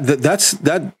 That's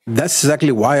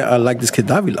exactly why I like this kid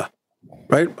Davila,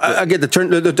 right? I get the turn.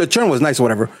 The turn was nice or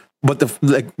whatever, but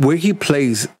where he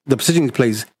plays, the position he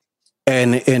plays,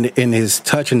 and in his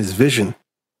touch and his vision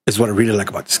is what I really like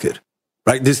about this kid,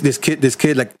 right? This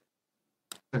kid, like,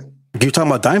 you're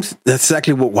talking about dimes. That's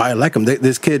exactly why I like him.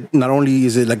 This kid, not only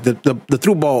is it like the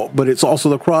through ball, but it's also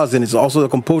the cross and it's also the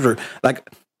composure. Like,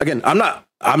 again, I'm not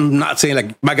saying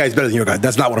like my guy's better than your guy.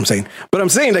 That's not what I'm saying. But I'm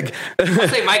saying like I'll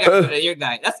say my guy's better than your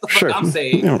guy. That's the fuck I'm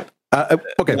saying.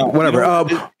 Okay, whatever.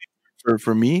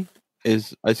 For me,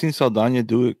 is I've seen Saldana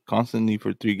do it constantly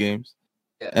for 3 games,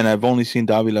 and I've only seen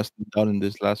Davila stand out in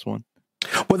this last one.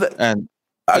 Well, I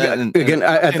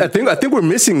think we're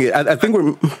missing it. I think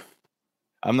we're.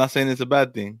 I'm not saying it's a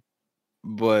bad thing,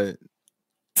 but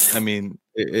I mean,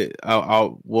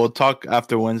 we'll talk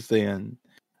after Wednesday and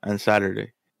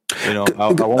Saturday. You know,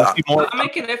 I want to see more. I'm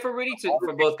making an effort really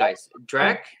for both guys,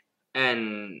 Drac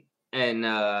and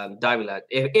Davila,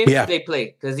 if they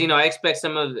play, because I expect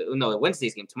some of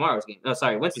Wednesday's game, tomorrow's game. No,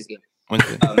 sorry, Wednesday's game.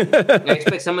 Wednesday. I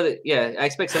expect some of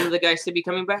the guys to be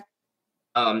coming back.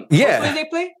 Hopefully they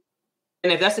play.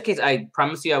 And if that's the case, I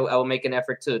promise you, I will make an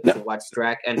effort to watch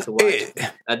Drac and to watch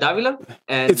Davila.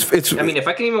 And I mean, if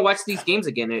I can even watch these games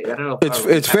again, I don't know.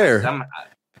 It's fair.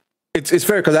 It's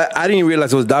fair because I didn't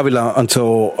realize it was Davila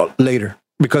until later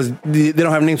because they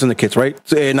don't have names on the kits, right?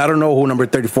 And I don't know who number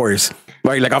 34 is,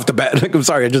 right? Like off the bat. Like, I'm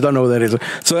sorry, I just don't know who that is.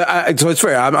 So it's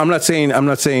fair. I'm not saying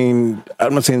like,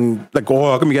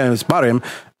 oh, how come you can't spot him?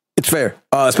 It's fair,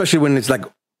 especially when it's like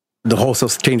the wholesale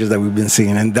changes that we've been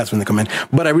seeing, and that's when they come in.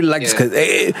 But I really like this because,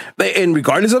 and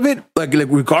regardless of it, like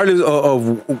regardless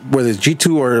of whether it's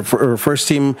G2 or first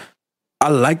team, I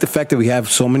like the fact that we have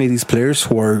so many of these players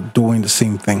who are doing the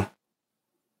same thing,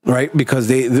 right? Because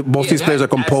most of these players are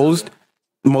composed.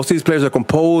 Most of these players are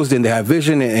composed, and they have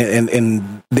vision,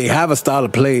 and they have a style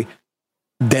of play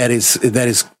that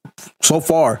is so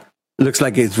far looks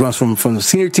like it runs from the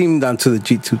senior team down to the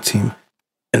G2 team,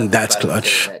 and that's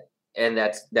clutch. And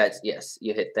that's yes,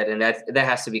 you hit that, and that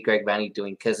has to be Greg Vanney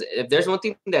doing, because if there's one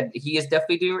thing that he is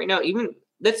definitely doing right now, even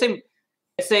let's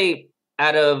say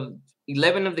out of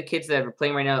 11 of the kids that are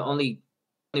playing right now, only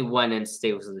one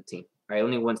stays with the team, right?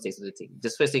 Only one stays with the team.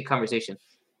 Just for the sake of conversation,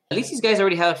 at least these guys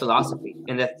already have a philosophy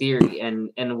and that theory and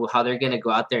how they're going to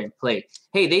go out there and play.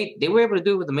 Hey, they were able to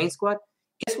do it with the main squad.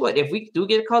 Guess what? If we do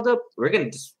get called up, we're going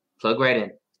to just plug right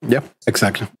in. Yeah,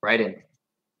 exactly. Right in.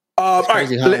 It's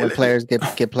crazy how when players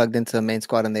get plugged into the main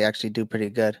squad and they actually do pretty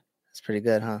good. It's pretty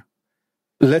good, huh?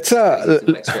 Let's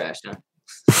trash, huh?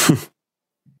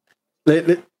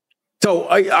 So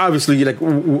I obviously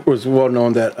was well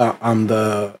known that I'm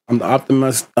the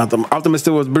optimist. The optimist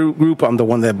was group. I'm the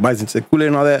one that buys into the Kool-Aid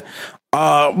and all that.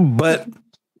 But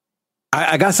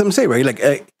I got something to say, right? Like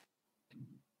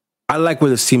I like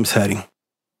where this team's heading,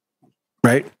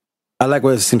 right? I like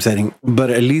where this team's heading, but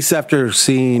at least after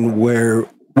seeing where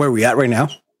we at right now,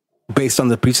 based on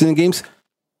the preseason games,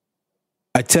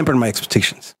 I tempered my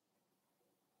expectations.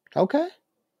 Okay.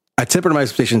 I tempered my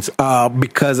expectations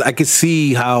because I could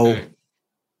see how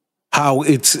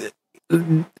it's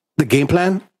the game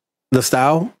plan, the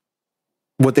style,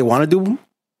 what they want to do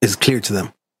is clear to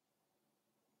them.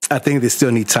 I think they still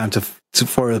need time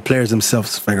for the players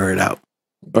themselves to figure it out.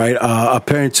 Right?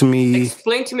 Apparent to me.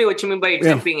 Explain to me what you mean by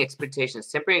tempering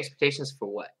expectations. Tempering expectations for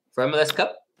what? For MLS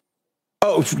Cup?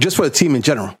 Oh, just for the team in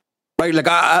general. Right? Like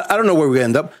I don't know where we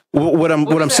end up. What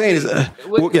I'm saying is, I'm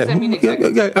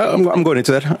going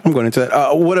into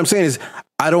that. What I'm saying is,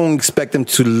 I don't expect them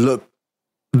to look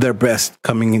their best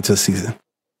coming into the season.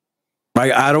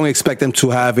 Right? I don't expect them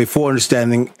to have a full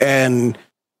understanding and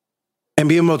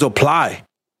be able to apply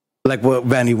like what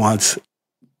Vanney wants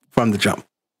from the jump.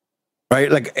 Right?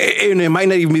 Like, and it might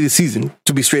not even be the season,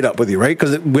 to be straight up with you, right?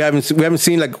 Because we haven't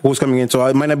seen like who's coming in, so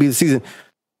it might not be the season.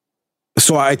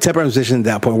 So I temper my position at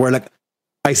that point where like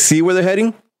I see where they're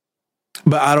heading,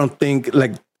 but I don't think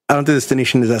the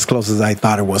destination is as close as I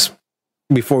thought it was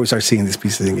before we start seeing these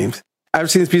preseason games. I've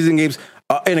seen these preseason games,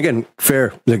 and again,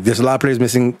 fair. Like there's a lot of players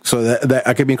missing, so that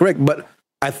I could be incorrect, but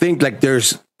I think like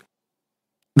there's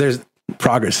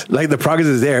progress. Like the progress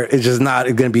is there. It's just not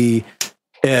going to be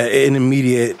an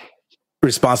immediate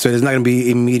response to it. It's not going to be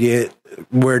immediate.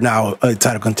 We're now a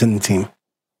title contending team.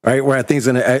 Right, where I think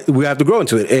we have to grow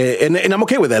into it, and I'm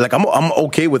okay with that. Like I'm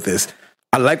okay with this.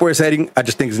 I like where it's heading. I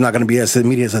just think it's not going to be as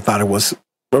immediate as I thought it was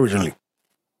originally.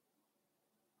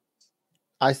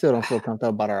 I still don't feel comfortable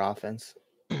about our offense.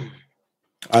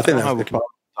 I think I have a problem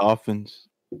with the offense.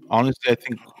 Honestly, I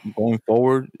think going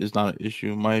forward is not an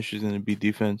issue. My issue is going to be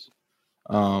defense.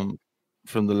 From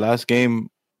the last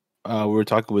game, we were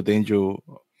talking with Angel.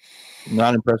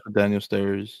 Not impressed with Daniel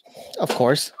Steres. Of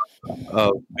course.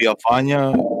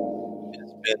 Villafaña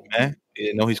has been meh.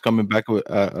 You know, he's coming back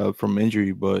from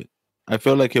injury, but I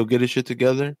feel like he'll get his shit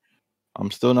together. I'm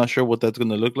still not sure what that's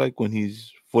going to look like when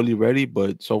he's fully ready,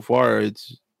 but so far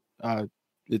it's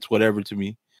whatever to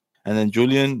me. And then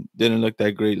Julian didn't look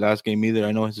that great last game either.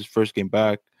 I know it's his first game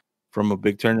back from a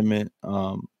big tournament.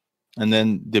 And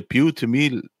then Depew, to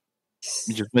me,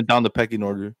 just went down the pecking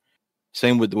order.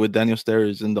 Same with Daniel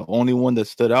Steres, and the only one that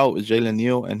stood out is Jalen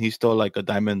Neal, and he's still like a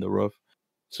diamond in the rough.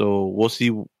 So we'll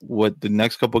see what the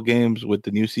next couple games with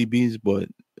the new CBs. But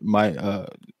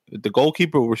the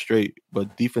goalkeeper were straight,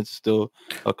 but defense is still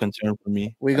a concern for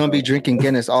me. We're gonna be drinking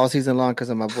Guinness all season long because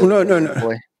of my boy. No.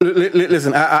 Boy.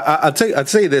 Listen, I'd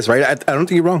say this, right. I don't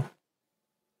think you're wrong,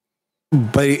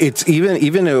 but it's even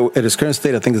at its current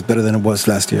state, I think it's better than it was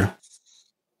last year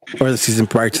or the season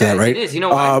prior to that, right? It is. You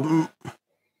know why?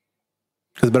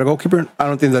 Because better goalkeeper, I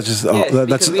don't think that's just.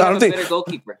 That's I don't think better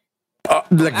goalkeeper.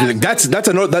 That's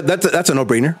a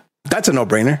no-brainer. That's a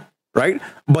no-brainer, right?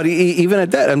 But even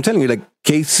at that, I'm telling you, like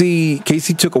Casey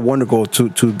took a wonder goal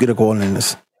to get a goal in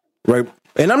this, right?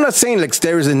 And I'm not saying like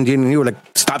Steres and Jalen like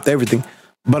stopped everything,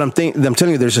 but I'm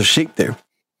telling you, there's a shape there.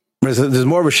 There's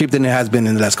more of a shape than it has been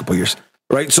in the last couple of years,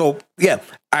 right? So yeah,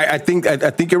 I think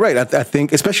you're right. I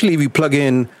think especially if you plug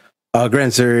in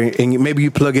Granzer and maybe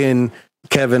you plug in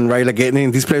Kevin, right? Like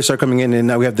these players start coming in, and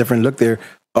now we have different look there.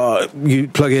 You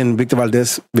plug in Victor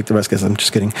Vasquez. I'm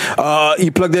just kidding.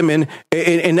 You plug them in,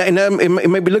 and it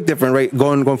might be look different, right?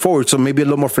 Going forward, so maybe a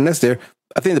little more finesse there.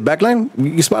 I think the back line,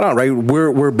 you spot on, right?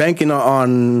 We're banking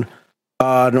on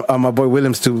my boy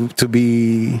Williams to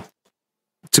be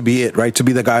it, right? To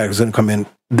be the guy who's going to come in.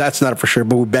 That's not for sure,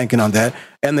 but we're banking on that.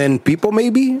 And then people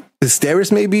maybe the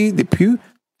Steres, maybe the Pew.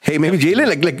 Hey, maybe Jalen,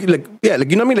 like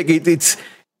you know what I mean? Like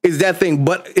is that thing.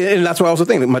 But and that's why I also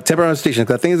think my temporary station,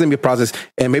 because I think it's gonna be a process,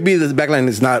 and maybe the backline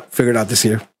is not figured out this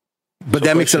year. But So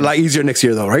that makes it a lot easier next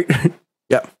year, though, right?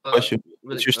 Yeah. Question: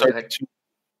 What's your start to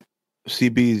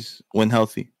CBs when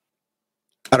healthy?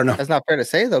 I don't know. That's not fair to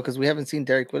say though, because we haven't seen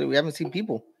Derek Williams. We haven't seen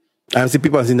people. I haven't seen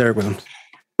people. I've seen Derek Williams,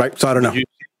 right? So I don't know.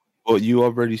 What you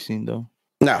already seen though?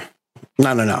 No.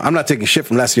 I'm not taking shit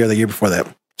from last year or the year before that.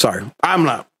 Sorry, I'm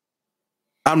not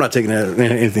taking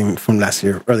anything from last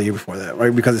year or the year before that,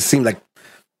 right? Because it seemed like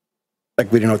we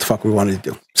didn't know what the fuck we wanted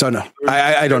to do. So no,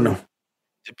 I don't know.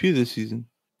 Depew this season.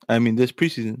 I mean, this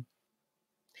preseason.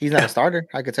 He's not a starter.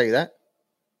 I could tell you that.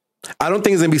 I don't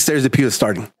think it's gonna be Stairs Depew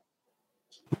starting.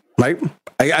 Right?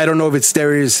 I don't know if it's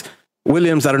Stairs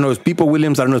Williams. I don't know if it's People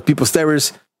Williams. I don't know if it's People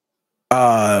Stairs.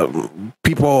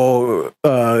 People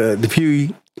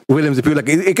Depew Williams Depew. Like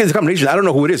it's a combination. I don't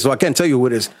know who it is, so I can't tell you who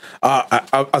it is.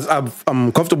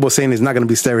 I'm comfortable saying it's not gonna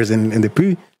be Stairs and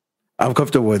Depew. I'm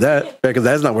comfortable with that because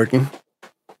that's not working.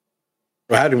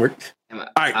 Or hadn't worked. All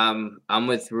right. I'm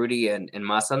with Rudy and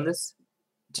Mas on this,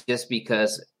 just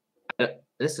because.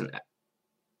 Listen,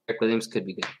 Eric Williams could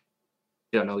be good.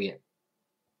 Don't know yet.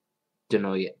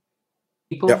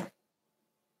 People. Yeah.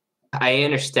 I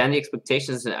understand the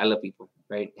expectations, and I love People.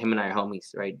 Right, him and I are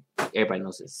homies. Right, everybody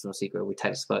knows this. It's no secret. We're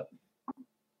tight as fuck.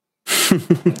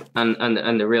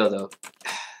 on the real though,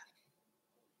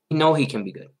 you know he can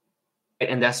be good, right?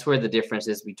 And that's where the difference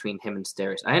is between him and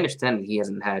Stairs. I understand that he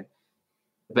hasn't had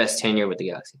the best tenure with the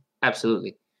Galaxy.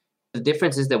 Absolutely. The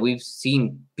difference is that we've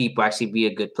seen People actually be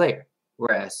a good player,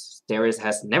 whereas Stairs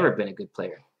has never been a good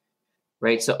player.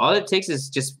 Right? So all it takes is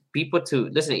just People to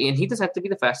listen, and he doesn't have to be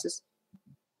the fastest.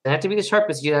 He doesn't have to be the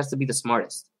sharpest. He has to be the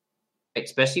smartest. Right?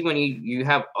 Especially when you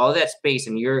have all that space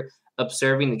and you're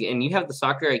observing the game, and you have the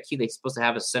soccer IQ that he's supposed to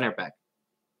have as center back.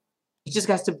 He just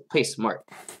has to play smart.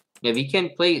 If he can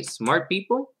play smart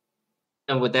people,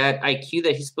 and with that IQ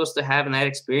that he's supposed to have and that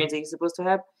experience that he's supposed to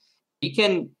have, he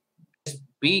can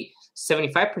be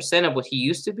 75% of what he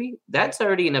used to be. That's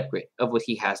already an upgrade of what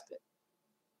he has been.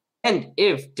 And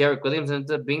if Derek Williams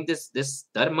ends up being this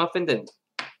stud muffin that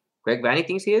Greg Vanney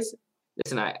thinks he is,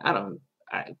 listen,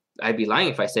 I'd be lying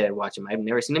if I said I'd watch him. I've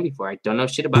never seen him before. I don't know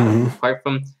shit about him apart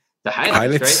from the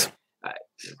highlights. Right?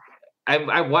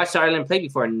 I watched Ireland play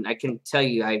before, and I can tell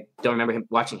you I don't remember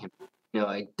watching him.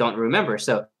 I don't remember.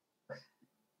 So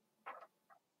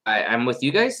I'm with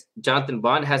you guys. Jonathan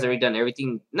Bond has already done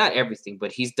everything, not everything,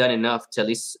 but he's done enough to at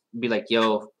least be like,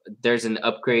 yo, there's an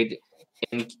upgrade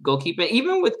in goalkeeping.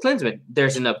 Even with Klinsmann,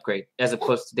 there's an upgrade as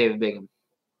opposed to David Bingham.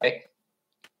 Right?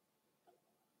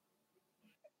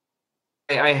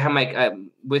 I have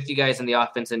with you guys in the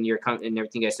offense and and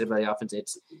everything you guys said about the offense.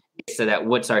 It's so that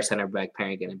what's our center back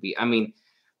pairing going to be? I mean,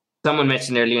 someone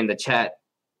mentioned earlier in the chat,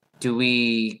 do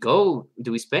we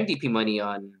spend DP money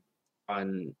on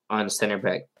center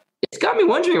back? It's got me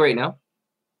wondering right now.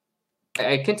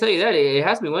 I can tell you that it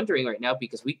has me wondering right now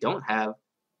because we don't have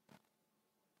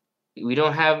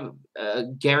a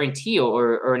guarantee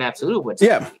or an absolute what's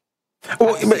yeah.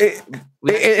 Well, and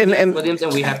Williams,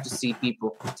 and we have to see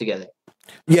People together.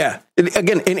 Yeah.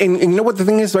 Again, and you know what the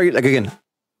thing is, right? Like again,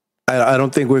 I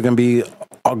don't think we're gonna be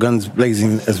all guns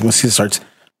blazing as the season starts,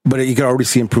 but you can already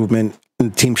see improvement in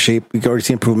team shape. You can already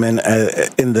see improvement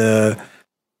in the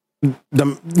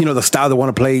style they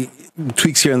want to play,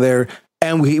 tweaks here and there,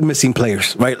 and we're missing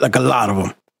players, right? Like a lot of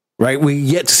them, right? We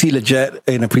yet to see Leggett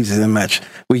in a preseason match.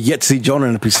 We yet to see Jonah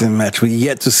in a preseason match. We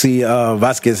yet to see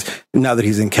Vasquez now that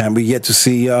he's in camp. We yet to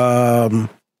see Grand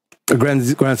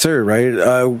Sir,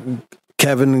 right?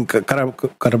 Kevin Carabal,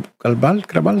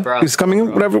 he's coming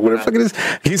in, whatever the fuck it is.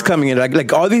 He's coming in.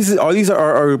 Like all these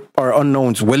are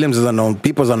unknowns. Williams is unknown.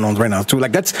 People's unknowns right now too.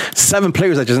 Like that's 7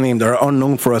 players I just named that are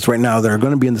unknown for us right now. That are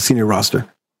going to be in the senior roster.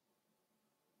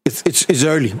 It's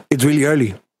early. It's really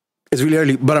early. It's really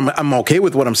early. But I'm okay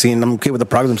with what I'm seeing. I'm okay with the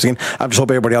progress I'm seeing. I just hope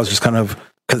everybody else just kind of,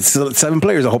 because 7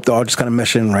 players. I hope they all just kind of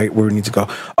mesh in right where we need to go.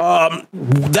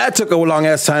 That took a long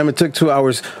ass time. It took 2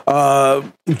 hours.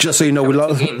 Just so you know, we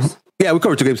lost. Yeah, we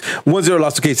covered 2 games. 1-0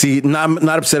 loss to KC.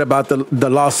 Not upset about the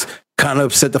loss. Kind of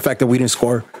upset the fact that we didn't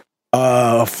score.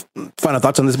 Final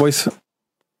thoughts on this, boys?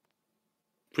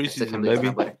 Preseason,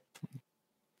 baby.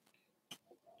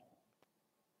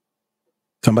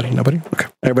 Somebody? Nobody? Okay.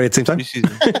 Everybody at the same time?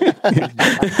 Preseason.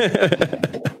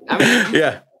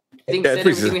 Yeah. I think we said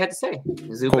everything we had to say.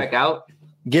 Zoom back out.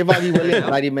 Give Augie Williams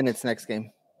 90 minutes next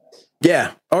game.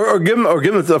 Yeah, or give him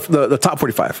the top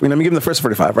 45. You know, give him the first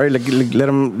 45, right? Like let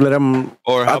him.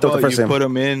 Or how about you game. put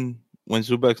him in when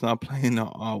Zubek's not playing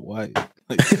all white?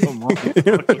 Like, come on,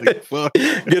 like, fuck.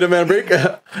 Get a man break.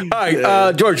 All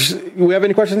right, George, we have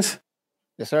any questions?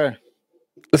 Yes, sir.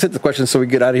 Let's hit the questions so we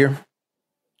get out of here.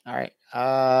 All right.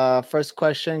 First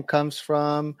question comes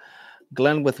from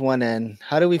Glenn with one N.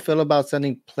 How do we feel about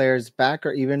sending players back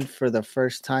or even for the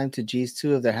first time to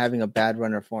G2 if they're having a bad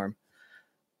run or form?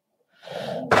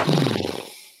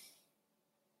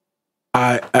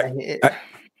 I'll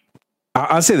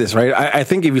say this, right? I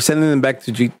think if you're sending them back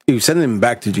to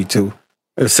G2,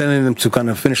 you're sending them to kind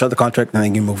of finish out the contract and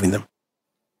then you're moving them,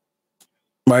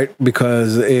 right?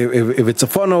 Because if it's a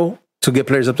funnel to get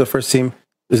players up to the first team,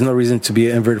 there's no reason to be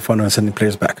an inverted funnel and sending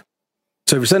players back.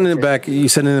 So if you're sending them back, you're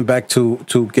sending them back to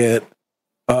get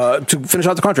to finish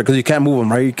out the contract because you can't move them,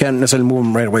 right? You can't necessarily move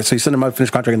them right away. So you send them out, finish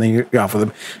contract, and then you're off with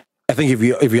them. I think if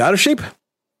you're out of shape,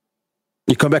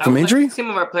 you come back from injury. Some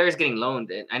of our players getting loaned.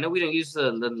 I know we don't use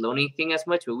the loaning thing as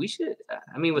much, but we should.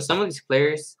 I mean, with some of these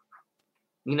players,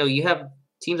 you have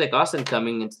teams like Austin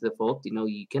coming into the fold.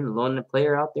 You can loan a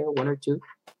player out there, one or two,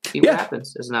 see what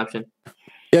happens as an option.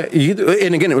 Yeah,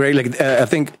 and again, right? Like I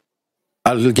think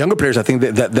younger players, I think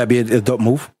that'd be a dope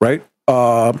move, right?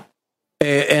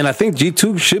 And I think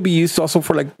G2 should be used also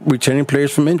for like returning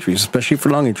players from injuries, especially for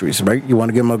long injuries, right? You want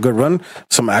to give them a good run,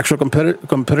 some actual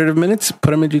competitive minutes,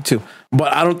 put them in G2.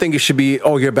 But I don't think it should be,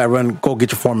 you're a bad run, go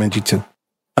get your form in G2.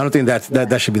 I don't think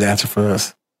that should be the answer for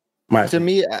us. To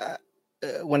me,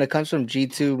 when it comes from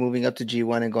G2 moving up to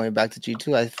G1 and going back to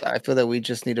G2, I feel that we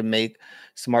just need to make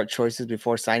smart choices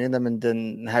before signing them and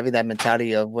then having that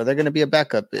mentality of, well, they're going to be a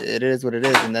backup. It is what it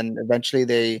is. And then eventually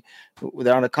they're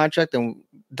on a contract and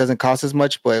it doesn't cost as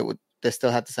much, but they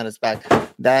still have to send us back.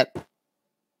 That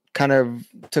kind of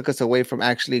took us away from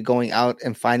actually going out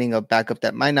and finding a backup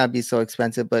that might not be so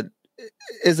expensive, but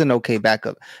is an okay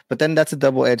backup. But then that's a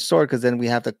double-edged sword because then we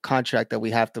have the contract that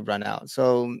we have to run out.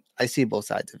 So I see both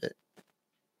sides of it.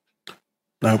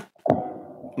 No.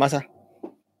 Masa?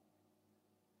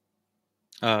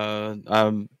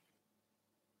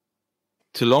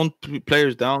 To loan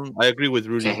players down, I agree with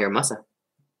Rudy. Can't hear Masa.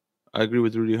 I agree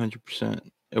with Rudy 100%.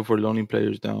 If we're loaning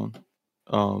players down,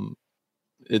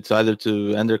 it's either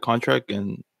to end their contract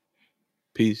and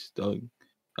peace, dog.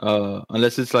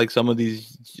 Unless it's like some of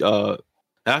these, it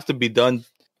has to be done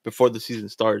before the season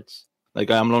starts. Like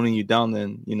I'm loaning you down,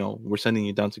 then we're sending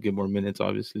you down to get more minutes.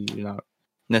 Obviously, you're not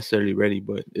necessarily ready,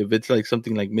 but if it's like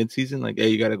something like mid-season, like hey,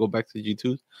 you got to go back to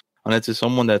G2, unless it's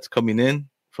someone that's coming in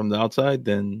from the outside,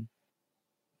 then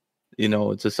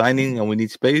it's a signing and we need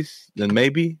space, then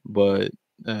maybe, but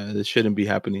this shouldn't be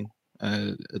happening.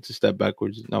 It's a step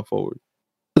backwards, not forward.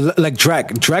 Like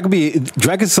Drag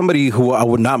is somebody who I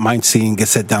would not mind seeing get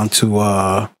set down to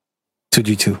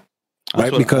G2,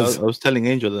 right? Because I was telling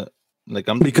Angel that, like,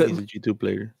 I'm thinking he's a G2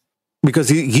 player because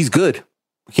he's good.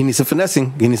 He needs some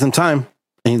finessing. He needs some time,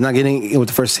 and he's not getting it with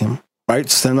the first team, right?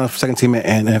 Send off second team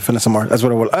and finesse some more. That's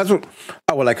what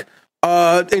I would like.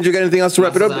 Angel, got anything else to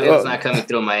wrap it up? It's not coming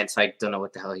through my end, so I don't know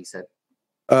what the hell he said.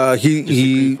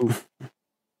 He.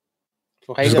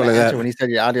 How you gonna answer when he said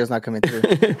your audio's not coming through?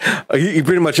 He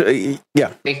pretty much,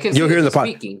 yeah. You're hearing the pod.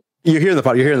 You're hearing the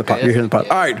pod. You're hearing the pod. You're hearing the pod.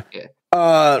 All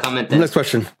right. Next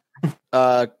question.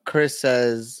 Chris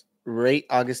says, rate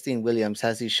Augustine Williams.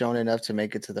 Has he shown enough to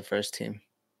make it to the first team?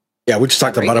 Yeah, we just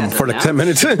talked about him for like 10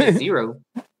 minutes. 0.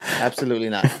 Absolutely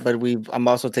not. But I'm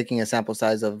also taking a sample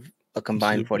size of a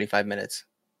combined 45 minutes.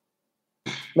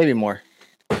 Maybe more.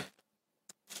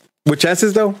 With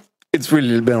chances, though, it's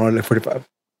really been only like 45.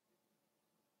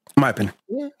 My opinion.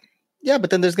 Yeah, but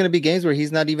then there's going to be games where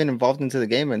he's not even involved into the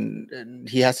game and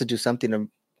he has to do something to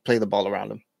play the ball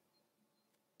around him.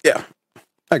 Yeah,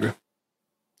 I agree.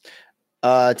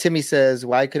 Timmy says,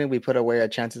 why couldn't we put away our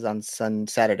chances on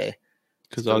Saturday?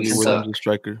 Because Augie Williams is a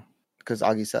striker. Because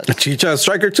Augie sucks. Chicha is a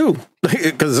striker too.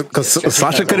 Because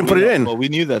Sasha couldn't put it in. Well, we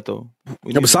knew that though.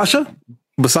 But Sasha?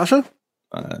 That's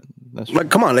like,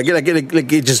 come on, it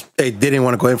didn't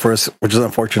want to go in for us, which is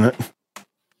unfortunate.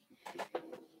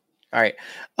 All right.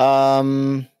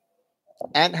 Ant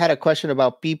had a question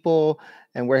about people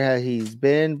and where he's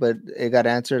been, but it got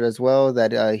answered as well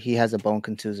that he has a bone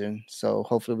contusion. So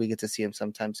hopefully we get to see him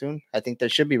sometime soon. I think they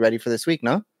should be ready for this week,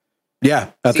 no?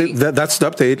 Yeah, I think that's the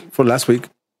update for last week.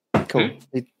 Cool.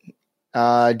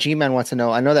 G-Man wants to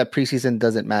know, I know that preseason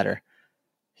doesn't matter.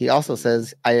 He also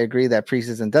says, I agree that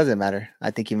preseason doesn't matter.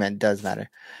 I think he meant does matter.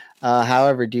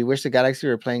 However, do you wish the Galaxy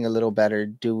were playing a little better?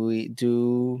 Do we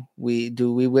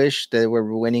wish that we're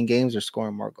winning games or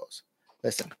scoring more goals?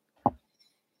 Listen,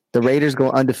 the Raiders go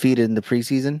undefeated in the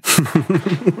preseason.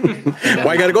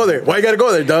 Why you gotta go there?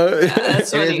 Dog?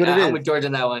 That's funny. I'm with George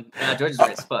on that one. George is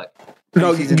right as fuck.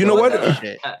 No, you know what?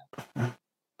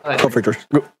 Go for it, George.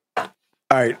 Go. All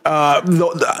right.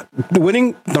 The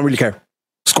winning, don't really care.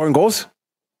 Scoring goals,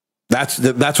 that's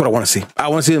what I want to see. I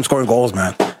want to see them scoring goals,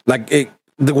 man. Like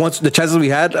the chances we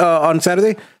had on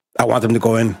Saturday, I want them to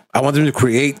go in. I want them to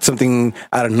create something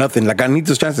out of nothing. Like, I need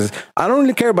those chances. I don't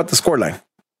really care about the scoreline,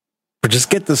 but just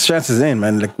get those chances in,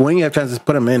 man. Like, when you have chances,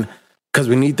 put them in, because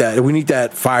we need that. We need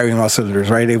that firing all cylinders,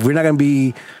 right? If we're not going to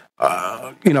be,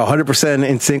 100%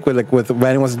 in sync with what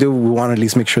Vanny wants to do, we want to at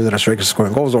least make sure that our strikers are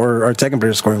scoring goals or our second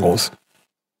players are scoring goals.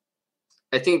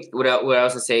 I think what I was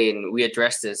going to say, and we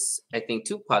addressed this, I think,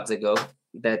 2 pods ago,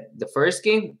 that the first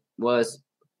game was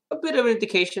a bit of an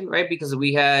indication, right? Because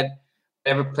we had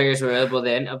whatever players were available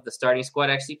then of the starting squad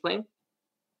actually playing.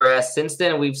 Whereas since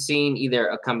then, we've seen either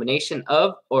a combination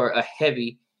of or a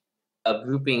heavy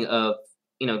grouping of,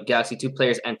 Galaxy 2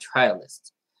 players and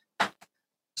trialists.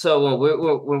 So when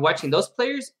we're watching those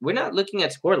players, we're not looking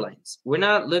at score lines. We're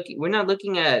not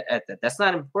looking at that. That's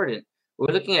not important. What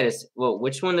we're looking at is, well,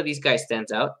 which one of these guys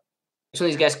stands out? Which one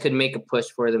of these guys could make a push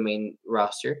for the main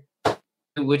roster?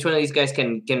 Which one of these guys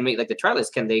can make, like the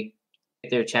trialists, can they get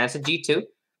their chance at G2?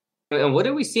 And what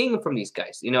are we seeing from these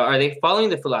guys? Are they following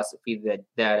the philosophy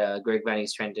that Greg Vanney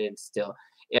is trying to instill?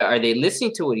 Are they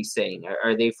listening to what he's saying?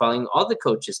 Are they following all the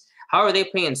coaches? How are they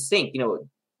playing in sync?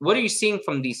 What are you seeing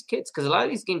from these kids? Because a lot of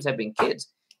these games have been kids.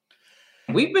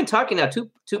 We've been talking now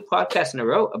two podcasts in a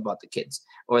row about the kids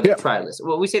or the trialists.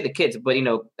 Well, we say the kids, but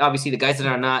obviously the guys that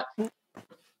are not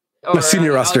the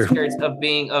senior roster of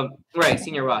being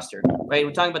senior roster. Right,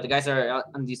 we're talking about the guys that are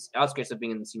on these outskirts of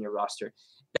being in the senior roster.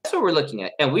 That's what we're looking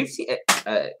at, and we've seen.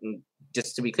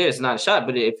 Just to be clear, it's not a shot.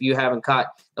 But if you haven't caught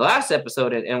the last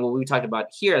episode and what we talked about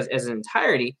here as an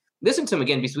entirety, listen to them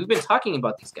again, because we've been talking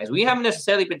about these guys. We haven't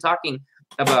necessarily been talking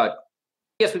about.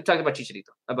 Yes, we've talked about Chicharito,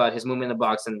 about his movement in the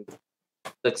box, and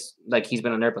looks like he's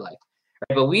been on Herbalife.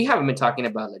 Right? But we haven't been talking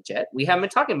about Lletget. We haven't been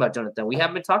talking about Jonathan. We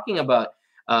haven't been talking about.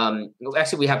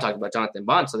 Actually, we have talked about Jonathan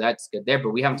Bond, so that's good there.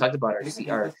 But we haven't talked about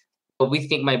our what we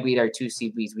think might be our 2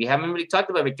 CBs. We haven't really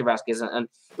talked about Victor Vasquez, and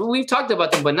we've talked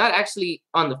about them, but not actually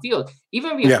on the field.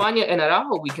 Even Villafaña and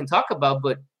Araujo, we can talk about,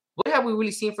 but what have we really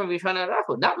seen from Villafaña and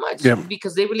Araujo? Not much,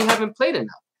 because they really haven't played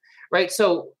enough, right?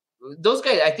 So those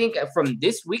guys, I think, from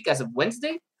this week as of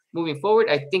Wednesday moving forward,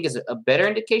 I think is a better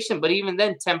indication. But even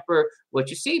then, temper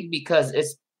what you see, because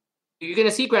you're going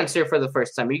to see Grandsir for the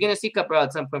first time. You're going to see Cabral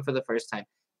at some point for the first time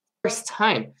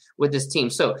with this team.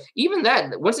 So even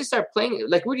that, once they start playing,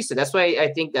 like Rudy said, that's why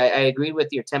I think I agree with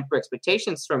your temper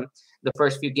expectations from the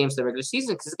first few games of the regular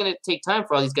season, because it's going to take time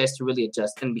for all these guys to really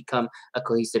adjust and become a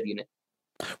cohesive unit.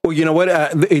 Well, you know what?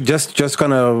 It just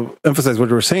kind of emphasize what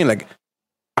you were saying. Like,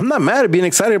 I'm not mad at being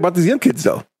excited about these young kids,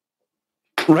 though.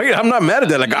 Right? I'm not mad at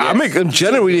that. Like, yes. I'm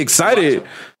genuinely excited.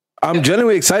 I'm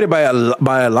genuinely excited by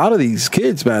a lot of these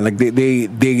kids, man. Like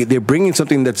they're bringing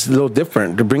something that's a little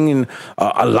different. They're bringing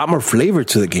a lot more flavor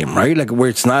to the game, right? Like, where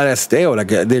it's not as stale. Like,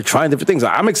 they're trying different things.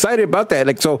 I'm excited about that.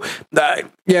 Like, so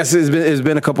yes, it's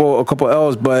been a couple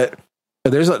L's, but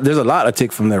there's a lot I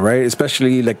take from there, right?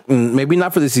 Especially like maybe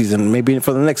not for this season, maybe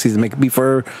for the next season, maybe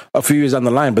for a few years down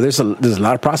the line. But there's a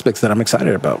lot of prospects that I'm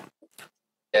excited about.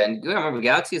 And remember,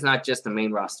 Galaxy is not just the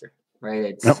main roster.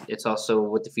 Right, it's also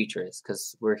what the future is,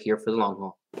 because we're here for the long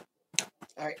haul.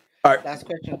 All right. Last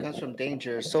question comes from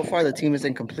Danger. So far, the team is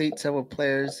incomplete. Several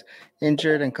players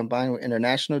injured, and combined with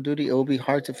international duty, it will be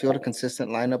hard to field a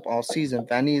consistent lineup all season.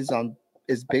 Vanney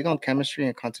is big on chemistry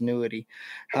and continuity.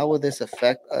 How will this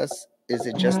affect us? Is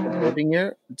it just a building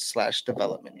year /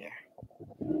 development year?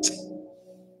 Is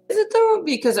it though?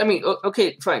 Because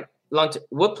okay, fine.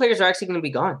 What players are actually going to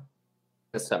be gone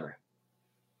this summer?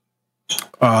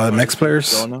 The next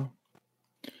players,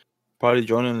 probably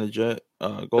Jonah and Lletget,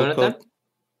 Gold Cup.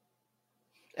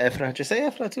 Efra, just say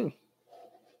Efra too.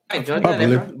 Right, Jonathan,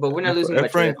 Efra, but we're not losing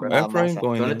much. Efra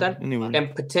going Jonathan, anyway.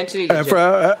 And potentially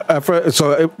Efra.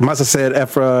 So Masa said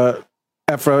Efra,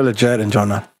 Lletget, and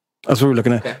Jonah. That's what we're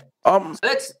looking at. Okay. So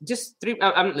that's just 3.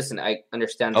 Listen, I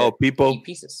understand. People, key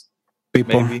pieces.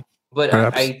 People, maybe. But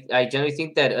I generally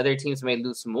think that other teams may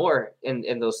lose more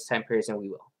in those time periods than we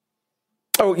will.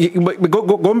 Oh, but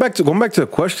going back to the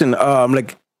question,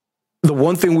 like the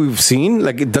one thing we've seen,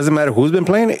 like it doesn't matter who's been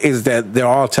playing, is that they're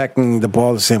all attacking the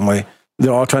ball the same way.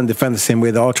 They're all trying to defend the same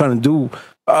way. They're all trying to do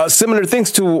similar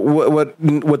things to what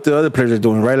the other players are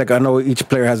doing, right? Like, I know each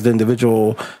player has their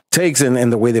individual takes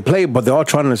and the way they play, but they're all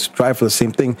trying to strive for the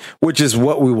same thing, which is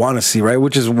what we want to see, right?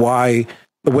 Which is why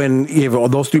when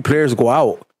those 3 players go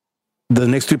out, the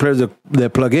next 3 players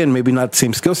that plug in, maybe not the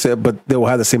same skill set, but they will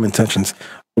have the same intentions.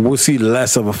 We'll see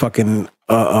less of a fucking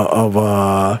of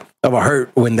a hurt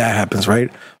when that happens,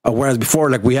 right? Whereas before,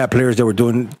 like, we had players that were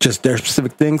doing just their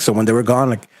specific thing, so when they were gone,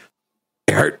 like,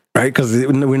 it hurt, right? Because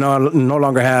we no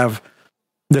longer have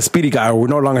the speedy guy, or we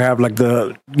no longer have like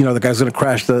the guy's going to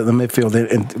crash the midfield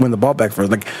and win the ball back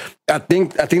first. Like I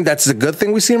think that's a good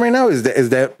thing we see right now is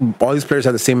that all these players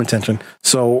have the same intention.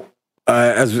 So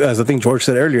as I think George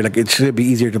said earlier, like it should be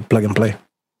easier to plug and play.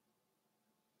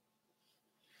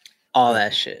 All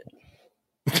that shit.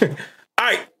 All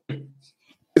right.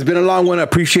 It's been a long one. I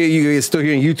appreciate you guys still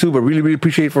here on YouTube. I really, really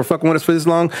appreciate you for fucking with us for this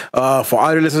long. For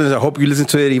other listeners, I hope you listen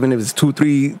to it, even if it's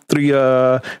three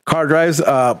car drives.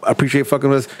 I appreciate fucking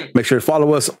with us. Make sure to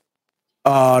follow us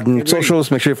on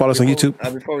socials. Make sure you follow us on YouTube.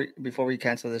 Before we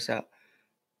cancel this out,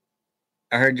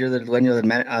 I heard you're the dueño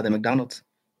of the McDonald's.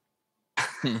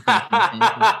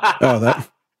 Oh, that.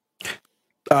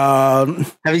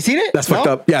 Have you seen it? That's fucked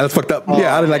up. Yeah, that's fucked up.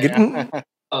 Yeah, I didn't like it.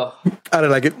 Oh. I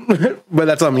didn't like it, but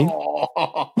that's on me.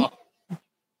 I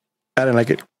didn't like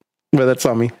it, but that's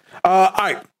on me. All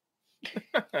right.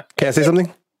 Can I say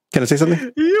something? Can I say something?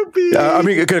 Can I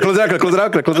close it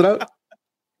out?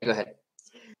 Go ahead.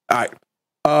 All right.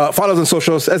 Follow us on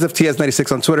socials,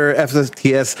 SFTS96 on Twitter,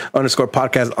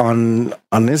 FSTS_podcast on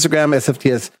Instagram,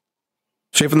 SFTS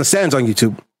Straight from the Stands on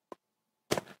YouTube.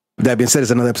 With that being said,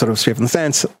 it's another episode of Straight from the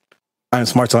Stands. I'm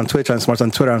Smarts on Twitch, I'm Smarts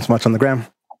on Twitter, I'm Smarts on the gram.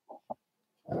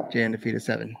 Jay Undefeated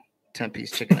 7,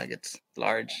 10-piece chicken nuggets,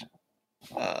 large,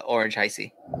 orange high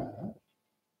C.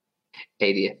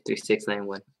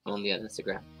 803691 only on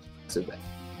Instagram. So bad.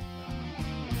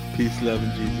 Peace, love,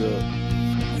 and Jesus.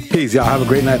 Peace, y'all. Have a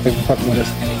great night. Thanks for fucking with us.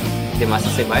 ¿Qué más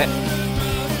se vaya?